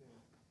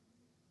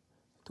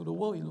 To the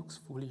world, it looks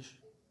foolish.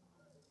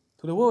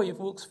 To the world, it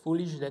looks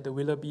foolish that the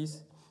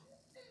Willoughbys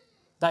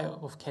died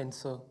of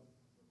cancer,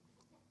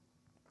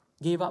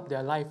 gave up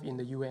their life in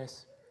the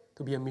US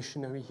to be a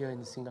missionary here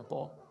in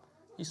Singapore.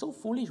 It's so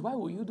foolish. Why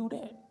would you do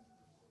that?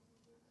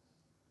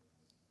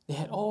 They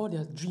had all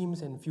their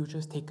dreams and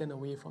futures taken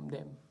away from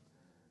them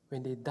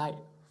when they died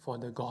for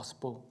the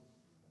gospel.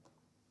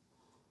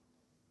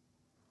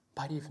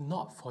 But if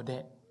not for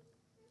that,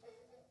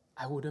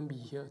 I wouldn't be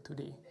here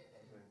today.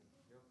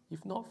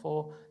 If not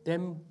for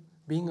them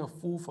being a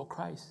fool for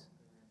Christ,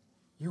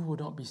 you would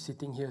not be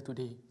sitting here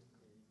today.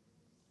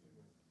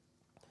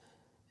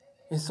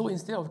 And so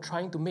instead of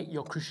trying to make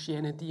your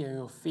Christianity and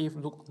your faith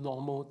look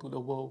normal to the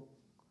world,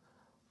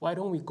 why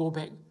don't we go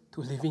back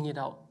to living it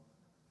out?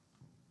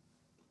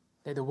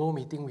 That the world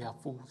may think we are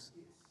fools.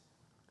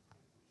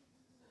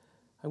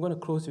 I'm going to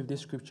close with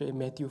this scripture in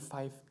Matthew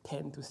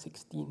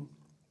 5:10-16.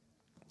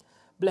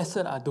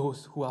 Blessed are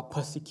those who are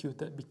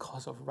persecuted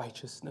because of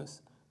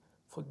righteousness,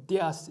 for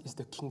theirs is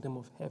the kingdom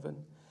of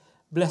heaven.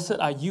 Blessed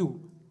are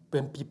you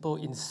when people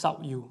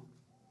insult you,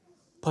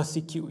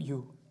 persecute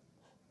you,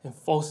 and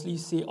falsely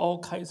say all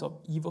kinds of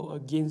evil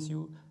against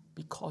you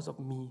because of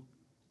me.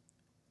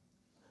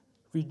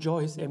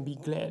 Rejoice and be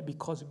glad,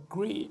 because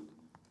great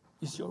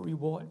is your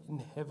reward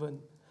in heaven.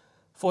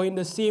 For in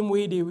the same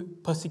way they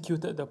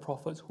persecuted the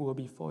prophets who were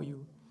before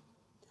you.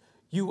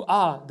 You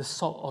are the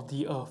salt of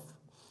the earth.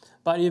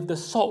 But if the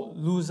salt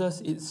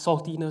loses its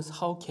saltiness,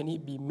 how can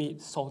it be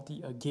made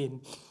salty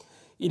again?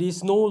 It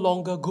is no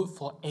longer good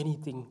for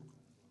anything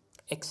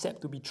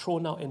except to be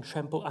thrown out and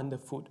trampled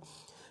underfoot.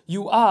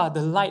 You are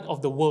the light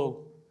of the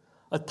world.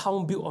 A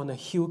town built on a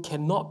hill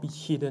cannot be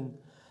hidden.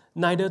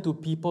 Neither do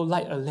people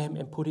light a lamp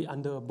and put it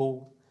under a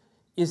bowl.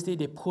 Instead,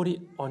 they put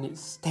it on its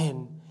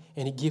stand,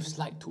 and it gives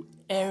light to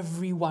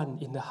everyone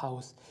in the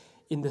house.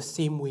 In the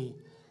same way,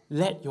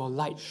 let your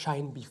light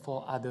shine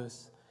before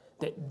others,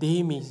 that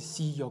they may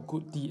see your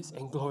good deeds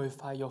and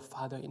glorify your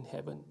Father in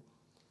heaven.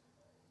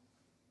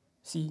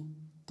 See,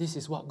 this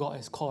is what God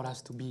has called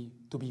us to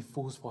be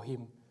fools for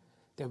Him,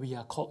 that we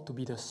are called to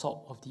be the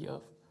salt of the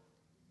earth.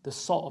 The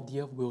salt of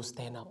the earth will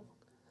stand out.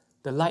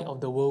 The light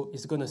of the world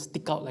is going to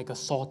stick out like a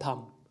sore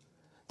thumb,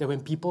 that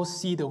when people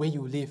see the way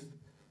you live,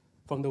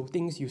 from the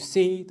things you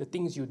say, the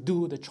things you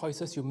do, the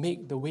choices you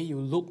make, the way you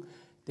look,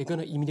 they're going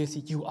to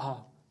immediately see you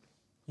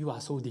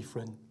are so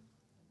different.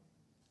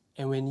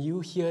 And when you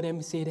hear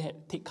them say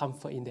that, take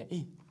comfort in that.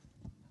 Hey,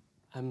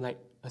 I'm like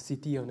a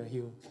city on a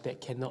hill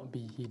that cannot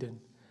be hidden.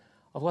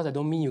 Of course, I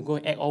don't mean you go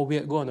and act all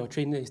weird, go on a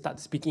train and start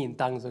speaking in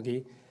tongues,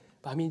 okay?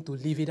 But I mean to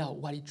live it out,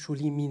 what it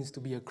truly means to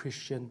be a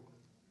Christian.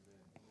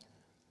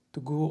 To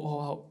go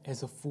all out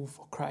as a fool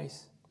for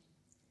Christ.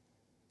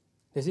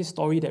 There's this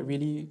story that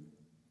really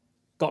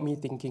got me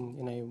thinking,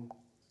 and I'm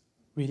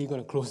really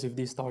going to close with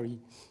this story.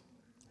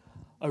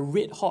 A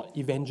red-hot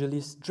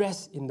evangelist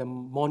dressed in the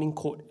morning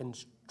coat and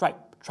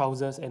striped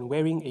trousers and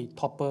wearing a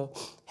topper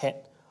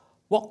hat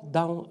walked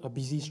down a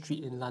busy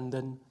street in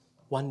London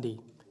one day.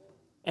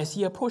 As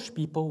he approached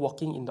people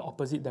walking in the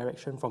opposite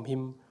direction from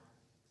him,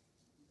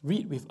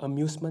 read with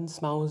amusement,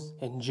 smiles,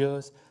 and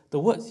jeers the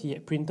words he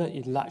had printed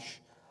in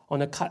large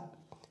on a card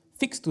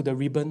fixed to the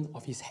ribbon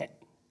of his hat.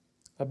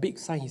 A big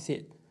sign, he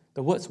said.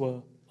 The words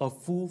were, "A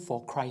fool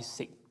for Christ's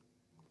sake."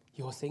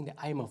 He was saying that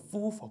I am a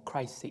fool for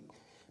Christ's sake.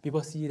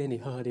 People see, then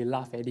they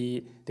laugh at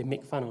it, they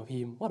make fun of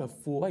him. What a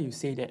fool, why you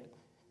say that?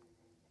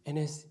 And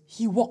as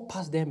he walked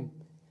past them,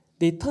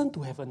 they turned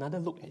to have another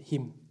look at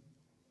him,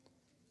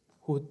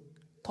 who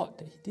thought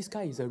that this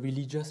guy is a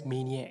religious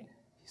maniac.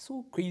 He's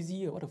so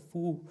crazy, what a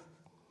fool.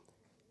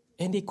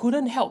 And they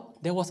couldn't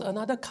help. There was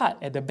another card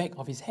at the back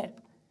of his hat,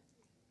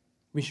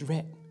 which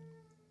read,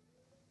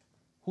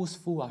 "Whose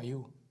fool are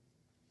you?"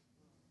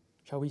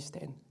 Shall we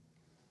stand?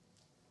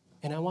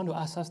 And I want to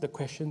ask us the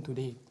question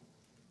today,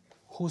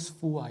 whose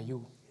fool are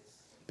you?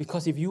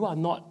 Because if you are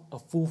not a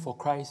fool for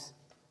Christ,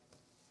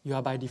 you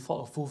are by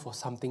default a fool for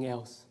something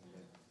else.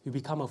 You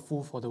become a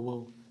fool for the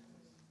world.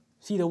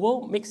 See, the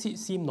world makes it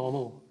seem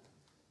normal.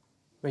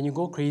 When you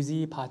go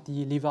crazy,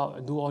 party, live out,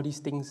 and do all these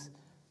things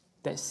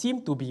that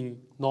seem to be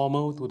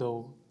normal to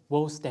the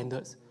world's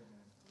standards.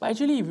 But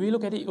actually, if we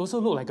look at it, it also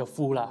look like a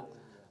fool.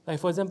 Like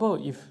for example,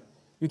 if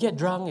you get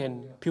drunk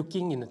and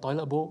puking in the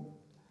toilet bowl,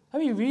 I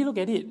mean, if you really look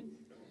at it,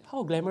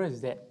 how glamorous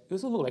is that? You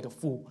also look like a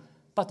fool.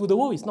 But to the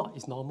world, it's not.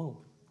 It's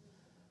normal.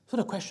 So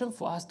the question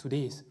for us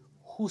today is,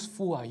 whose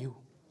fool are you?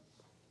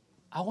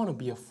 I want to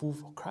be a fool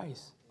for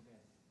Christ.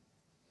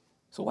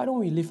 So why don't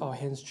we lift our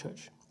hands,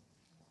 church?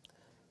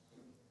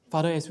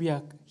 Father, as we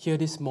are here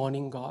this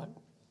morning, God,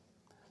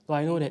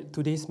 Lord, I know that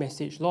today's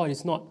message, Lord,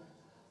 is not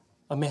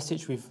a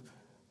message with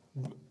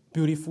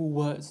beautiful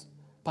words,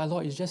 but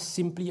Lord, it's just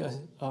simply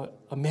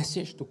a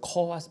message to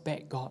call us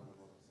back, God,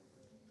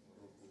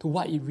 to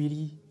what it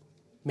really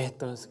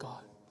matters,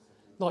 God.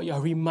 Lord, you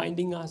are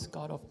reminding us,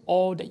 God, of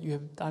all that you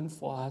have done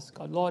for us,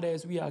 God. Lord,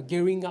 as we are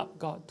gearing up,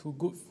 God, to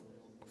Good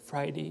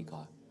Friday,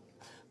 God,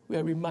 we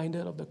are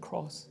reminded of the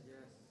cross.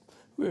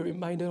 We are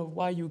reminded of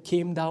why you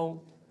came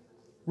down,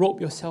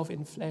 robed yourself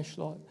in flesh,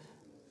 Lord.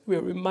 We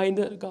are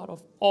reminded, God,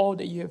 of all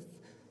that you have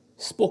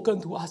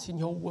spoken to us in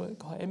your word,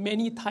 God. And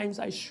many times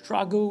I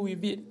struggle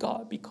with it,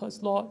 God,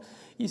 because, Lord,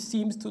 it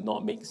seems to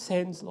not make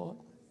sense, Lord.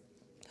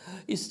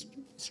 It's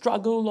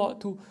struggle,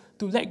 Lord, to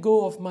let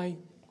go of my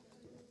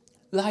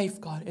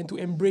life, God, and to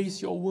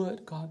embrace your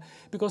word, God.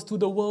 Because to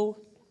the world,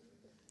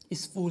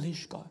 it's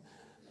foolish, God.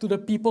 To the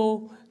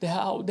people that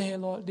are out there,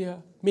 Lord, they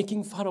are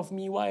making fun of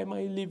me. Why am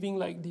I living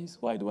like this?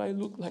 Why do I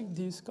look like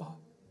this, God?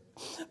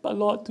 But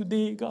Lord,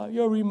 today, God,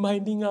 you're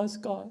reminding us,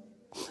 God,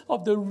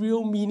 of the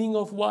real meaning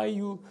of why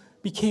you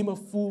became a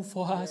fool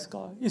for us,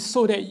 God. It's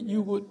so that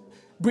you would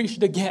bridge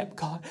the gap,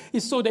 God.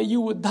 It's so that you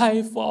would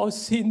die for our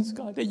sins,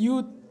 God. That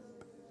you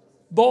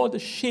bore the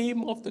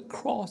shame of the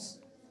cross.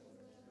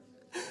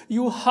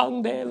 You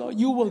hung there, Lord.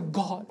 You were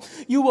God.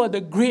 You were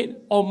the great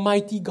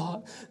almighty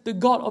God, the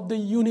God of the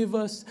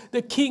universe,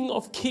 the King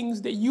of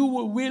kings, that you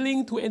were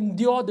willing to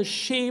endure the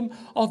shame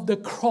of the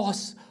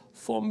cross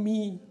for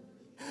me.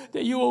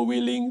 That you were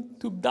willing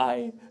to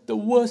die the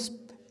worst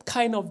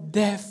kind of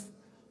death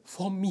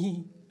for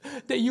me.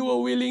 That you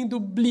were willing to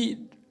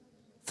bleed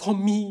for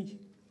me.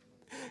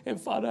 And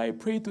Father, I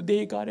pray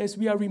today, God, as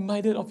we are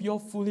reminded of your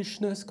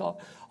foolishness, God,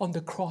 on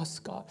the cross,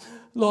 God.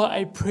 Lord,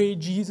 I pray,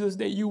 Jesus,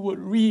 that you would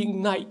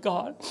reignite,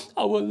 God,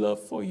 our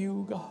love for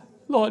you, God.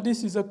 Lord,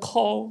 this is a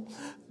call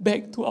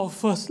back to our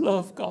first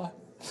love, God.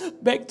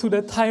 Back to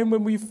the time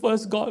when we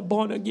first got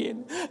born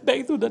again.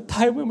 Back to the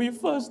time when we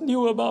first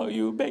knew about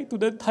you. Back to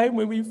the time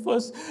when we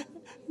first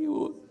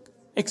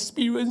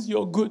experience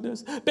your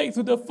goodness. Back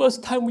to the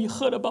first time we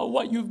heard about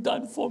what you've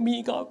done for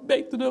me, God.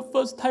 Back to the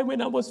first time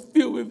when I was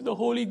filled with the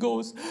Holy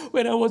Ghost.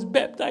 When I was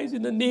baptized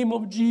in the name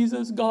of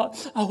Jesus, God.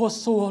 I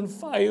was so on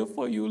fire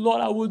for you.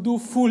 Lord, I will do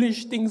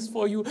foolish things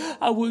for you.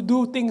 I will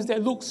do things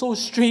that look so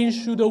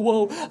strange to the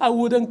world. I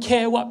wouldn't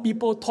care what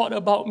people thought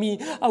about me.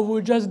 I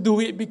would just do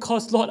it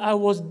because, Lord, I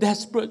was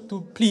desperate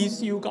to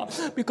please you, God.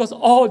 Because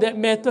all that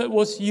mattered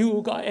was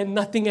you, God, and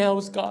nothing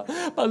else, God.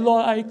 But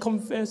Lord, I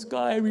confess,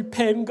 God, I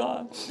repent,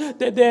 God,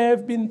 that there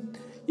have been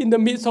in the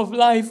midst of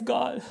life,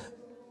 God,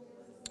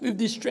 with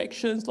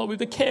distractions, Lord, with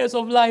the cares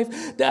of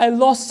life, that I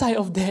lost sight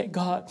of that,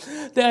 God.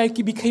 That I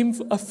became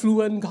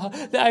affluent, God.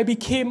 That I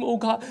became, oh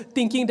God,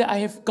 thinking that I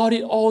have got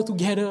it all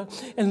together.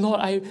 And Lord,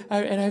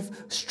 I've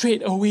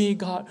strayed away,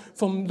 God,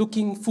 from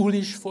looking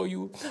foolish for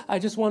you. I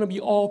just want to be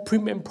all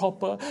prim and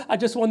proper. I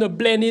just want to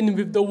blend in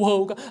with the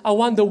world, God. I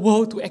want the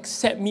world to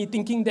accept me,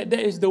 thinking that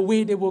that is the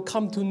way they will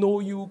come to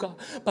know you, God.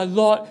 But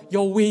Lord,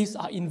 your ways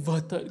are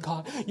inverted,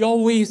 God.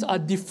 Your ways are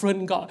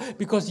different, God,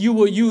 because you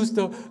will use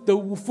the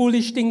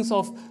foolish things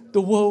of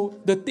the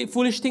world, the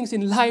foolish things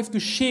in life to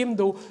shame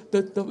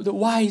the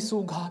wise,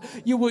 oh God.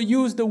 You will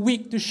use the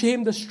weak to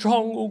shame the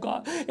strong, oh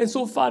God. And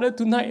so, Father,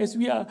 today as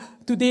we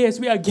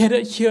are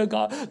gathered here,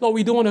 God, Lord,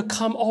 we don't want to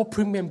come all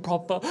prim and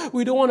proper.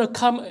 We don't want to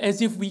come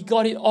as if we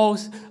got it all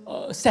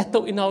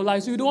settled in our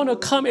lives. We don't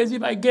want to come as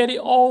if I get it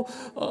all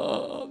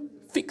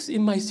fixed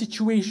in my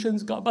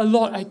situations, God. But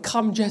Lord, I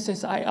come just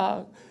as I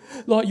am.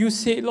 Lord, you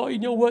say, Lord,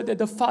 in your word that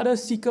the Father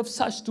seeketh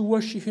such to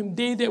worship him.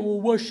 They that will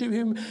worship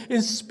him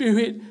in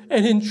spirit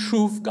and in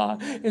truth,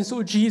 God. And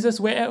so, Jesus,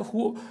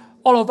 all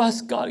of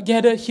us, God,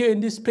 gathered here in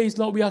this place,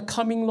 Lord, we are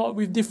coming, Lord,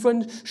 with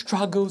different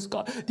struggles,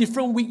 God,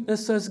 different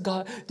weaknesses,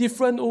 God,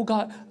 different, oh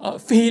God,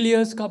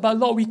 failures, God. But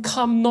Lord, we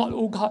come not,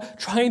 oh God,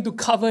 trying to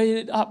cover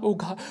it up, oh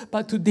God.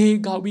 But today,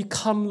 God, we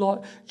come,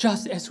 Lord,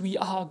 just as we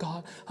are,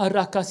 God.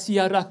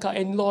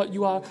 And Lord,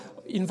 you are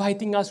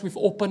inviting us with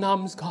open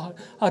arms, God.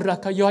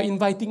 Araka, you are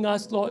inviting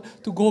us, Lord,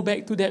 to go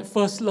back to that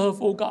first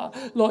love, oh God.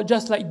 Lord,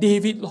 just like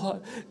David,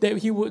 Lord, that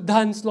he would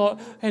dance, Lord,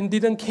 and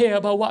didn't care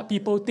about what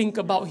people think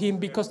about him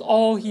because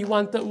all he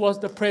wanted was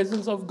the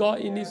presence of God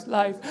in his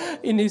life,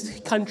 in his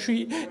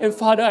country. And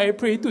Father, I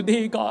pray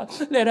today, God,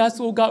 let us,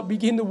 oh God,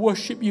 begin to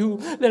worship you.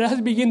 Let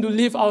us begin to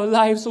live our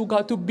lives, oh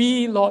God, to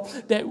be, Lord,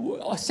 that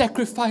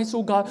sacrifice,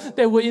 oh God,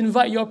 that will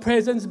invite your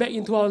presence back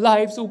into our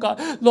lives, oh God.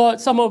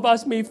 Lord, some of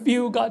us may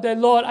feel, God, that,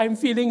 Lord, I'm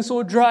feeling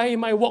so dry in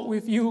my walk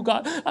with you,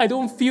 God. I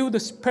don't feel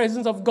the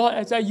presence of God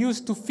as I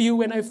used to feel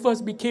when I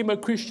first became a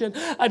Christian.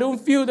 I don't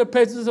feel the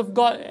presence of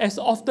God as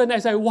often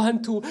as I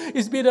want to.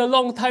 It's been a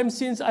long time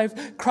since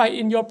I've cried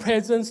in your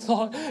presence,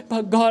 Lord.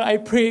 But God, I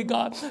pray,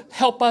 God,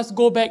 help us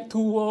go back to,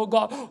 oh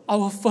God,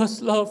 our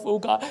first love, oh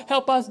God.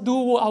 Help us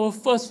do our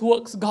first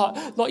works, God.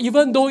 Lord,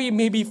 even though it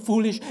may be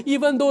foolish,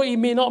 even though it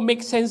may not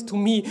make sense to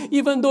me,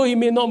 even though it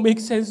may not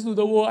make sense to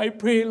the world, I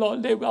pray,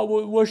 Lord, that I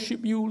will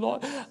worship you,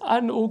 Lord.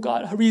 And, oh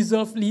God,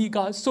 reservedly,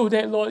 God, so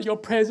that, Lord, your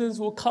presence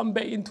will come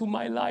back into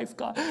my life,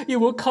 God. It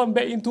will come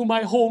back into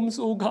my homes,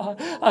 oh God.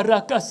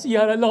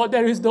 Lord,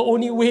 that is the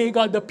only way,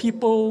 God, the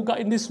people, oh God,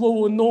 in this world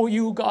will know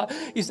you, God,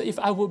 is if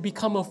I will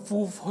become a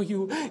fool for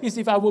you, is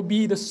if I will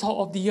be the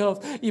salt of the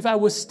earth, if I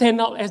will stand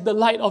out as the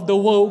light of the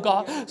world,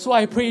 God. So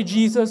I pray,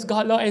 Jesus,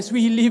 God, Lord, as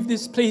we leave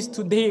this place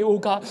today, oh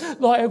God,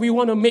 Lord, we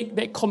want to make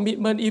that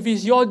commitment. If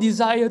it's your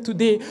desire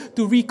today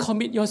to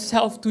recommit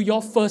yourself to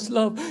your first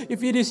love,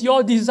 if it is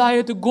your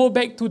desire to go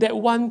back to that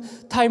one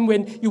time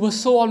when you were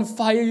so on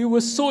fire, you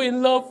were so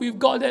in love with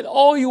God that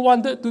all you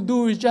wanted to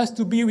do is just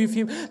to be with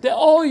him, that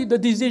all the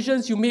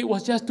decisions you made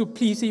was just to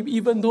please him,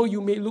 even though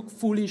you may look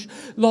foolish.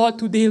 Lord,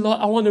 today, Lord,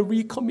 I want to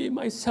recommit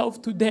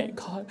myself to that,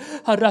 God.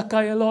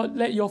 Harakaya, Lord,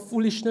 let your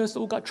foolishness,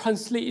 oh God,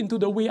 translate into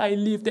the way I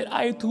live, that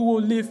I too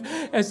will live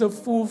as a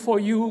fool for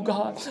you,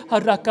 God.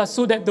 Haraka,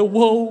 so that the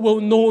world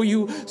will know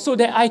you, so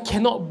that I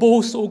cannot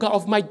boast, oh God,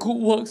 of my good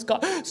works,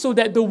 God, so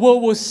that the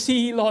world will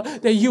see, Lord,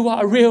 that you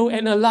are real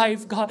and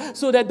alive, God,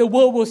 so that the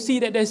world will see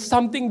that there's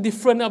something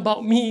different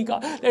about me,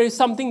 God. There is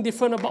something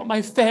different about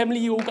my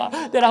family, oh God,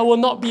 that I will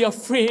not be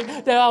afraid,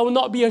 that I will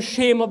not be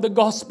ashamed of the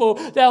gospel,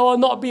 that I will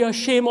not be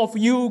ashamed of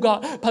you,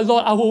 God. But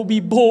Lord, I will be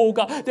bold,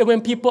 God, that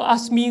when people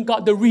ask me,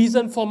 God, the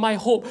reason for my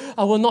hope,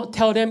 I will not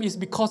tell them it's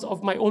because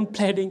of my own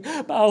planning,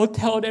 but I will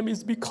tell them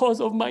it's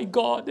because of my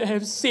God that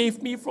has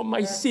saved me from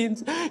my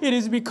sins. It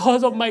is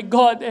because of my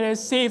God that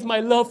has saved my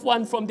loved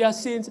one from their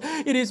sins.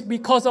 It is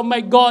because of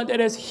my God that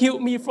has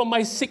healed me from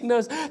my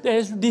sickness, that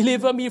has delivered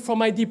deliver me from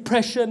my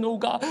depression, oh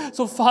God.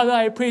 So Father,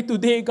 I pray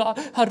today, God,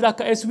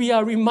 as we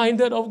are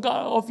reminded of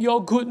God, of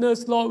your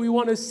goodness, Lord, we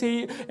want to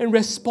say and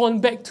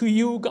respond back to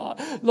you,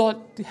 God. Lord,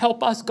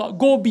 help us, God,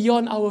 go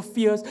beyond our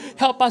fears.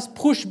 Help us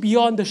push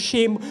beyond the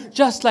shame,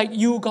 just like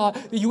you, God,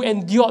 you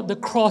endured the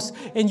cross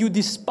and you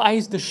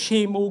despised the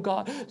shame, oh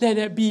God. Let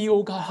that be,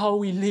 oh God, how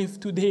we live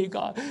today,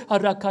 God.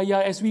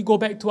 As we go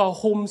back to our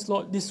homes,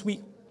 Lord, this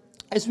week,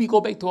 as we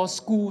go back to our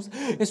schools,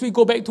 as we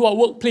go back to our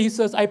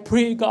workplaces, I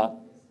pray, God,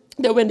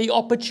 that when the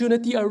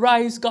opportunity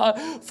arises, God,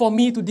 for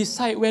me to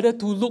decide whether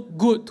to look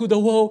good to the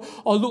world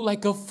or look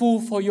like a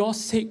fool for your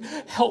sake,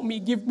 help me,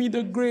 give me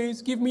the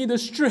grace, give me the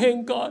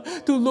strength, God,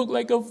 to look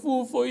like a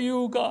fool for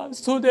you, God,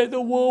 so that the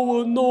world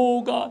will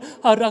know, God,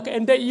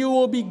 and that you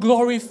will be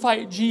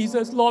glorified,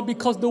 Jesus, Lord,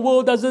 because the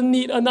world doesn't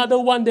need another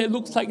one that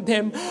looks like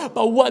them,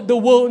 but what the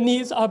world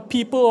needs are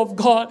people of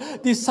God,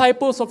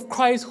 disciples of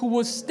Christ who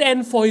will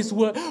stand for His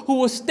word, who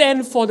will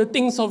stand for the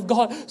things of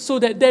God, so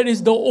that that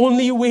is the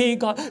only way,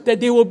 God,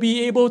 that they will be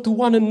able to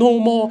want to know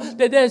more,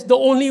 that is the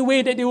only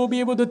way that they will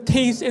be able to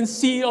taste and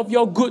see of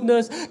your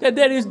goodness, that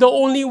is the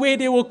only way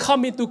they will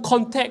come into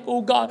contact,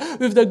 oh God,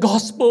 with the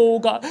gospel, oh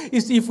God,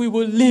 is if we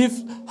will live,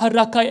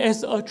 Harakai,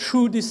 as a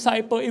true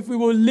disciple, if we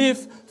will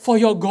live for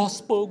your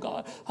gospel,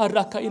 God,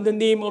 Harakai, in the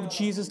name of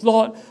Jesus,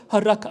 Lord,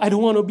 Harakai, I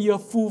don't want to be a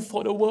fool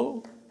for the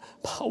world.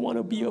 I want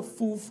to be a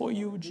fool for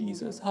you,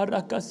 Jesus.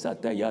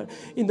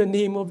 In the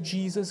name of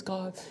Jesus,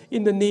 God.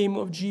 In the name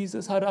of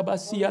Jesus.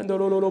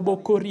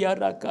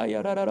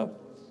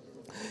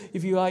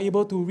 If you are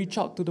able to reach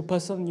out to the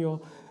person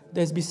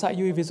that's beside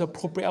you, if it's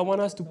appropriate, I want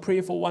us to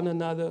pray for one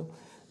another.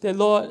 That,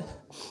 Lord,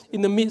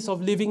 in the midst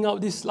of living out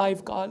this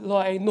life, God,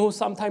 Lord, I know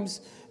sometimes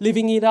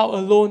living it out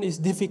alone is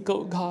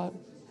difficult, God.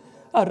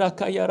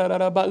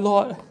 But,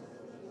 Lord,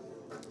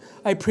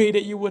 I pray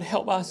that you would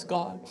help us,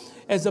 God,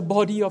 as a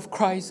body of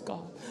Christ,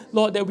 God.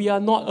 Lord, that we are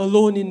not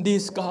alone in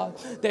this, God.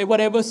 That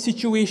whatever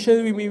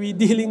situation we may be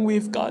dealing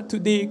with, God,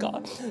 today,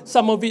 God,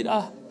 some of it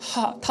are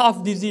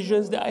tough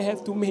decisions that I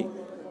have to make.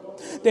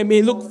 They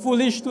may look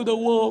foolish to the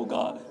world,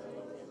 God.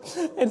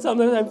 And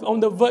sometimes I'm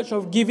on the verge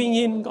of giving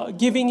in, God,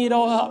 giving it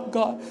all up,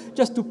 God,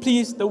 just to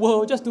please the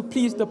world, just to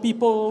please the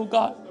people, oh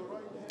God.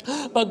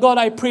 But God,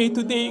 I pray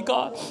today,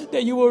 God,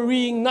 that you will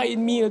reignite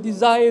in me a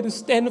desire to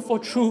stand for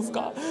truth,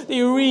 God. That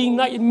you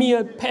reignite in me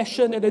a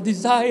passion and a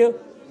desire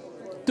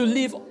to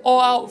live all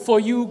out for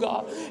you,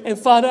 God. And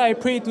Father, I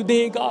pray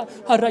today, God,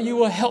 you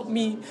will help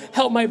me,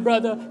 help my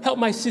brother, help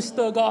my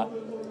sister, God.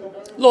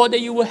 Lord, that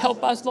you will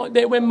help us, Lord,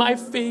 that when my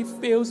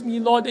faith fails me,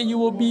 Lord, that you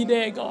will be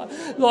there, God.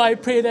 Lord, I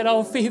pray that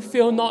our faith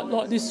fail not,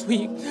 Lord, this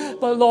week.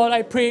 But Lord,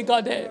 I pray,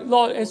 God, that,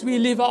 Lord, as we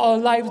live out our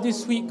lives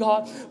this week,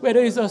 God, whether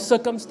it's a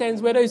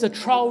circumstance, whether it's a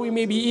trial we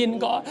may be in,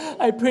 God,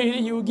 I pray that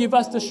you will give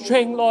us the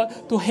strength, Lord,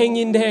 to hang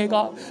in there,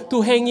 God,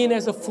 to hang in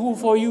as a fool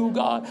for you,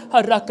 God.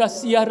 That,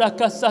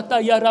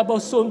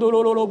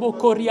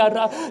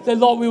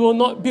 Lord, we will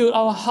not build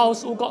our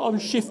house, oh God, on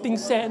shifting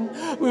sand.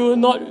 We will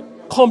not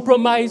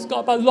compromise,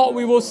 God, but Lord,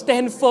 we will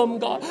stand firm,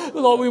 God.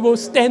 Lord, we will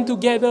stand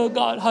together,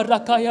 God,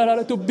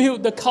 to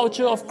build the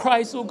culture of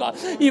Christ, oh God,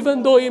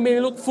 even though it may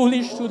look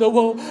foolish to the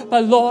world,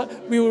 but Lord,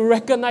 we will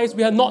recognize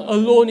we are not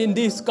alone in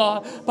this,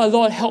 God, but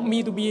Lord, help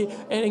me to be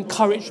an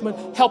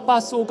encouragement. Help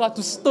us, oh God,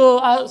 to stir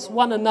us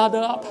one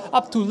another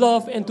up to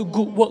love and to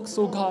good works,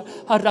 oh God,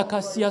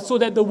 so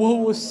that the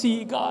world will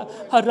see, God,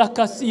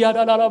 that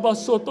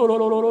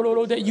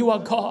you are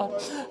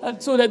God,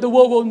 and so that the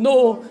world will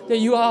know that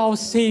you are our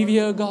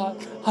Savior, God.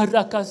 Lord,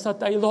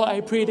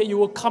 I pray that you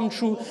will come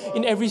through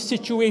in every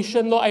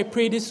situation. Lord, I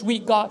pray this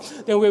week, God,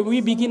 that when we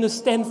begin to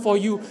stand for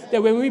you,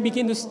 that when we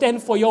begin to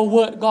stand for your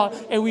word, God,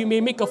 and we may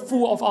make a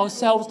fool of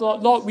ourselves,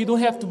 Lord, we don't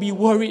have to be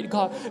worried,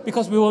 God,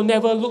 because we will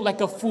never look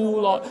like a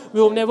fool, Lord. We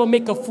will never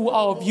make a fool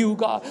out of you,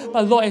 God.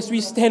 But Lord, as we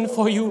stand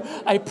for you,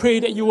 I pray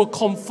that you will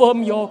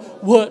confirm your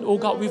word, oh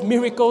God, with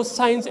miracles,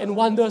 signs, and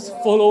wonders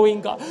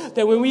following, God.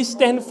 That when we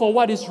stand for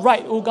what is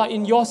right, oh God,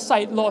 in your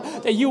sight, Lord,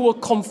 that you will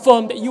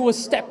confirm, that you will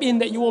step in,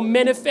 that you will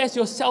manifest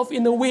yourself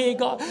in a way,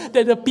 God,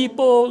 that the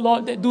people,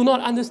 Lord, that do not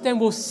understand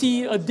will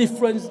see a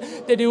difference,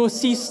 that they will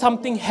see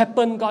something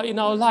happen, God, in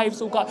our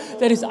lives, oh God,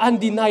 that is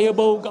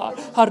undeniable, God,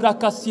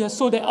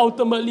 so that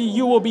ultimately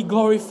you will be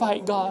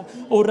glorified, God.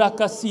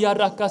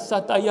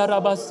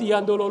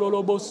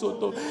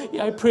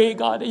 I pray,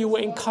 God, that you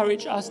will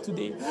encourage us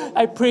today.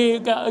 I pray,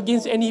 God,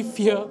 against any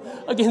fear,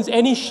 against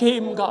any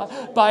shame, God,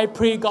 but I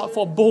pray, God,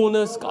 for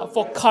boldness, God,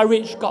 for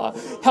courage, God.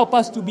 Help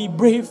us to be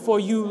brave for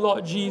you,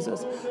 Lord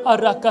Jesus.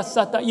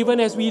 Even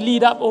as we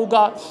lead up, oh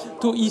God,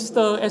 to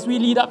Easter, as we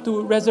lead up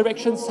to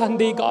Resurrection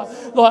Sunday, God,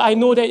 Lord, I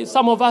know that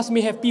some of us may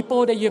have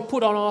people that you have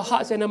put on our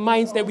hearts and our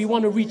minds that we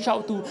want to reach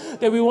out to,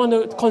 that we want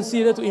to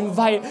consider to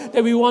invite,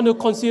 that we want to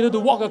consider to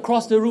walk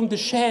across the room to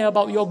share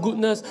about your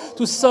goodness,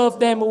 to serve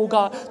them, oh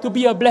God, to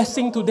be a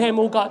blessing to them,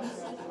 oh God.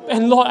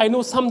 And Lord, I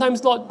know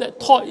sometimes, Lord, that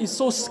thought is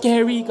so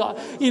scary, God.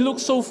 It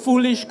looks so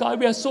foolish, God.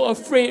 We are so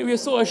afraid. We are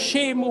so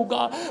ashamed, oh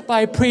God. But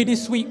I pray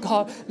this week,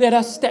 God, let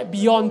us step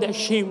beyond that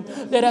shame.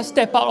 Let us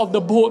step out of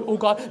the boat, oh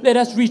God. Let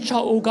us reach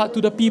out, oh God,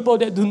 to the people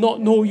that do not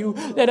know you.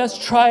 Let us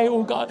try,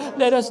 oh God.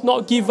 Let us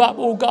not give up,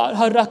 oh God.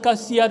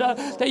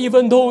 That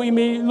even though we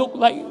may look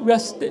like we are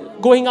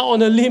going out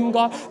on a limb,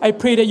 God, I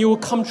pray that you will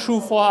come true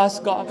for us,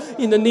 God.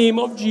 In the name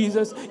of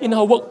Jesus, in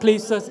our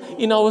workplaces,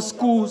 in our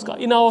schools, God,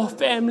 in our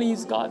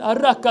families, God.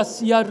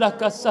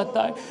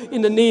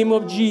 In the name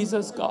of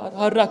Jesus, God.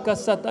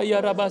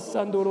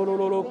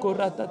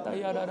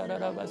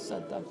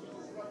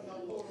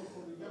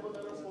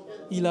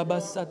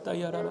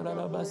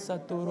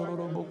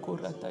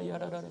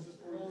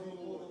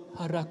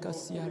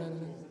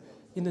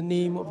 In the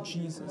name of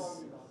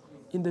Jesus.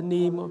 In the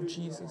name of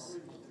Jesus.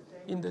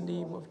 In the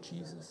name of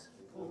Jesus.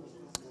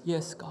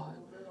 Yes, God.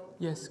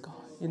 Yes, God.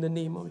 In the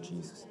name of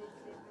Jesus.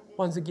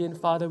 Once again,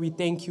 Father, we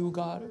thank you,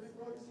 God,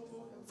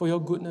 for your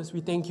goodness.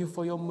 We thank you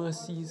for your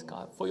mercies,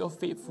 God, for your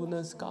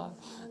faithfulness, God.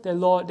 That,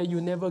 Lord, that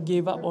you never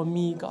gave up on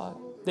me, God.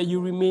 That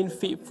you remained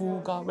faithful,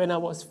 God, when I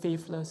was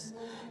faithless.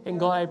 And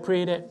God, I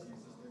pray that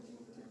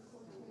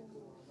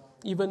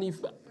even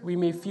if we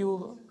may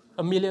feel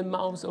a million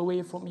miles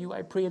away from you,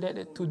 I pray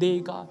that today,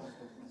 God,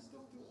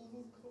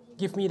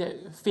 give me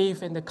that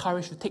faith and the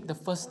courage to take the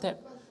first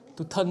step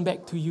to turn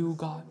back to you,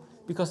 God.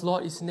 Because,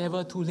 Lord, it's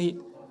never too late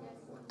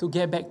to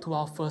get back to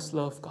our first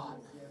love, God.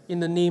 In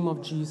the name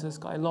of Jesus,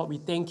 God. And Lord, we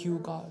thank you,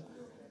 God,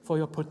 for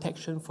your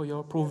protection, for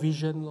your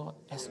provision, Lord,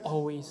 as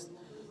always.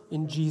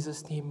 In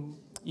Jesus' name,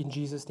 in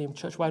Jesus' name.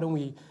 Church, why don't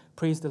we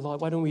praise the Lord?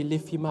 Why don't we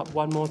lift him up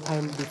one more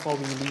time before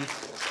we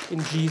leave?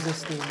 In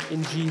Jesus' name,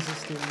 in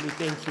Jesus' name, we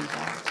thank you,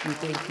 God. We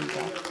thank you,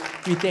 God.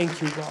 We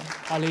thank you, God.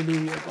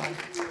 Hallelujah, God.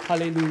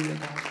 Hallelujah,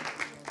 God.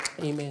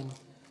 Amen.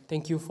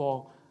 Thank you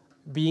for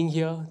being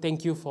here.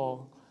 Thank you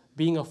for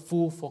being a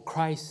fool for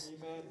Christ,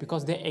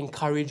 because that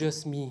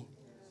encourages me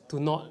to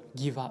not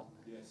give up.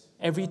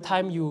 Every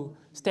time you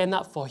stand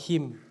up for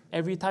him,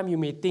 every time you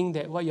may think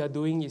that what you are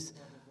doing is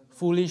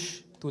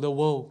foolish to the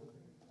world,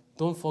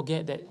 don't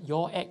forget that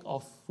your act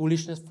of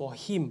foolishness for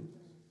him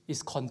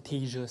is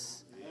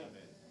contagious.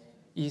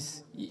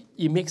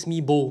 It makes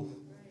me bold.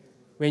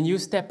 When you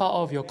step out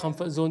of your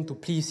comfort zone to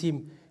please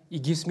him,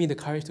 it gives me the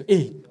courage to,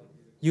 hey,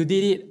 you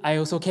did it, I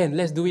also can.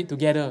 Let's do it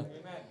together.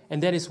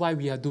 And that is why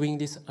we are doing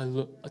this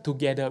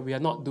together. We are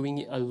not doing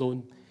it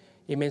alone.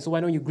 Amen. So why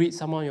don't you greet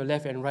someone on your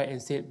left and right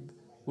and say,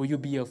 will you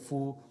be a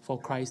fool for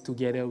Christ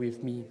together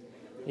with me?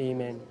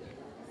 Amen.